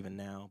anymore even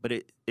now. But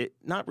it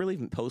not really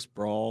even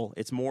post-brawl.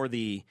 It's more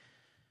the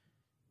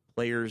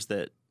players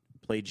that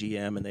play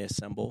GM and they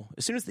assemble.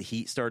 As soon as the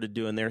Heat started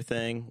doing their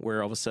thing,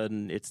 where all of a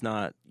sudden it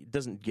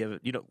doesn't give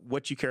it,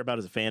 what you care about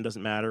as a fan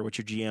doesn't matter. What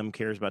your GM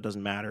cares about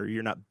doesn't matter.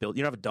 You don't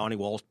have a Donnie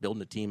Walsh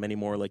building a team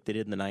anymore like they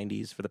did in the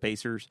 90s for the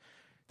Pacers.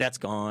 That's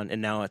gone,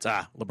 and now it's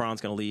LeBron's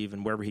going to leave,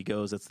 and wherever he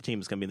goes, that's the team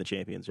that's going to be in the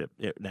championship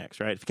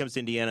next, right? If he comes to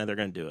Indiana, they're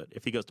going to do it.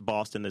 If he goes to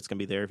Boston, it's going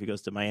to be there. If he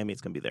goes to Miami,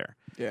 it's going to be there.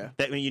 Yeah.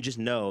 You just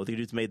know the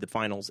dude's made the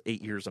finals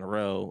 8 years in a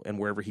row, and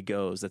wherever he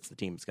goes, that's the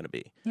team it's going to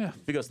be. Yeah,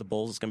 If he goes to the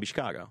Bulls, it's going to be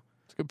Chicago.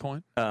 it's a good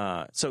point.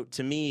 So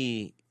to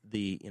me,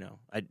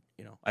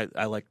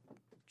 I like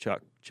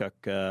Chuck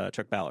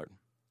Ballard.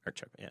 Or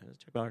Chuck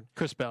Ballard.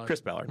 Chris Ballard. Chris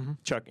Ballard. Mm-hmm.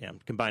 Chuck,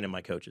 combining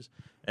my coaches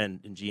and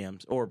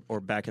GMs, or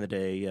back in the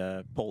day,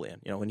 Polian.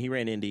 When he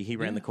ran Indy, he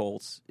ran the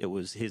Colts. It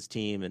was his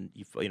team, and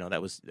that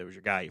was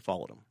your guy. You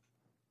followed him.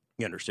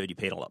 You understood. You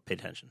paid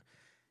attention.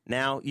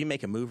 Now you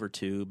make a move or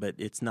two, but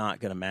it's not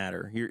going to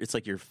matter. It's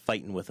like you're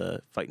fighting with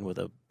a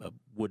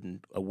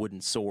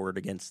wooden sword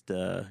against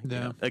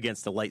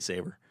against a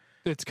lightsaber.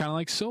 It's kind of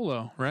like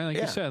Solo, right? Like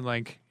Yeah. you said,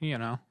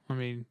 I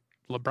mean,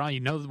 LeBron, you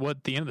know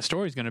what the end of the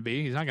story is going to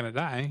be. He's not going to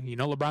die. You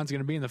know LeBron's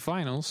going to be in the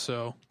finals,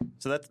 so.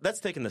 So that's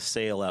taken the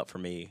sail out for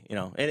me,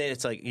 and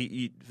it's like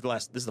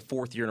this is the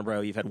 4th year in a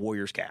row you've had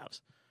Warriors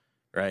Cavs,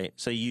 right?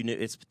 So you knew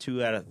it's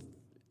 2 out of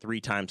 3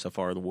 times so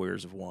far the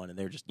Warriors have won,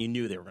 and you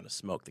knew they were going to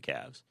smoke the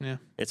Cavs. Yeah.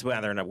 It's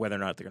whether or not they're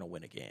going to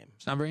win a game.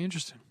 It's not very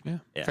interesting. Yeah.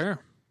 Yeah. Fair.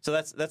 So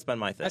that's been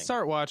my thing. I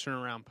start watching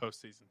around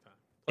postseason time.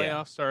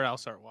 Playoffs start, I'll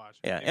start watching.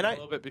 Yeah, Maybe and a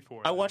little bit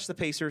before. I watched the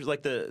Pacers.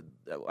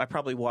 I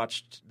probably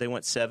watched. They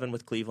went 7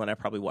 with Cleveland. I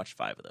probably watched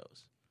 5 of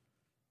those.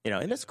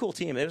 And it's a cool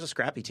team. It was a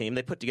scrappy team.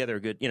 They put together a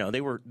good.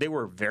 They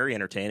were very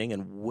entertaining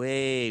and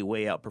way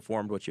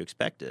outperformed what you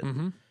expected.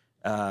 Mm-hmm.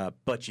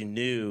 But you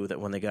knew that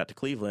when they got to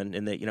Cleveland,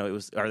 and it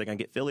was, are they going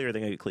to get Philly or are they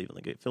going to get Cleveland?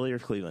 They get Philly or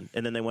Cleveland,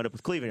 and then they went up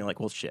with Cleveland. You're like,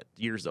 well, shit,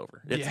 year's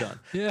over. It's done.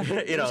 Yeah.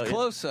 It was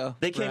close, though.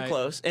 They came Right.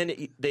 close,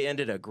 and they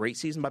ended a great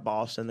season by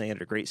Boston. They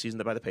ended a great season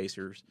by the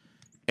Pacers,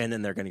 and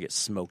then they're going to get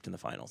smoked in the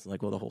finals.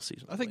 Like, well, the whole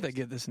season. I think they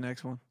get this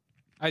next one.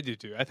 I do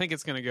too. I think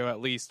it's going to go at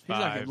least He's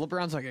not 5.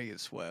 LeBron's not going to get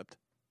swept.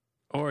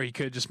 Or he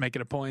could just make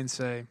it a point and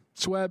say,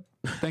 "Sweat,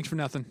 thanks for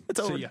nothing." It's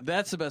over. See ya.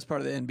 That's the best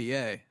part of the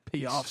NBA.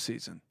 The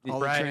offseason. All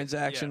the Right.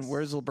 transaction. Yes.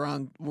 Where's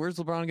LeBron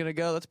going to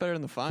go? That's better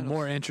than the finals.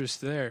 More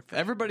interest there.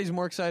 Everybody's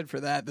more excited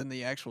for that than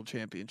the actual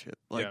championship.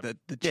 Like Yeah.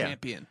 the Yeah.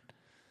 champion.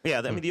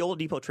 Yeah, I mean, the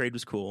Oladipo trade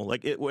was cool.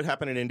 Like what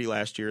happened in Indy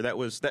last year,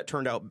 that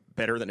turned out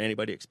better than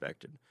anybody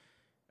expected,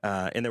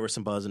 and there was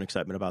some buzz and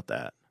excitement about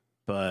that.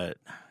 But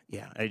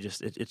yeah, it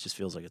just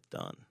feels like it's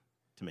done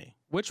to me.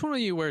 Which one of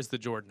you wears the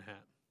Jordan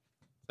hat?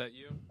 Is that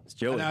you? It's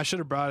Joey. I should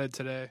have brought it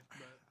today.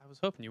 I was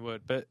hoping you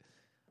would. But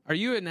are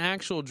you an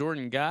actual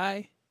Jordan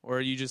guy, or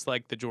are you just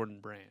like the Jordan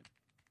brand?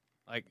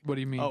 Like, What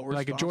do you mean? Oh, we're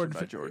like a sponsored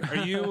Jordan?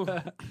 by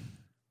Jordan.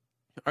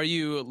 are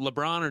you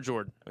LeBron or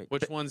Jordan?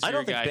 Which one's I your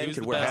don't think guy? Ben Who's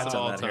could the wear best hats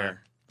of on all that hair. time?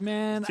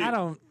 Man, I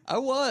don't. I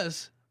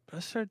was. But I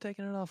started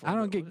taking it off. I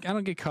don't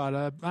get caught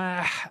up.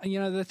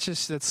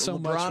 That's so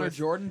LeBron much or with,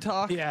 Jordan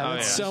talk. Yeah, Oh,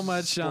 that's yeah. so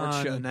much Sports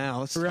on show now.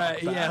 Let's talk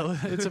right. about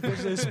Yeah, it. it's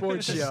officially a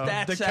sports show.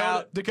 Stats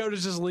out.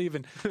 Dakota's just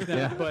leaving.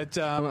 Yeah. But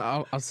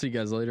I'll see you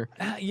guys later.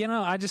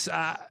 I just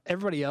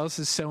everybody else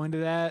is so into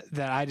that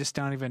I just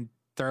don't even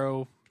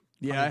throw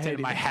Yeah, I hate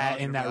my even hat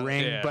talking in that about it.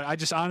 ring. Yeah. But I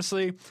just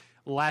honestly,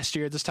 last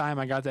year at this time,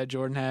 I got that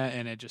Jordan hat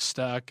and it just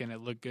stuck and it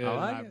looked good. I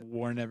like and it. I've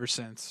worn it ever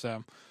since.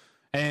 So,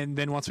 and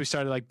then once we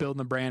started like building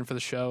the brand for the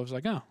show, I was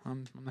like, oh,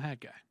 I'm the hat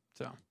guy.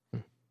 So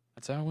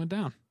that's how it went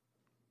down.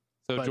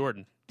 So But-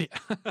 Jordan.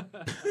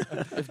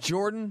 If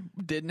Jordan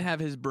didn't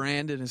have his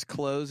brand in his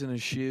clothes and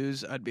his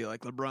shoes, I'd be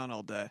like LeBron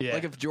all day. Yeah.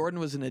 Like if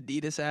Jordan was an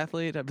Adidas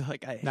athlete, I'd be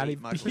like, I Not hate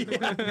even, Michael yeah,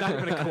 Jordan. not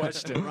even a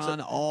question.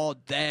 LeBron all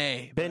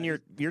day. Ben, you're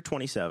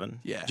 27.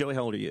 Yeah. Joey,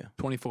 how old are you?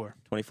 24.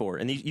 24.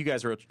 And you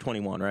guys are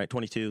 21, right?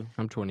 22.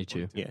 I'm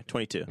 22. Yeah,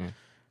 22. Yeah.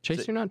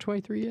 Chase, you're not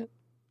 23 yet?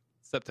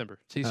 September.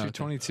 Geez, Oh, you're okay.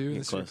 22. You're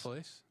This is your close.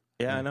 place.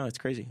 Yeah, I know. It's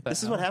crazy. The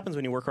This is what hell? happens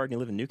when you work hard and you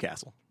live in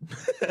Newcastle.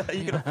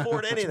 You can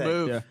afford anything.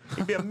 Move. Yeah. You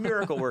can be a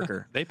miracle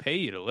worker. They pay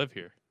you to live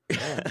here.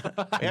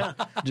 Yeah.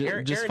 Just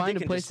Aaron find a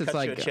Dickens place just that's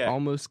cuts you a like check.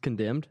 almost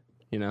condemned,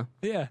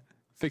 Yeah.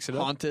 Fix it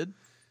up. Haunted.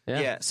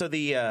 Yeah. So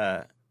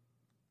the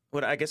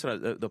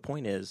the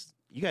point is,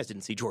 you guys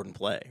didn't see Jordan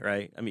play,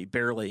 right? I mean,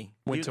 barely.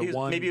 Went to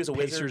one maybe he was a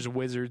Wizard, Pacers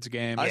Wizards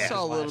game. I Yeah.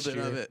 saw a little last bit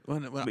year. of it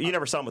when but you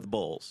never saw him with the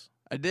Bulls.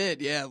 I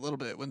did, yeah, a little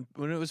bit. When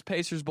it was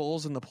Pacers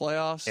Bulls in the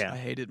playoffs, Yeah. I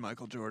hated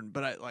Michael Jordan,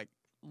 but I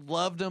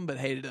loved him, but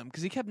hated him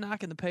because he kept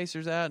knocking the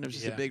Pacers out, and it was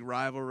just Yeah. a big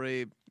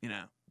rivalry,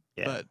 Yeah.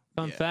 But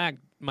Fun yeah. fact: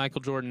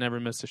 Michael Jordan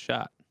never missed a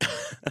shot.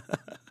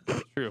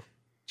 True.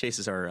 Chase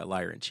is our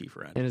liar in chief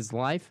around. In his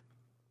life.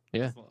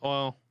 Yeah.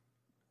 Well,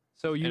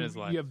 So in you his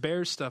life. have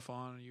Bears stuff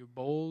on. Are you a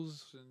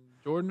Bulls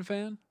and Jordan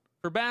fan?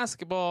 for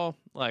basketball,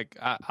 like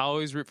I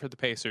always root for the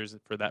Pacers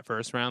for that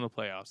first round of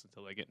the playoffs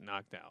until they get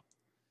knocked out,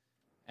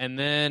 and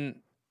then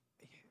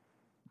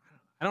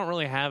I don't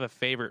really have a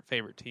favorite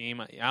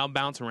team. I'll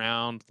bounce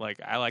around. Like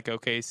I like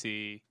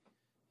OKC.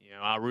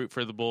 I'll root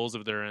for the Bulls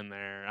if they're in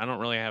there. I don't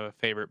really have a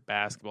favorite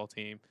basketball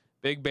team.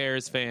 Big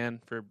Bears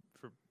fan for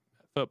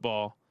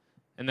football,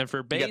 and then for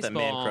You baseball, got that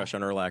man crush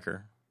on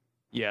Urlacher.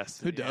 yes,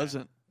 Who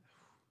doesn't?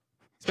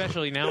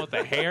 especially now with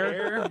the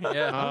hair. Yeah, I don't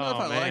know if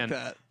I man. like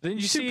that. Didn't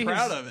you He's too see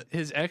proud of it.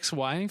 His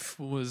ex-wife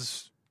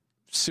was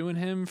suing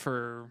him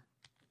for,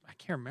 I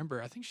can't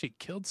remember. I think she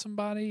killed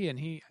somebody,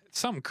 and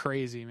something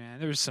crazy, man.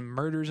 There was some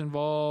murders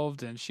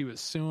involved, and she was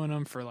suing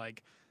him for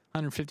like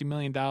 $150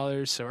 million.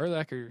 So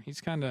Urlacher, he's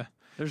got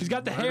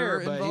the hair,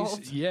 murder but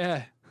involved?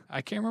 yeah.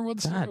 I can't remember what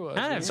the story was.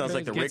 That It sounds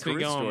like the Rick Gets me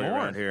Root going story more.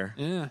 around here.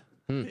 Yeah.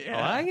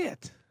 I like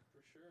it.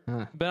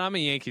 Huh. But I'm a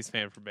Yankees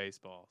fan for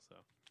baseball, so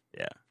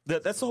Yeah,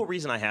 that's the whole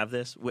reason I have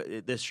this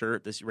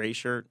shirt, this Rays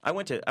shirt. I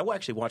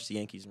actually watched the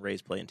Yankees and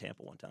Rays play in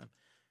Tampa one time.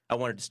 I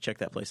wanted to check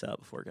that place out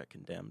before it got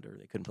condemned or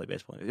they couldn't play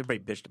baseball. Everybody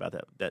bitched about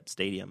that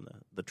stadium,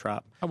 the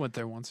Trop. I went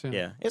there once, yeah.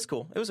 Yeah, it's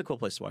cool. It was a cool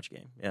place to watch a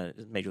game. Yeah,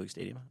 it's Major League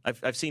Stadium.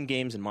 I've seen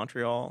games in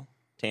Montreal,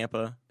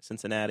 Tampa,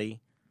 Cincinnati,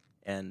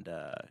 and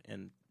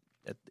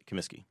at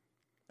Comiskey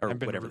or I've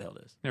been whatever to- the hell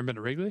it is. Never been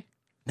to Wrigley?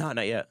 No,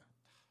 not yet.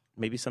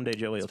 Maybe someday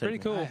Joey will it's take pretty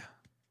me. cool.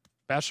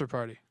 Bachelor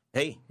party.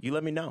 Hey, you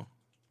let me know.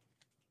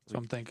 That's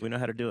what I'm thinking. We know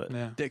how to do it.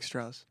 Yeah. Dick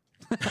Strauss.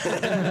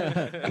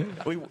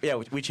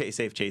 we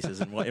save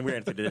chases and we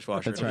ran through the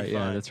dishwasher. That's It'll right. be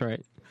Yeah, fine. that's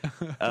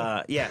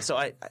right.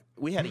 So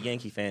we had a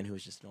Yankee fan who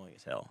was just annoying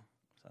as hell.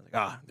 So I was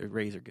like, the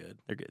Rays are good.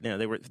 They're good.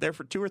 They were there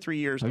for 2 or 3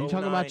 years. Are you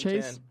talking 09, about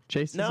Chase? 10.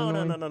 Chase is No.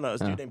 annoying?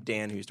 It's a Oh. dude named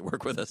Dan who used to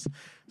work with us. So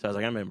I was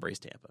like, I'm gonna embrace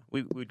Tampa.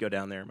 We'd go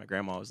down there. My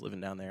grandma was living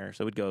down there,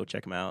 so we'd go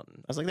check them out. And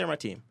I was like, they're my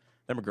team.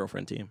 They're my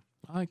girlfriend team.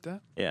 I like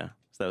that. Yeah.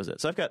 So that was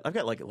it. So I've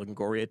got like a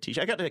Longoria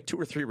t-shirt. I got like 2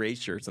 or 3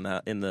 Rays shirts in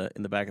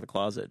the back of the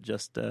closet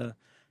just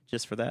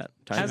for that.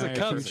 As a Yeah,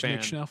 Cubs huge fan.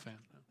 Nick Schnell fan.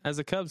 As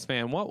a Cubs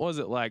fan, what was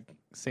it like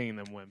seeing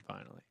them win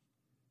finally?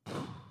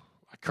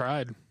 I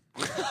cried.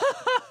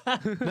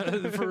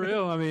 For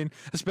real. I mean,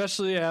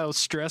 especially how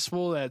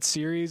stressful that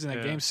series and that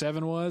Yeah. game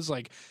 7 was.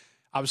 Like,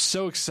 I was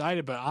so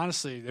excited, but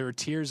honestly, there were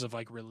tears of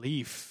like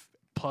relief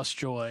plus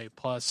joy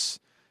plus.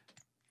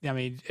 I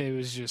mean, it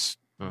was just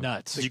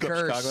nuts. Did you go up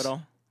to curse. Chicago at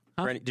all?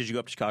 Huh? Did you go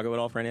up to Chicago at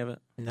all for any of it?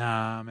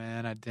 Nah,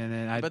 man, I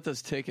didn't. I bet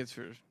those tickets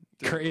were.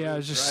 yeah, it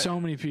was just right? so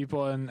many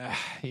people, and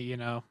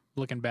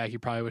looking back, you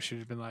probably wish it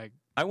had been like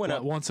I went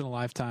up. once in a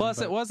lifetime. Plus,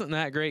 but it wasn't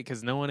that great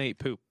because no one ate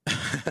poop.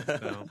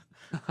 So.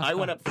 I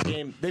went up for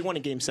game. They won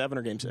in Game 7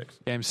 or Game 6.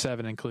 Game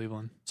 7 in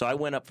Cleveland. So I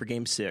went up for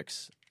Game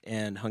 6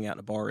 and hung out in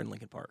a bar in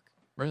Lincoln Park.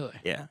 Really?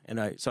 Yeah, and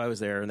I was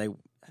there, and I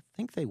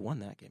think they won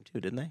that game too,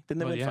 didn't they? Didn't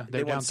they? Well, win yeah, fi-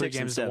 they won down 3 6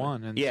 and games to 7.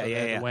 1. And Yeah, so they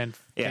had to yeah. win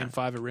Yeah. Game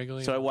 5 at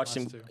Wrigley. So I and watched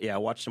lost them. 2. Yeah, I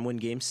watched them win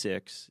Game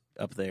 6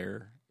 up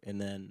there,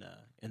 and then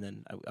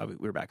we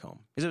were back home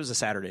because it was a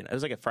Saturday. It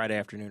was like a Friday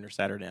afternoon or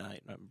Saturday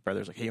night. My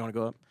brother's like, "Hey, you want to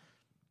go up?"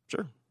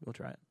 Sure, we'll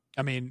try it.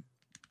 I mean,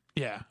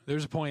 yeah, there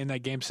was a point in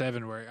that Game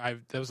 7 where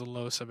that was the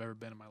lowest I've ever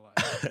been in my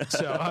life.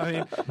 So I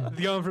mean,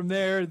 going from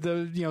there,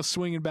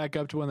 swinging back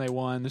up to when they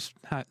won, this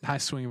high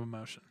swing of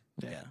emotion.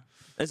 Yeah.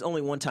 There's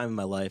only one time in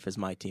my life as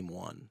my team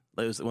won.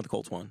 It was when the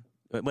Colts won.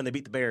 when they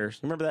beat the Bears.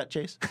 Remember that,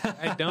 Chase?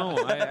 I don't.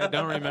 I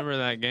don't remember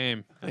that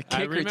game. The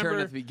kick return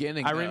at the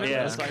beginning. I though. remember.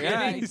 Yeah. It's like, all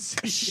right,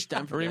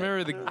 time I for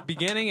remember the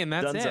beginning, and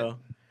that's Dunzo. it.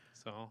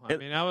 So I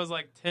mean, I was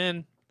like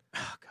 10. Oh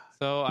God.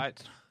 So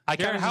I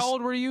Jared, kinda how just-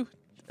 old were you?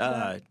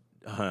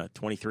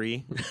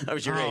 23. I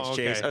was your Oh, age,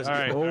 okay. Chase. I was All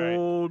right, all right.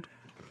 old.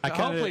 I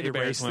kind Hopefully of the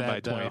Bears erased went by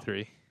that, though.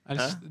 23. I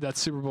just that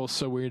Super Bowl is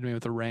so weird to me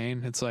with the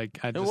rain. It's like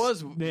I just,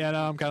 was- Yeah,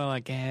 no, I'm kind of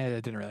like,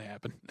 that didn't really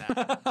happen.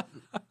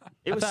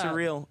 It was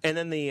surreal. And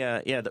then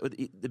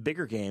the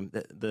bigger game,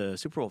 the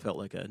Super Bowl felt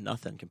like a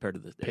nothing compared to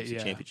the AFC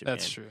Yeah, Championship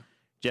that's game.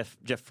 true.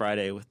 Jeff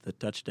Friday with the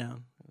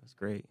touchdown. It was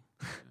great.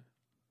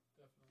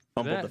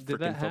 Fumbled the Did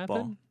that freaking football.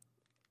 happen?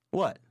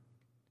 What?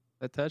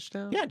 That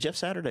touchdown? Yeah, Jeff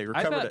Saturday I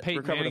recovered thought it.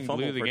 Peyton Recovered a Manning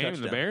fumble blew the for a game and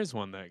the touchdown. Bears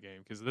won that game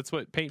because that's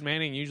what Peyton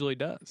Manning usually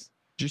does.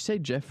 Did you say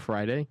Jeff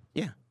Friday?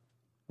 Yeah.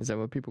 Is that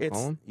what people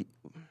call him?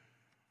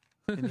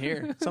 in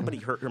here. Somebody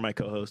hurt my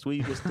co-host. Will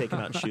you just take him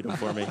out and shoot him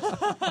for me?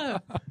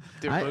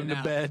 Dude, I- put him To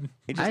down. bed.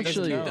 He I just doesn't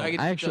actually, know. I get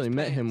I to actually adjust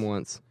met him pants.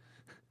 once,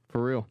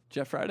 for real.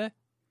 Jeff Friday.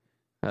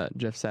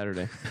 Jeff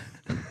Saturday.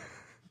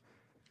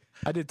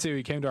 I did too.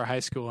 He came to our high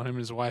school, and him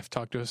and his wife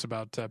talked to us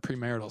about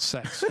premarital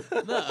sex.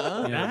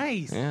 Nuh-uh. Yeah.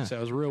 Nice. Yeah. So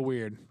it was real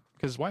weird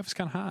because his wife was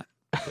kind of hot.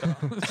 So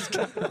it's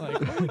kinda like,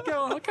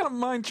 what kind of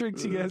mind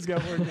tricks you guys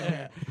got working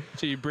here?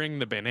 So you bring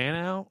the banana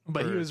out?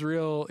 But he Or- was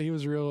real. He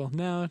was real.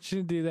 No, she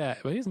didn't do that.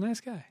 But he's a nice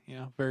guy. You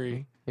know,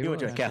 very. He went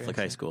to a was. Catholic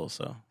high school,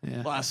 so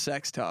Yeah, A lot of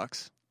sex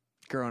talks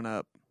growing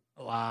up.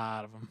 a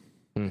lot of them.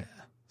 Hmm. Yeah.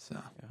 So a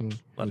lot of None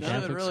of it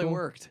Catholic really school?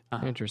 worked.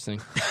 Interesting.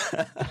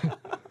 I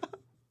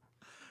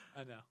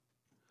know.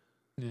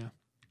 Yeah.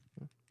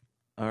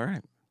 all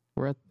right.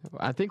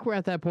 I think we're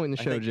at that point in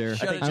the I show, think- Jared.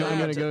 Shut it I'm down.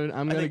 gonna go. I'm I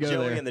gonna think go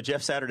Joey there. and the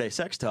Jeff Saturday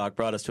sex talk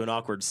brought us to an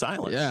awkward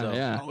silence. Yeah, so.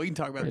 yeah. Oh, we can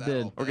talk about It that.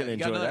 did. all We're gonna day. You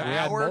got enjoy another that. We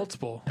had hour?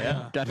 multiple.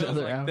 Yeah. Got Feels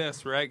another like hour.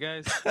 this, right,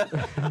 guys?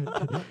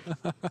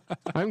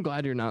 I'm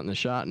glad you're not in the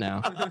shot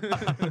now.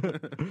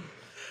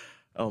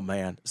 Oh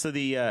man. So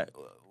the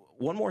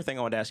one more thing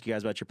I wanted to ask you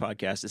guys about your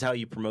podcast is how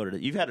you promoted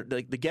it. You've had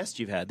the guests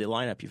you've had, the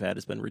lineup you've had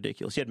has been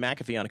ridiculous. You had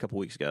McAfee on a couple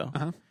weeks ago.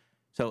 Uh-huh.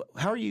 So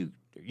how are you?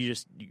 You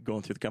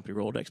going through the company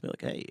Rolodex and be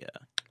like, hey,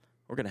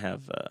 we're gonna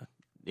have.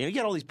 You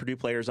got all these Purdue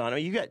players on. I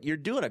mean, you're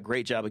doing a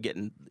great job of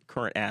getting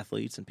current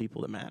athletes and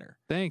people that matter.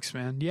 Thanks,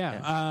 man.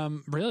 Yeah.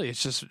 Really,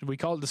 it's just we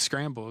call it the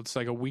scramble. It's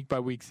like a week by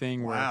week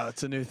thing. Wow, Where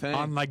that's a new thing.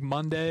 on like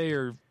Monday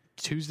or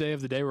Tuesday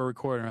of the day we're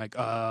recording, we're like,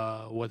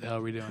 what the hell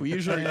are we doing? We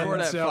usually And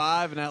record at so-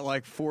 5, and at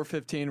like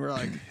 4:15, we're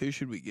like, who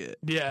should we get?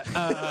 Yeah.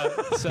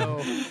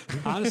 So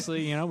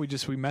honestly,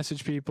 we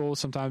message people,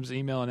 sometimes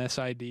email an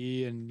SID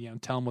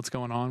and tell them what's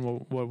going on,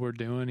 what we're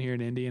doing here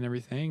in Indy and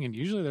everything, and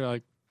usually they're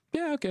like,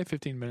 yeah, okay,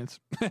 15 minutes.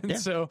 And Yeah.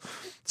 so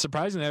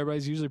surprisingly,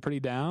 everybody's usually pretty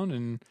down,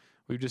 and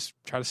we just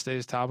try to stay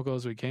as topical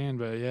as we can.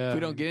 But yeah, If we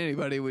don't get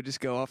anybody, we just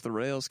go off the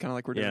rails, kind of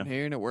like we're doing Yeah.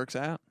 here, and it works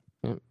out.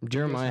 Yeah.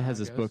 Jeremiah how has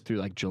it us goes. booked through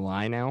like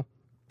July now.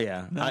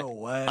 Yeah.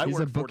 way. I He's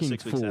work a 4 to booking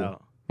 6 weeks fool.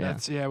 out. Yeah.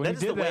 That's when That he is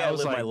did the way that, I I was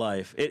live like, my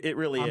life. It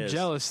really I'm is.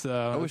 jealous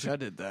though. I wish I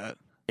did that.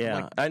 Yeah,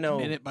 Like, I know.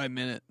 Minute by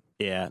minute.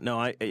 Yeah,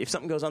 no. If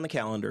something goes on the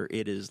calendar,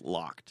 it is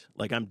locked.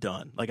 Like I'm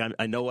done. Like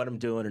I know what I'm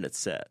doing and it's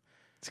set.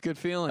 It's a good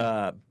feeling.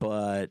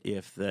 But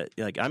if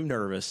I'm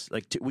nervous.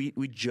 Like we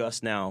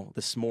just now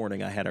this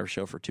morning, I had our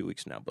show for 2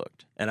 weeks now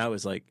booked, and I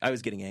was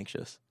getting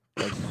anxious.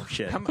 Like oh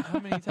shit. how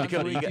many times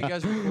Dakota, a week you do you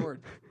guys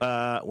record?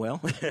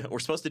 Well, we're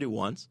supposed to do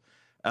once.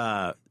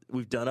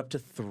 We've done up to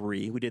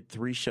 3. We did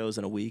 3 shows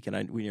in a week,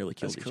 and we nearly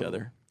killed That's each cool.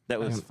 other. That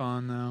It's was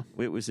fun though.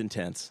 it was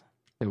intense.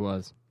 It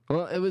was.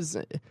 Well, it was.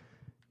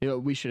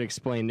 We should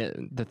explain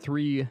it. The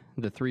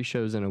three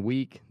shows in a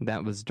week.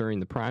 That was during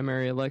the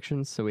primary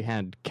elections. So we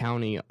had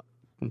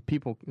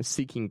people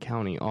seeking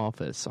county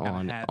office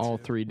on had all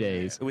to. 3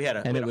 days. We had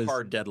a And it was-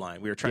 hard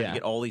deadline. We were trying Yeah. to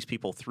get all these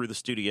people through the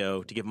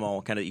studio to give them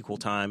all kind of equal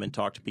time and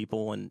talk to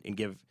people and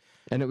give.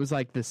 And it was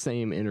like the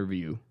same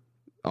interview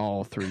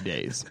all 3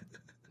 days.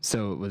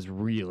 So it was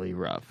really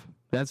rough.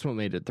 That's what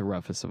made it the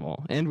roughest of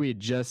all. And we had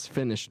just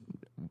finished.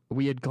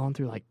 We had gone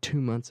through like 2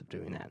 months of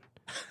doing that.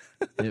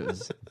 It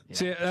was.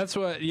 See, that's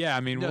what. Yeah, I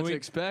mean, You know when what to we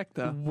expect,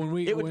 though. when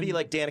we It would when- be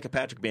like Danica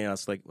Patrick being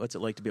honest, like, what's it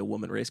like to be a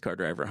woman race car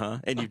driver, huh?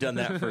 And you've done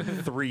that for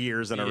 3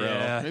 years in a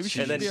Yeah. row. Maybe she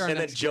and should then be our and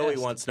then next Joey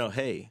guest. wants to know,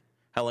 hey,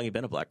 how long you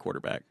been a black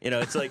quarterback?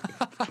 It's like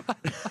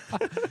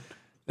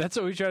That's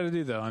what we try to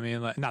do, though. I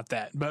mean, like, not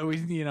that, but we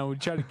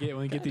try to get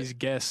when we get these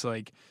guests.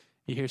 Like,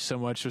 you hear so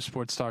much of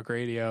sports talk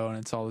radio, and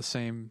it's all the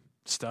same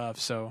stuff.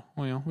 So,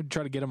 we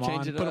try to get them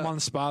Change on, it put them up. on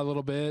the spot a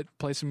little bit,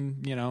 play some,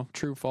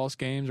 true false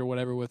games or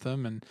whatever with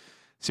them, and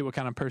see what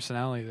kind of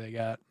personality they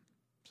got.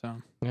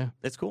 So,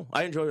 it's cool.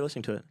 I enjoy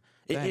listening to it.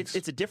 Thanks.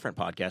 It's a different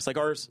podcast. Like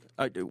ours,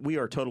 we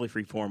are totally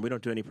free form. We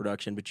don't do any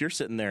production, but you're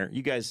sitting there.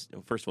 You guys,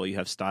 first of all, you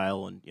have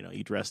style and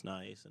you dress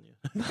nice and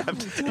you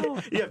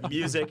have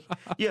music.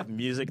 You have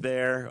music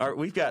there.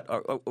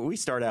 We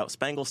start out.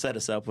 Spangle set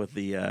us up with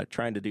the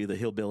trying to do the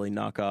hillbilly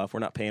knockoff.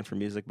 We're not paying for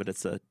music, but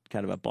it's a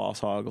kind of a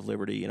Boss Hog of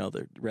Liberty.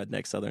 The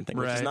redneck Southern thing,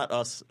 which is Right. not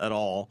us at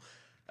all.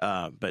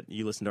 But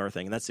you listen to our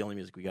thing, and that's the only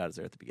music we got is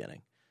there at the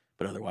beginning.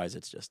 But otherwise,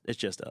 it's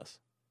just us.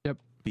 Yep.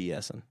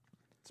 BSing.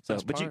 So,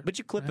 best but part.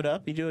 you clip it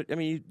up. You do it. I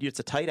mean, it's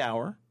a tight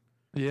hour.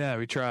 Yeah,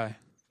 we try.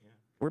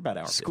 We're about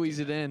hour. Squeeze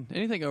 15. it in.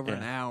 Anything over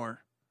an Yeah.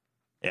 hour,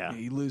 Yeah.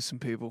 you lose some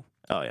people.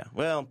 Oh yeah.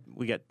 Well,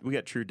 we got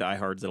true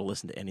diehards that'll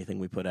listen to anything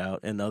we put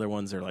out, and the other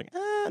ones are like,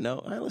 no,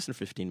 I listened for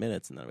 15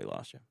 minutes and then we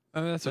lost you.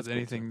 I mean, that's That's with cool,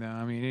 anything, though.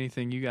 I mean,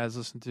 anything you guys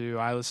listen to,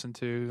 I listen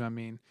to. I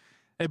mean,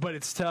 but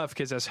it's tough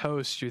because as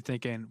hosts, you're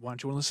thinking, why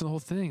don't you want to listen to the whole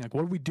thing? Like,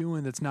 what are we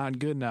doing that's not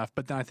good enough?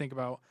 But then I think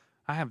about,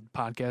 I have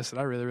podcasts that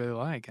I really, really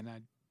like, and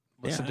I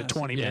listen to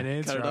 20 Yeah.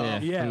 minutes. Cut it or,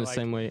 off. in the like,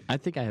 same way. I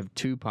think I have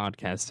 2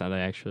 podcasts that I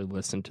actually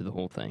listen to the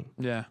whole thing.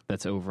 Yeah.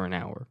 That's over an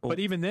hour. But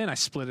even then, I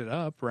split it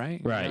up,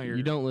 right? Right. know,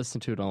 You don't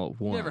listen to it all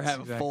at once. Never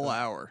have a full Exactly.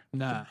 hour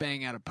Nah. to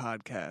bang out a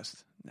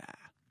podcast. Nah.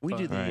 We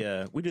do the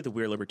Right. we do the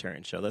We're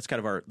Libertarian show. That's kind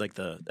of our at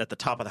the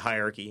top of the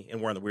hierarchy, and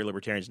we're on the We're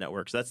Libertarians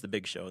network. So that's the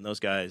big show, and those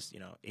guys,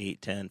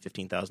 8, 10,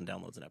 15,000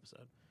 downloads an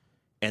episode.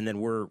 And then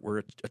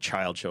we're a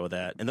child show of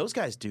that, and those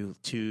guys do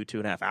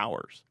 2.5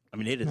 hours. I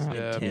mean, it is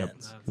Yeah.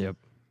 intense. Yep.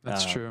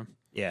 That's Uh, true.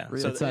 Yeah,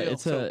 Really? so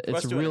It's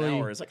us doing really an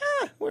hour is like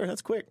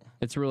that's quick.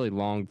 it's really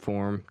long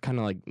form, kind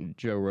of like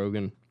Joe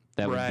Rogan.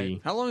 That Right. would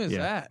be. How long is Yeah.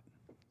 that?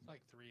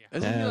 Like 3 hours.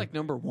 Isn't he Yeah. like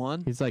number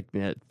one? He's like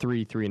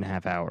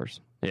 3.5 hours.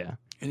 Yeah.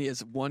 And he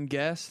has one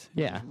guest?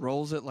 Yeah. Just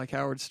rolls it like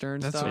Howard Stern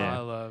That's style? what Yeah.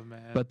 I love,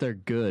 man. But they're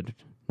good.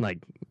 Like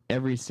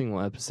every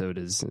single episode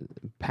is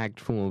packed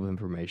full of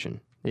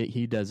information.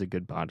 He does a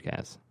good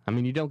podcast. I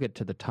mean, you don't get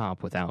to the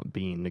top without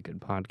being a good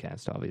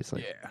podcast,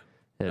 obviously.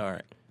 Yeah. All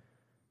right,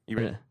 you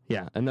ready?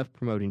 Yeah. Enough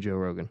promoting Joe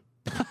Rogan.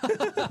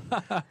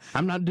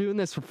 I'm not doing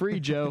this for free,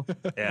 Joe.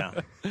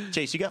 Yeah.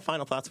 Chase, you got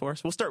final thoughts for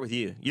us? We'll start with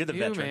you. You're the I do,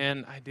 veteran.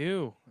 man. I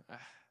do.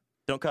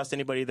 Don't cost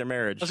anybody their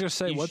marriage. I was going to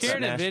say, You what's shared a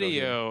Nashville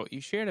video.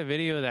 You shared a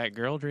video of that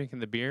girl drinking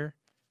the beer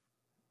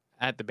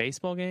at the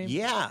baseball game.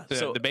 Yeah.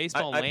 The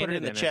baseball I put it landed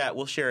in the in chat.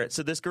 We'll share it.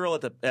 So this girl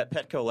at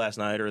Petco last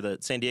night, or the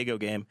San Diego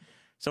game,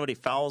 somebody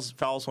fouls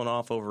one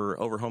off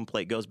over home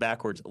plate, goes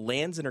backwards,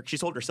 lands in her.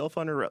 She's holding her cell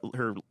phone in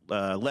her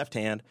left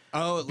hand,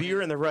 Oh,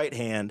 beer in the right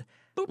hand,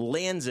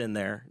 lands in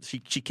there. She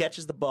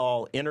catches the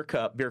ball in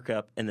her beer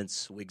cup, and then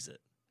swigs it.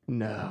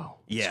 No.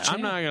 Yeah,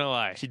 I'm not gonna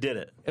lie. she did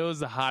it. It was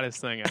the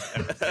hottest thing I've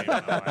ever seen in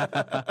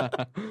my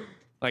life.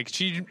 Like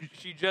she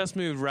just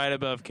moved right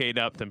above Kate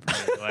Upton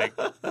for me. Like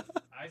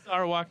I saw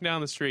her walking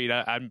down the street,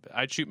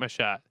 I'd shoot my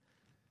shot.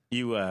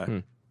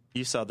 You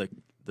you saw the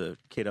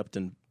Kate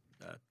Upton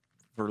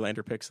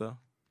Verlander pics though.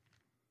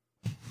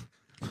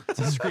 It's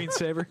a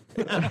screensaver.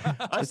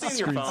 I've seen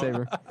your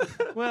phone.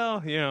 Screensaver.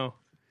 Well,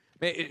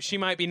 she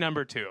might be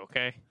number 2,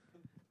 okay?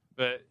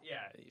 But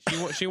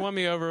yeah, she won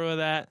me over with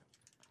that.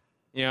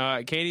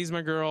 Katie's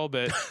my girl,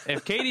 but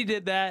if Katie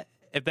did that,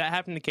 if that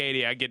happened to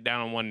Katie, I'd get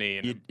down on one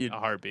knee in a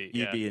heartbeat.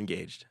 You'd Yeah. be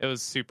engaged. It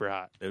was super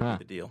hot. That would Huh.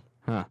 be the deal.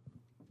 Huh.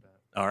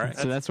 All right.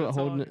 So that's all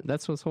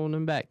what's holding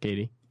him back,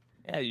 Katie.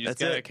 Yeah, you just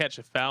That's gotta it. catch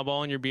a foul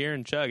ball in your beer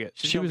and chug it.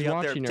 She gonna was be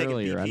out there watching taking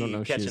earlier. I BP, don't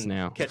know if she is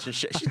now. She's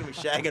gonna be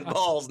shagging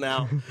balls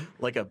now,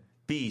 like a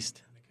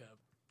beast,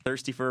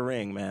 thirsty for a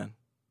ring, man.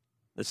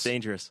 That's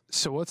dangerous.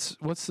 So what's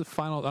the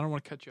final? I don't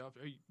want to cut you off.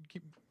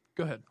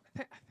 Go ahead. I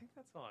think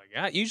that's all I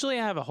got. Usually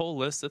I have a whole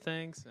list of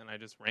things and I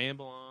just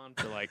ramble on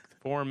for like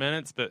 4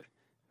 minutes, but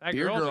that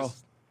Beer girl.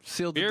 just,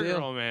 Sealed the beer deal.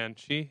 girl, man,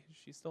 she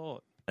stole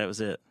it. That was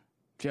it.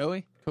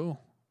 Joey?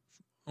 Cool.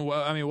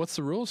 Well, I mean, what's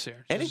the rules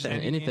here? Just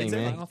Anything. Anything,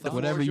 final man. thoughts? floor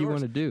Whatever is you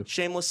yours. want to do.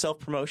 Shameless self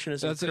promotion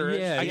is That's encouraged.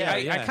 yeah.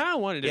 I kind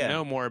of wanted to Yeah.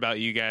 know more about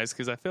you guys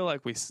because I feel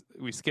like we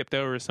skipped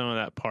over some of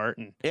that part,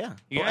 and Yeah.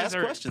 you Well, guys ask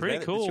are questions, pretty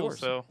man. It's cool. yours.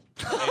 So,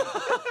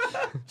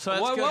 So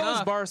that's what good was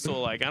enough.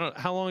 Barstool like?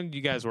 How long did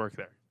you guys work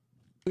there?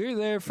 We were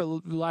there for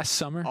last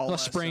summer, All last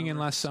last spring and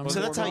summer. last summer.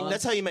 So 4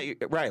 that's how you met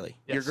Riley,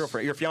 your Yes.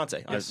 girlfriend, your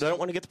fiance. Yes. I don't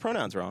want to get the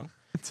pronouns wrong.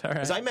 it's all right.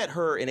 Because I met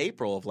her in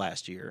April of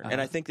last year, and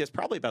I think that's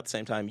probably about the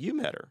same time you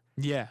met her.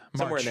 Yeah,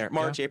 Somewhere in there.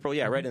 March, yeah. April,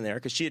 right in there,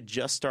 because she had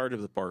just started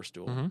with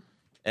Barstool.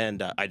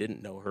 And I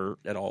didn't know her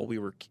at all.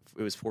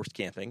 It was forced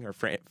camping. Our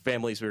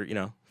families were,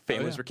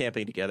 were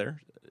camping together.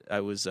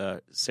 I was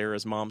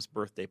Sarah's mom's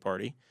birthday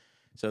party.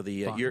 So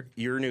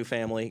your new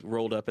family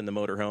rolled up in the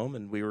motorhome,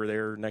 and we were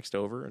there next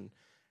over, and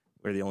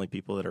we're the only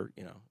people that are,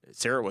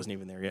 Sarah wasn't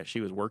even there yet. She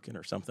was working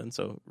or something.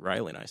 So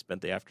Riley and I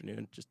spent the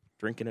afternoon just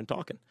drinking and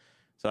talking.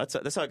 So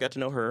that's how I got to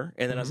know her.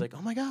 And then I was like,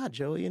 oh my God,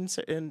 Joey,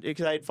 and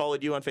because I had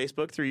followed you on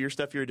Facebook through your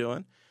stuff you were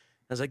doing.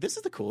 I was like, this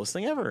is the coolest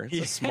thing ever.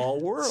 It's a small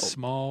world.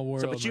 Small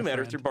world. So, but you my met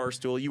her friend. through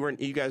Barstool.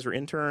 You guys were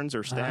interns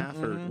or staff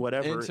or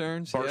whatever.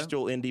 Interns, yeah.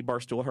 Barstool Indie,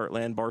 Barstool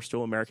Heartland,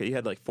 Barstool America. You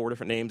had like 4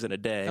 different names in a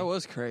day. That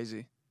was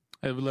crazy.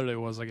 It literally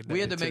was like a day We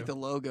had to or make two. the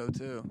logo,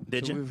 too.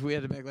 Did So you? We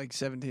had to make like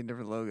 17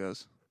 different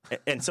logos.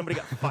 And somebody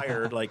got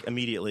fired like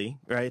immediately,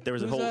 right? There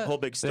was a Who's that? whole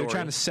big They story. were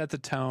trying to set the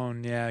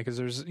tone, yeah, because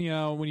there's,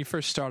 when you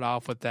first start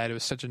off with that, it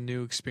was such a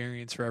new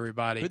experience for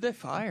everybody. Who'd they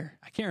fire?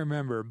 I can't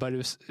remember, but it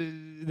was.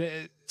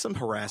 Some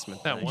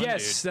harassment. That thing. one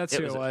Yes, dude. that's It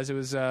who was it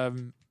was. It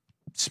was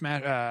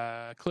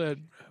Clid.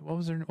 What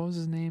was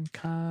his name?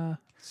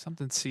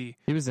 Something C.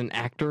 He was an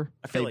actor.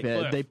 I feel like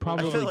they I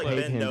probably feel like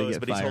paid Ben him to knows, get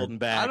but fired. he's holding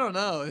back. I don't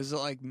know. Is it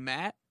like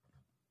Matt?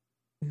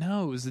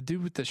 No, it was the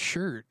dude with the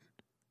shirt.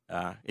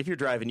 If you're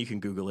driving, you can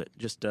Google it.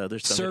 Just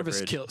there's some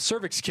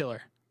Cervix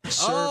killer.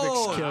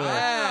 Cervix killer.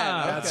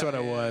 That's okay. what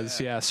it was.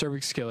 Yeah,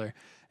 cervix killer.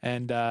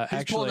 And He's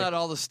actually, pulling out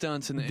all the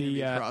stunts in the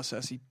interview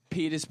process. He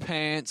peed his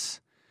pants.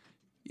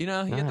 You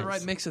know, he had the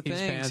right mix of Peed his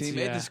things. pants, He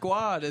made yeah. the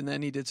squad, and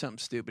then he did something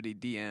stupid. He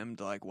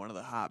DM'd like one of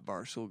the hot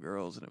Barstool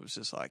girls, and it was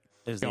just like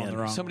It was going the the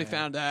end. wrong somebody way.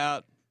 found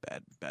out.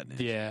 Bad news.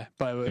 Yeah,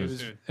 but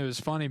it was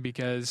funny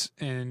because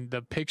in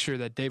the picture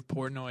that Dave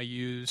Portnoy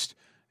used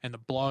and the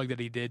blog that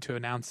he did to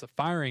announce the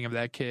firing of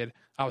that kid,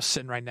 I was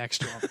sitting right next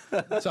to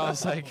him. So I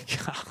was like,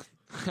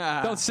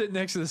 God, don't sit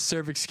next to the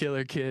cervix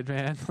killer kid,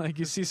 man. Like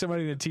you see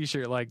somebody in a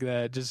t-shirt like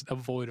that, just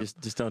avoid him.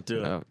 Just don't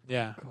do it.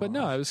 Yeah, but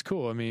no, it was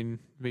cool. I mean,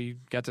 we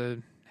got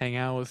to hang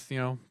out with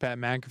Pat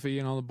McAfee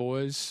and all the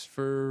boys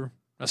for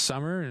a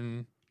summer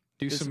and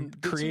do some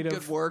did creative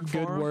good work for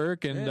 'em.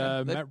 work, and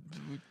Yeah,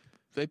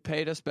 they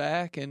paid us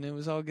back, and it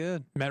was all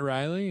good. met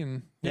Riley,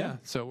 and Yeah.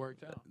 so it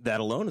worked out. That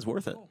alone is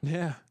worth it.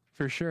 Yeah,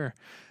 for sure.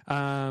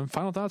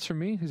 Final thoughts from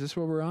me. Is this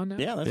where we're on now?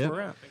 Yeah, that's where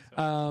we're at.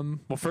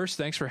 Well, first,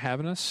 thanks for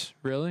having us.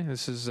 Really,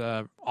 this is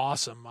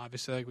awesome.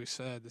 Obviously, like we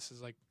said, this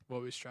is like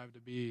what we strive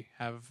to be.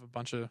 Have a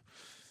bunch of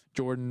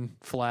Jordan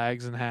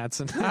flags and hats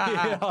and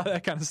all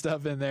that kind of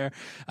stuff in there.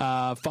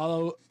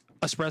 Follow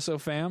Espresso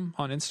Fam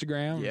on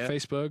Instagram, Yeah.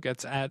 Facebook.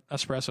 That's at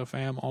Espresso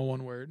Fam, all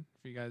one word.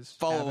 If you guys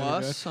Follow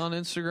have it, us on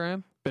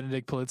Instagram.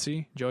 Benedict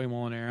Polizzi, Joey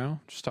Molinaro,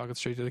 just talking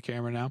straight to the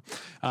camera now.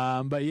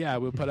 But yeah,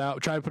 we'll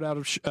try to put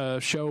out a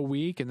show a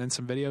week and then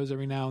some videos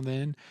every now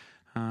and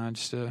then,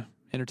 just to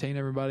entertain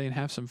everybody and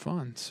have some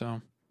fun.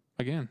 So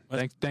again,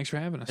 thanks for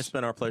having It's us.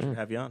 been our pleasure to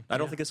have you on. I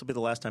don't think this will be the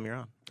last time you're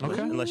on.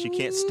 Okay. Unless you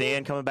can't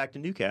stand coming back to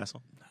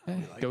Newcastle.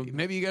 Hey, go,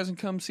 Maybe you guys can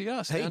come see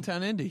us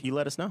downtown Indy. You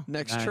let us know.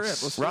 Next Nice. trip.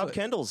 Let's do Rob it.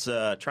 Kendall's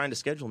trying to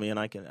schedule me, and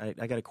I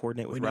got to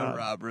coordinate with We know Rob.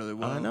 Rob really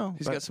well. I know.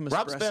 He's but got some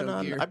Rob's been espresso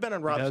on. gear. I've been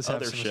on he Rob's does have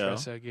other some show,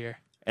 espresso gear.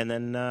 and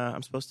then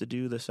I'm supposed to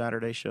do the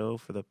Saturday show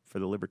for the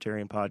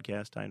Libertarian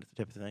podcast, type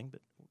of thing.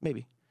 But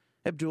maybe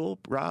Abdul,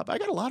 Rob. I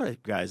got a lot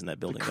of guys in that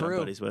building that I'm crew.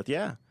 buddies with.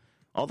 Yeah,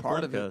 all the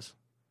Part of it. politicos.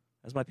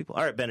 That's my people.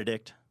 All right,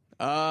 Benedict.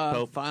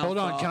 Final Hold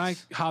on, can I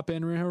thoughts. hop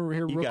in here You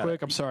real got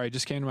quick? it. I'm sorry, it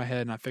just came to my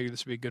head, and I figured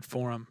this would be a good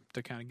forum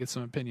to kind of get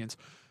some opinions.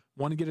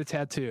 Want to get a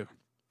tattoo?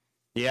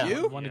 Yeah.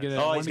 You? Want to get?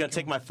 Oh, he's going to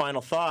take my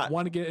final thought.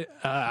 Want to get?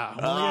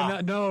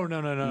 No,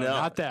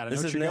 not that. I know This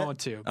what isn't you're it? going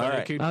to. All but it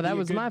right. could Oh, be that a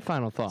was good- my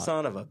final thought.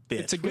 Son of a bitch.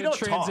 It's a We good don't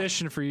talk.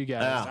 transition for you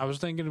guys. Yeah. I was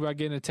thinking about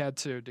getting a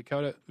tattoo.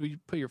 Dakota, will you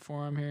put your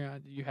forearm here?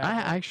 You have.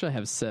 I actually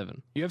have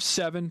 7. You have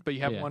 7, but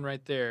you have Yeah. one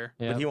right there.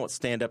 Yeah. But he won't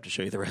stand up to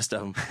show you the rest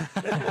of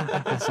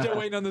them. Still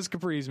waiting on those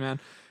capris, man.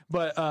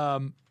 But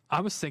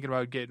I was thinking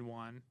about getting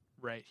one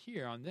right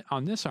here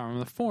on this arm, on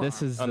the forearm.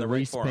 This is On the the right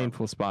least forearm.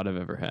 painful spot I've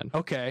ever had.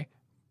 Okay.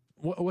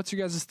 What's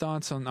your guys'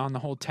 thoughts on the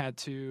whole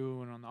tattoo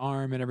and on the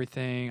arm and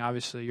everything?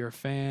 Obviously, you're a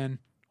fan.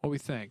 What do we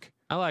think?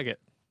 I like it.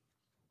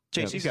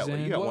 Chase, you got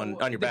one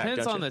on your back,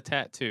 Depends don't on you? the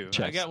tattoo. I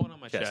Chest. got one on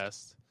my Chest.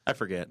 chest. I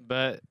forget.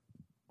 But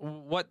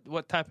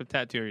what type of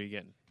tattoo are you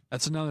getting?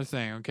 That's another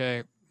thing,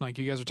 okay? Like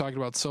you guys were talking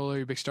about Solo,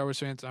 you're big Star Wars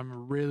fans. I'm a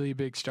really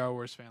big Star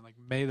Wars fan. Like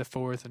May the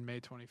 4th and May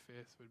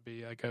 25th would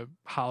be like a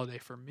holiday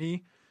for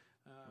me.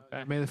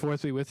 Okay. May the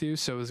 4th be with you.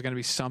 So it's going to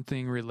be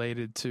something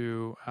related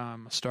to a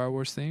Star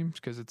Wars theme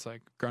because it's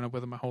like grown up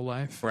with it my whole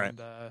life. Right.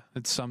 And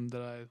it's something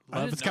that I love. I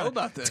didn't it's know kinda,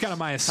 about this. It's kind of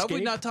my escape. How have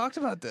we not talked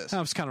about this? I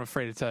was kind of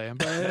afraid to tell you,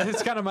 but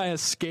it's kind of my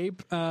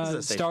escape. is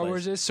a safe Star place.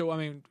 Wars is. So I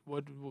mean,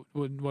 what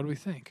do we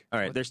think? All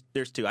right,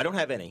 there's 2. I don't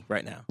have any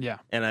right now. Yeah.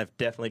 And I've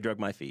definitely drug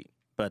my feet,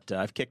 but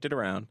I've kicked it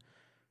around.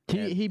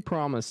 He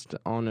promised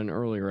on an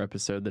earlier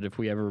episode that if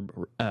we ever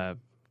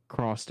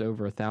crossed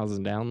over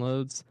 1,000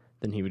 downloads,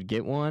 then he would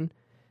get one,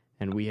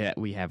 and we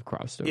have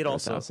crossed over It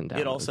also 1,000 downloads.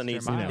 it also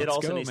needs Never mind. it Let's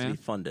also go, needs to man. be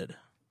funded.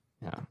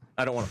 Yeah.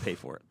 I don't want to pay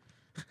for it.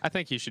 I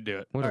think you should do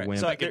it. What All a right, win.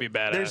 so That could be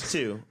badass. There's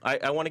 2.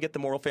 I want to get the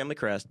Moral Family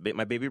Crest.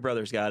 My baby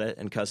brother's got it,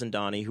 and cousin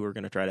Donnie, who we're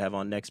going to try to have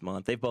on next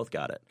month. They've both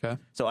got it.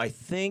 Okay. So I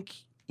think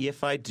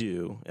if I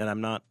do, and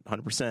I'm not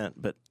 100%,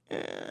 but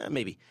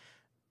maybe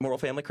Moral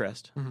Family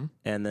Crest,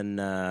 and then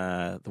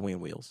the Wing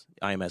and Wheels,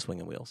 IMS Wing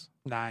and Wheels.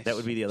 Nice. That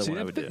would be the other See, one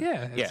I that would fit- do.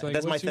 Yeah, Yeah, it's like,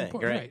 that's my what's thing,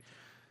 important- right?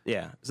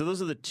 Yeah. So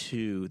those are the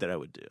 2 that I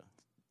would do.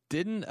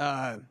 Didn't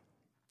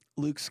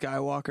Luke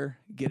Skywalker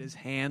get his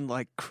hand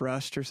like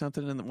crushed or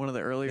something in one of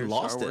the earlier He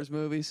Star lost it. Wars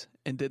movies?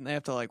 And didn't they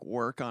have to like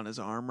work on his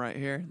arm right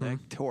here? They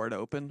tore it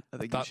open. I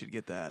think you thought- should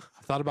get that.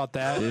 I thought about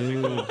that.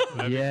 Dude,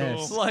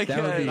 yes. cool. Like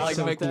that would be like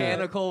so cool.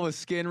 mechanical with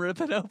skin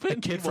ripping open. The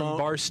kid You from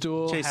won't.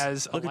 Barstool Chase,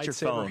 has a look at your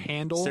lightsaber phone.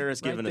 handle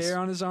Sarah's right giving us- there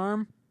on his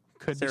arm.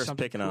 Could Sarah's be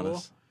something picking cool. on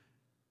us.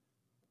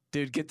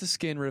 Dude, get the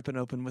skin ripping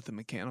open with the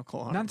mechanical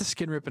arm. Not the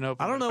skin ripping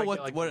open. I don't but know if what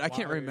get, like, what the I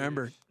can't wires.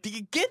 remember. Do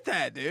you get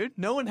that, dude?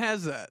 No one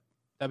has that.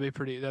 That'd be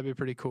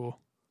pretty cool.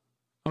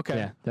 Okay.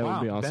 Yeah, that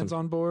would be awesome. Ben's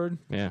on board.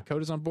 Yeah.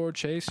 Coda's on board.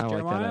 Chase, I like that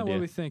Jeremiah, what idea. are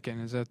we thinking?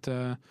 Is that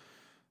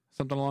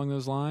something along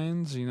those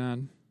lines? You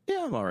know,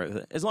 Yeah, I'm all right with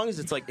it. As long as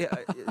it's like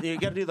you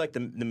got to do like the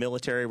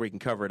military where you can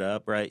cover it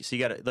up, right? So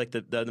you got to like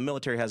the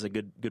military has a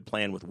good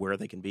plan with where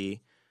they can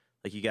be.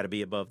 Like you got to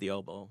be above the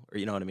elbow, or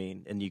you know what I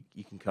mean, and you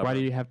can cover. Why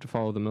do you have to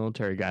follow the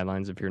military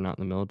guidelines if you're not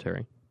in the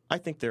military? I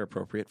think they're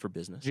appropriate for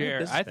business.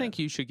 Jared, I think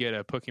you should get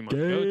a Pokemon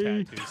Go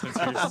tattoo since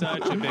you're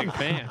such a big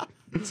fan.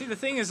 See, the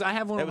thing is, I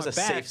have one That on was my a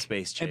back, safe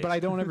space, Chase. but I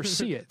don't ever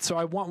see it. So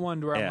I want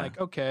one where I'm Yeah. like,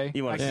 okay,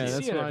 You wanna I see can it. Yeah, see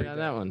that's it why I every got day.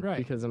 that one Right.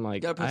 because I'm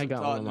like, Gotta put I some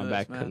got thought one on my into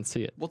back, this, man. couldn't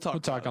see it. We'll talk. We'll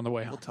talk about on the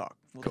way it. home.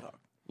 We'll talk.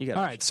 You got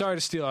All right, sorry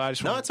to steal it. I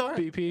just No, want it's all right.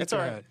 BP. It's go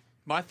all right. ahead.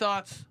 My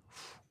thoughts.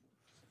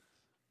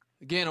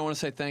 Again, I want to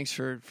say thanks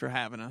for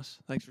having us.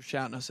 Thanks for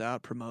shouting us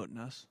out, promoting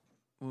us.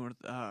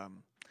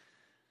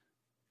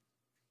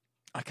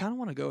 I kind of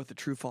want to go with the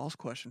true/false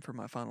question for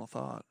my final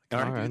thought. Can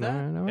All I right, do that?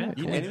 all right.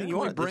 You- Cool. anything you Can we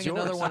want. bring It's yours.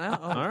 another one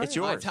out? All right. It's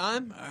My yours.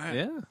 time. All right.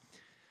 Yeah.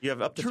 You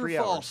have up to True 3 or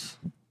hours. false?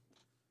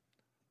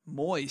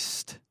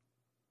 Moist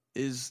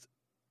is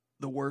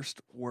the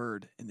worst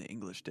word in the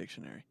English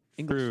dictionary.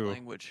 English True.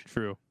 language.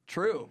 True.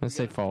 True. Let's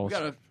say false. We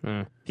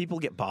gotta, People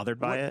get bothered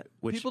by it.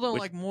 Which, people don't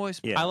which- like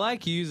moist. Yeah. I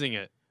like using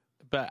it,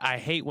 but I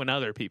hate when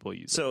other people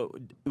use it. So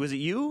was it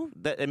you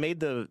that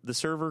made the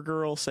server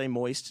girl say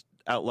moist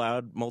out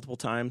loud multiple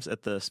times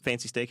at the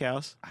fancy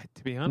steakhouse?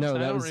 To be honest, No, I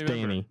that don't was remember.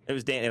 Danny. It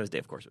was Dan. It was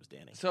Dave. Of course, it was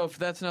Danny. So if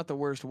that's not the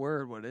worst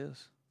word, what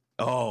is?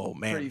 Oh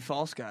man, Pretty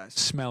false, guys.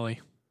 Smelly.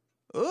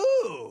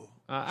 Ooh.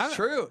 I-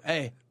 True.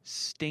 Hey,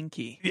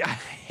 stinky. Yeah, I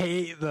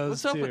hate those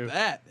What's up two. with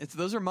that?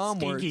 Those are mom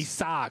Stinky words.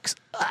 socks.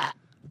 Ah.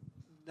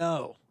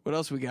 No. What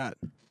else we got?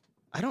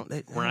 I don't.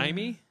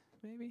 Grimy?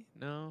 Maybe?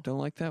 No. Don't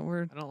like that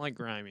word. I don't like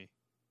grimy.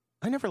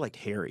 I never liked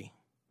Harry.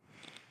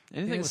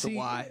 Anything Yeah, with see- a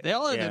Y. They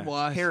all end in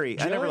Y. Harry.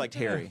 I never Jared? liked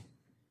Harry.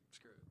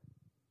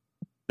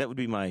 That would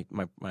be my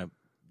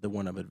the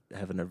one I would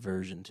have an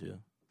aversion to.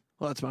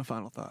 Well, that's my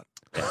final thought.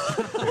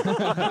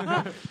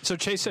 So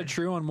Chase said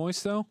true on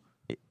moist though.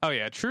 Oh,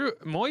 yeah. True.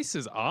 Moist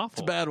is It's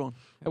awful. a bad one.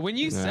 When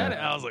you said it,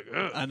 I was like,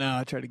 ugh. I know.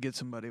 I tried to get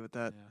somebody with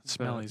that.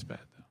 Smelly's bad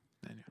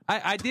though. Anyway.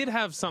 I did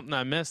have something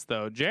I missed,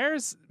 though.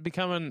 Jared's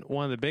becoming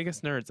one of the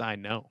biggest nerds I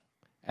know.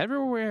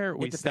 Everywhere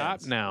we stop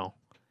depends. now,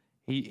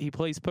 he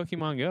plays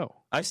Pokemon Go.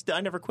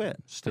 I never quit.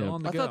 Still Yeah.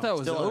 on the I go. thought that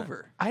was Still on it.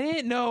 over. I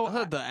didn't know. I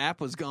thought the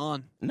app was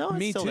gone. No, it's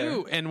Me still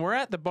too. there. And we're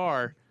at the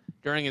bar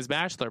during his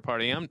bachelor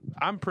party.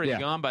 I'm pretty Yeah.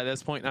 gone by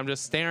this point, and I'm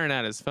just staring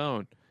at his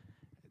phone.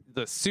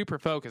 The super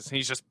focus. And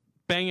he's just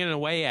banging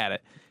away at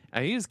it.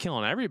 And he's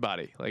killing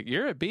everybody. Like,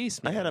 you're a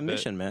beast, man. I had a but-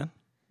 mission, man.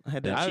 I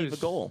had to I achieve was-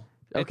 a goal.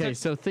 Okay, took-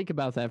 so think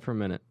about that for a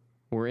minute.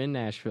 We're in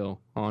Nashville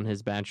on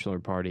his bachelor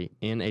party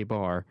in a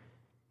bar,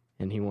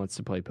 and he wants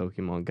to play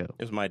Pokemon Go.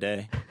 It was my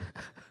day.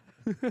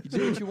 You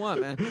do what you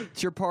want, man.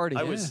 It's your party.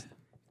 I was.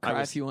 I Cry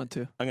was. if you want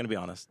to. I'm going to be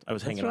honest. I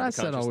was That's hanging what on I to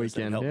said all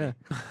consciousness and weekend.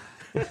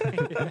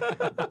 helped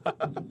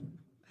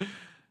Yeah. me.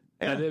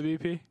 That it,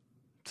 BP.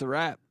 It's a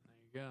wrap.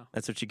 There you go.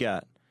 That's what you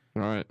got.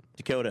 All right.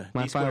 Dakota.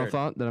 My D final squared.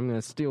 thought that I'm going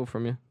to steal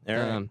from you. All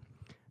right.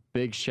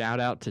 Big shout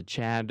out to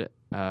Chad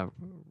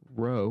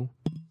Rowe.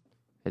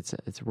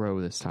 It's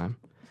Rowe this time.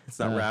 It's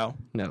not Rao.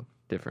 No,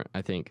 different.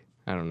 I think.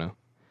 I don't know.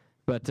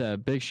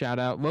 But big shout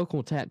out,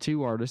 local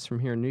tattoo artist from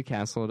here in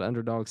Newcastle at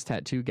Underdog's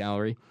Tattoo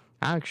Gallery.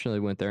 I actually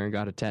went there and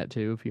got a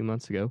tattoo a few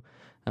months ago.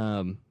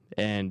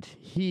 And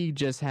he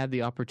just had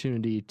the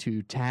opportunity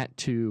to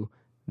tattoo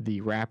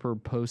the rapper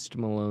Post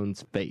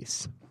Malone's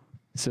face.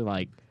 So,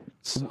 like,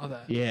 Saw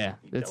that. yeah,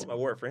 Tell it's him I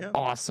wore it for him.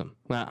 awesome.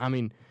 Well, I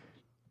mean,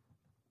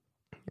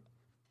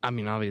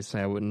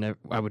 obviously, I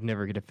would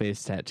never get a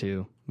face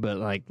tattoo, but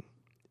like,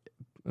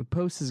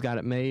 Post has got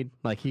it made.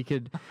 Like, he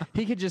could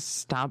just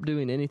stop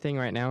doing anything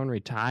right now and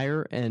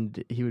retire,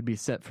 and he would be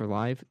set for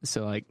life.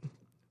 So, like,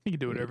 You can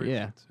do whatever. he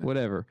yeah, wants.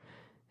 whatever.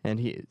 And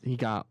he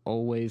got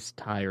always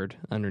tired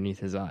underneath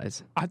his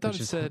eyes. I thought which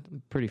it is said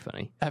pretty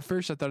funny. at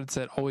first. I thought it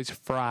said always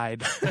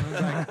fried.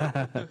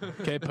 I was like,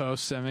 okay,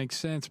 Post. That makes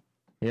sense.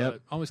 Yep.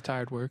 But always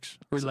tired works.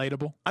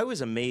 Relatable. I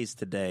was amazed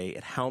today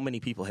at how many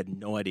people had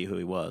no idea who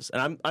he was,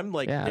 and I'm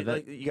like, Yeah,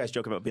 like you guys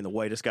joke about being the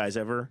whitest guys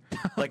ever.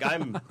 Like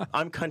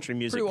I'm country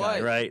music Pretty guy,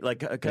 white. right? Like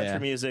country Yeah.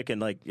 music and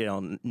like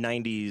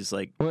 90s,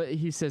 like Well,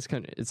 he says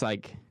it's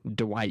like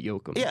Dwight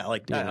Yoakam. yeah,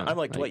 like You know, I'm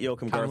like Dwight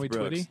Yoakam, Conway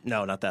Garth Brooks. Twitty?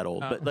 No, not that old,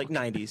 but like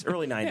 90s,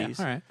 early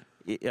 90s, All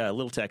right.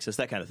 Little Texas,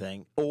 that kind of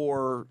thing,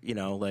 or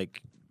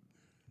like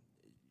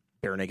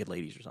Bare Naked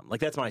Ladies or something. Like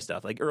that's my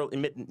stuff. Like early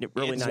It's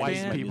 90s white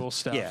is my people music.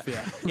 stuff. Yeah.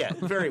 Yeah.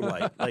 Yeah, very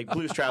white. Like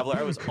Blues Traveler.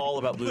 I was all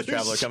about Blues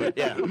Traveler coming.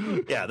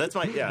 Yeah, that's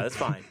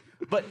fine.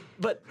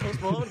 But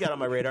Post Malone got on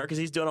my radar because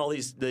he's doing all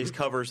these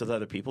covers with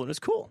other people, and it's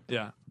cool.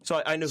 Yeah.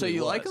 So I knew. So who he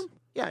you was. like him?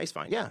 Yeah, he's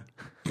fine. Yeah,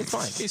 it's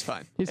fine. He's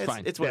fine. He's It's,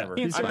 fine. it's whatever.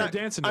 He started I'm not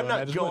dancing to I'm it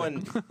not at his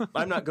going.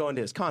 I'm not going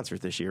to his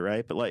concert this year,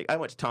 right? But like, I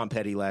went to Tom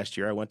Petty last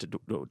year. I went to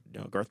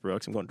Garth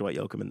Brooks. I'm going to Dwight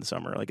Yoakam in the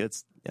summer. Like,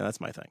 it's that's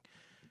my thing,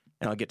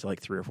 and I'll get to like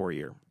 3 or 4 a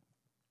year.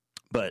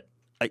 But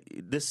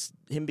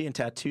him being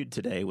tattooed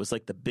today was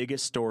like the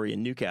biggest story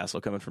in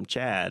Newcastle, coming from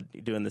Chad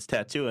doing this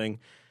tattooing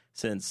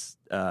since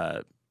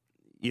either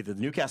the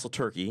Newcastle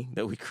Turkey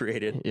that we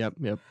created, Yep.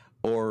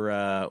 or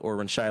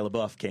when Shia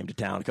LaBeouf came to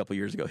town a couple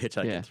years ago,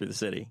 hitchhiking Yeah. through the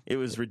city. It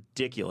was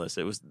ridiculous.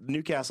 It was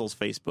Newcastle's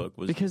Facebook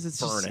was Because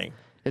it's burning.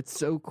 It's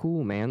so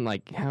cool, man.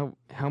 Like how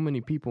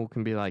many people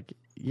can be like,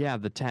 yeah,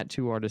 the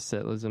tattoo artist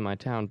that lives in my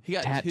town He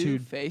got two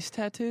tattooed. face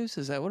tattoos.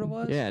 Is that what it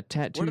was? Yeah, What do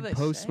tattooed they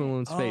Post say?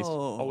 Malone's face.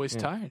 Oh, Always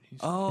Yeah. tired.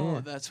 oh,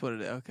 Yeah. that's what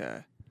it is.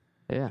 Okay.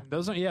 Yeah.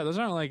 Those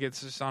aren't like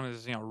it's just on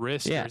his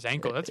wrist or his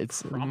ankle. That's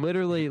it's prominent.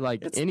 literally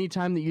like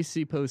anytime that you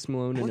see Post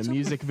Malone in What's a up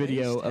music with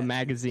video, face a tattoos?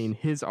 magazine,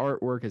 his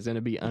artwork is going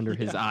to be under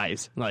his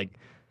eyes. Like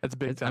That's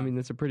big time. I mean,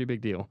 that's a pretty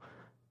big deal,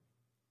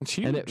 it's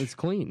huge. and it's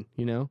clean.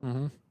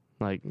 Mm-hmm.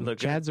 Like Look good.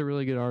 Chad's a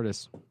really good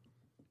artist.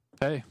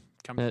 Hey,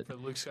 come Uh, for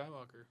Luke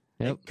Skywalker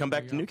Yep. Come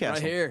back to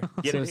Newcastle. Right here.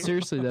 Get So in here.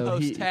 seriously though,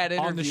 Post Tad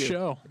interview. on the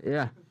show.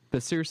 yeah.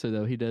 But seriously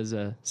though, he does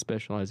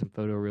specialize in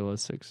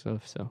photorealistic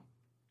stuff. So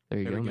there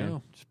you There go, we man.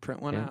 go. Just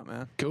print one Yeah. out,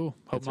 man. Cool.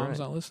 Hope That's mom's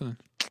right. not listening.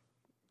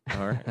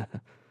 All right.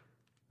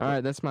 All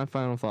right, that's my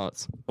final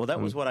thoughts. Well, that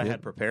was what I Yep.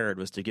 had prepared,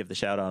 was to give the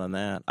shout out on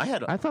that.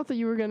 I thought that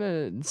you were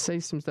gonna say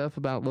some stuff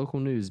about local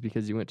news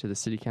because you went to the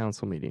city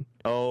council meeting.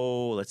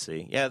 let's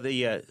see. Yeah,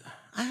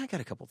 I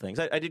got a couple things.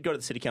 I did go to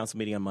the city council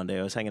meeting on Monday.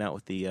 I was hanging out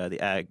with the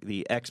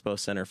Expo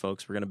Center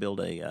folks. We're going to build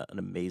an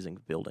amazing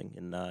building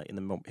in the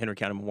Henry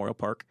County Memorial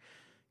Park.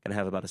 Going to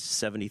have about a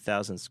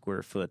 70,000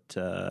 square foot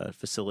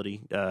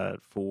facility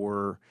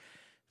for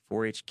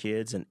 4-H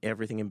kids and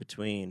everything in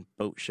between: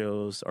 boat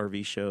shows,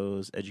 RV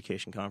shows,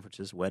 education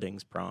conferences,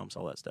 weddings, proms,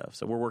 all that stuff.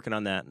 So we're working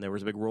on that. And there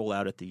was a big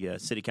rollout at the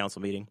city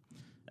council meeting.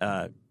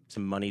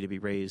 Some money to be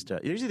raised.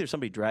 There's either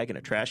somebody dragging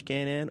a trash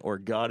can in, or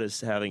God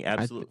is having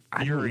absolute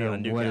I don't fury know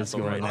on what is Newcastle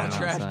going right on now.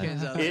 Trash outside.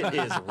 cans out. It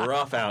is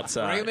rough Bring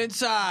outside. him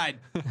inside.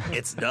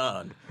 It's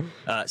done.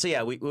 So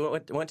yeah, we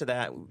went to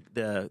that.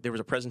 There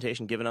was a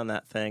presentation given on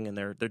that thing, and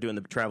they're doing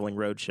the traveling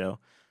road show.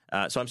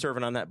 So I'm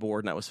serving on that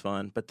board, and that was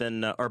fun. But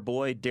then our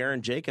boy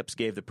Darren Jacobs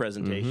gave the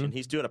presentation. Mm-hmm.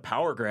 He's doing a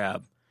power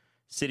grab.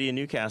 City of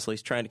Newcastle.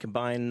 He's trying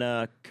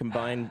to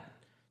combine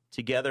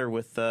together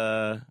with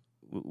the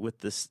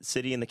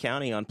city and the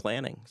county on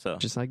planning. So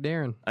Just like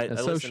Darren, a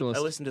socialist.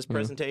 I listened to his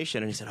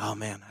presentation, and he said, "Oh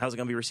man, how's it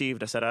going to be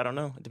received?" I said, "I don't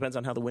know. It depends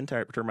on how the wind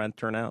turbines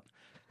turn out.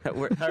 How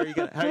are you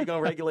going to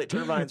regulate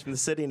turbines from the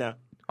city now?"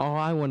 All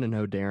I want to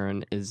know,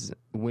 Darren, is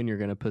when you're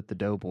going to put the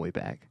Doughboy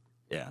back.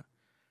 Yeah.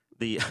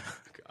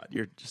 God,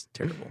 you're just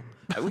terrible.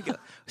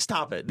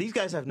 Stop it. These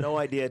guys have no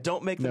idea.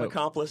 Don't make them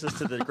accomplices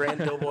to the Grand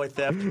Doughboy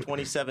theft of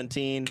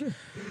 2017.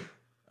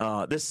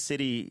 This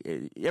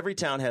city, every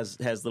town has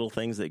little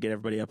things that get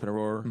everybody up in a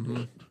roar.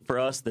 Mm-hmm. For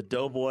us, the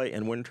Doughboy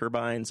and wind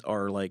turbines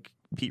are like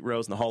Pete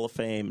Rose in the Hall of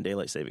Fame and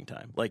daylight saving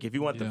time. Like if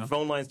you want the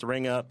phone lines to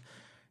ring up,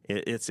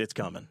 it's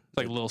coming. It's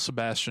like Little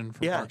Sebastian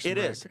from Parks and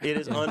it Rec. is. It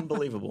is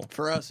unbelievable.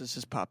 For us, it's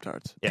just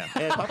Pop-Tarts. Yeah,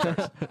 and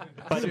Pop-Tarts.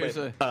 By the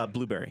Seriously. way,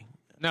 blueberry.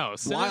 No,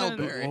 cinnamon,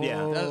 Wildberry.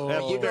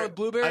 Yeah. You go with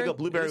blueberry? I go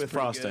blueberry It's with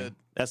pretty frosting. good.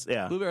 That's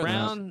Blueberry.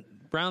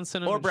 brown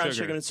cinnamon, Or brown sugar.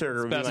 sugar and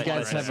sugar. It's best You You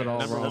guys have it all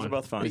Number wrong. Those are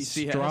both fine.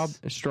 BC has.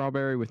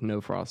 Strawberry with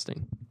no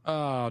frosting.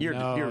 Oh,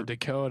 You're-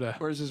 Dakota.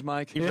 Where's his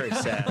mic? You're very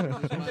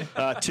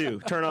sad. 2.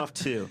 Turn off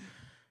 2.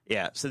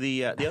 Yeah. So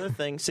the other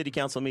thing, city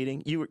council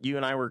meeting. You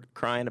and I were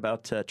crying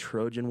about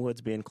Trojan Woods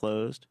being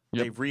closed.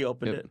 Yep. They've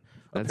reopened Yep. it.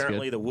 That's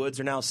Apparently, good. the woods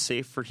are now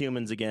safe for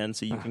humans again,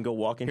 so you can go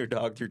walking your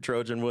dog through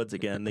Trojan Woods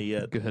again.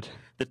 Good.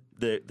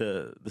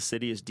 The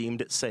city has deemed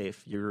it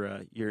safe.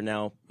 You're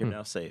now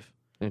safe.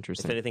 If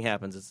Interesting. anything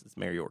happens, it's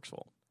Mayor York's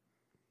fault.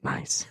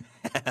 Nice.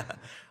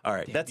 All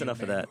right, that's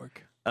enough of that.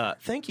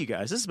 Thank you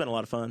guys. This has been a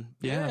lot of fun.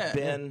 Yeah.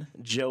 Ben,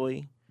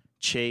 Joey,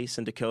 Chase,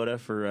 and Dakota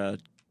for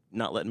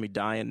not letting me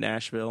die in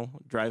Nashville,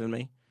 driving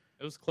me.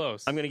 It was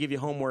close. I'm going to give you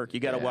homework. You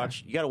got to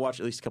watch. You got to watch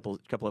at least a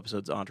couple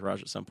episodes of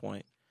Entourage at some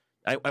point.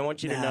 I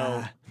want you to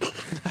know.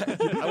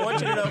 I want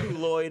you to know who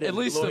Lloyd and At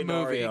least the Lloyd and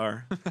Ari movie.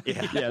 are.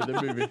 Yeah, Yeah,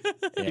 the movie.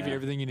 Give you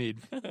everything you need.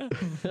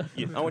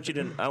 I want you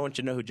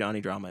to know who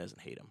Johnny Drama is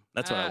and hate him.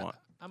 That's what I want.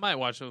 I might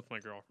watch it with my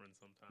girlfriend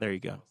sometime. There you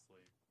go.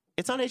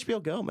 It's on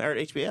HBO Go or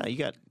HBO. You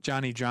got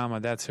Johnny Drama,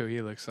 that's who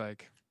he looks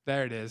like.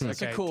 There it is.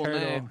 That's a okay, cool Turtle,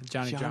 name.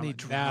 Johnny Johnny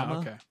Drama. Drama?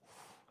 Okay.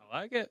 I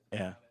like it.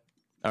 yeah.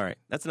 All right,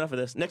 that's enough of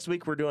this. Next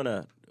week we're doing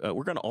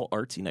we're going to all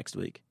artsy next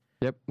week.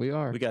 Yep, we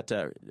are. We got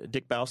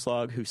Dick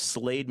Bauslog, who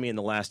slayed me in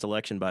the last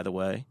election, by the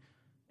way,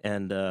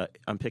 and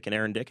I'm picking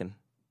Aaron Dickin,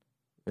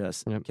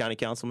 yes, Yep. county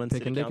councilman,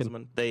 Picking city Dickin.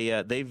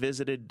 councilman. They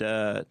visited.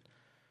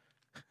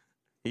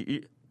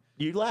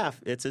 You laugh.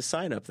 It's his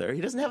sign up there.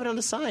 He doesn't have it on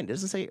the sign. It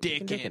doesn't say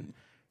Dickin.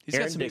 He's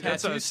Aaron got some Dickin.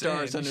 That's what I tattoo was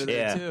stars saying. under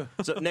there, Yeah. too.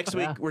 So next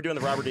week we're doing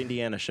the Robert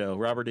Indiana show.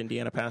 Robert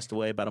Indiana passed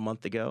away about a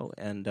month ago,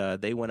 and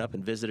they went up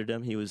and visited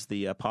him. He was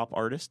the pop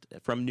artist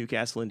from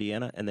Newcastle,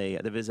 Indiana, and they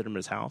visited him at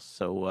his house.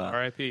 So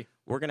R.I.P.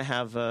 we're gonna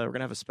have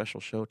a special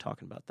show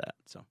talking about that.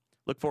 So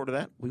look forward to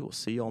that. We will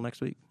see you all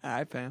next week. All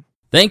right, fam.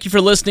 Thank you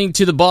for listening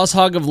to the Boss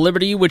Hog of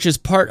Liberty, which is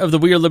part of the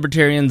We Are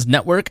Libertarians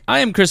Network. I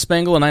am Chris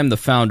Spangle, and I am the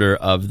founder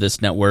of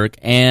this network,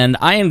 and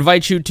I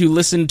invite you to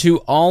listen to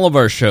all of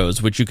our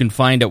shows, which you can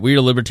find at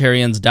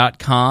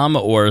WeAreLibertarians.com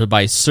or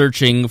by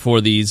searching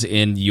for these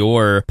in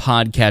your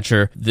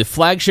podcatcher. The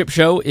flagship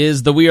show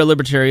is the We Are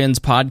Libertarians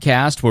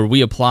podcast, where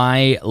we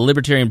apply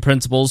libertarian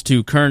principles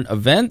to current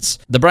events.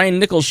 The Brian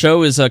Nichols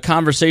Show is a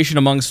conversation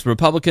amongst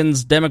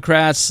Republicans,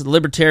 Democrats,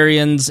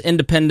 Libertarians,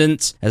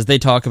 Independents, as they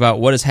talk about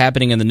what is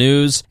happening in the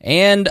news.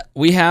 And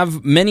we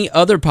have many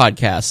other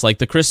podcasts like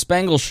The Chris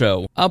Spangle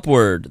Show,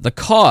 Upward, The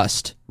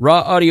Cost, Raw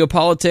Audio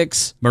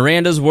Politics,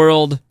 Miranda's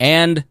World,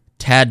 and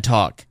Tad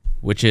Talk.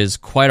 which is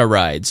quite a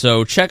ride.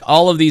 So check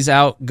all of these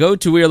out. Go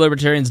to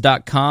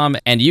wearelibertarians.com,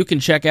 and you can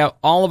check out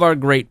all of our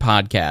great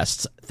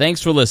podcasts.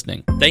 Thanks for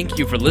listening. Thank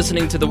you for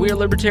listening to the We Are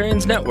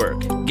Libertarians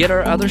Network. Get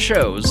our other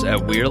shows at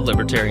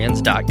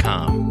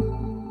wearelibertarians.com.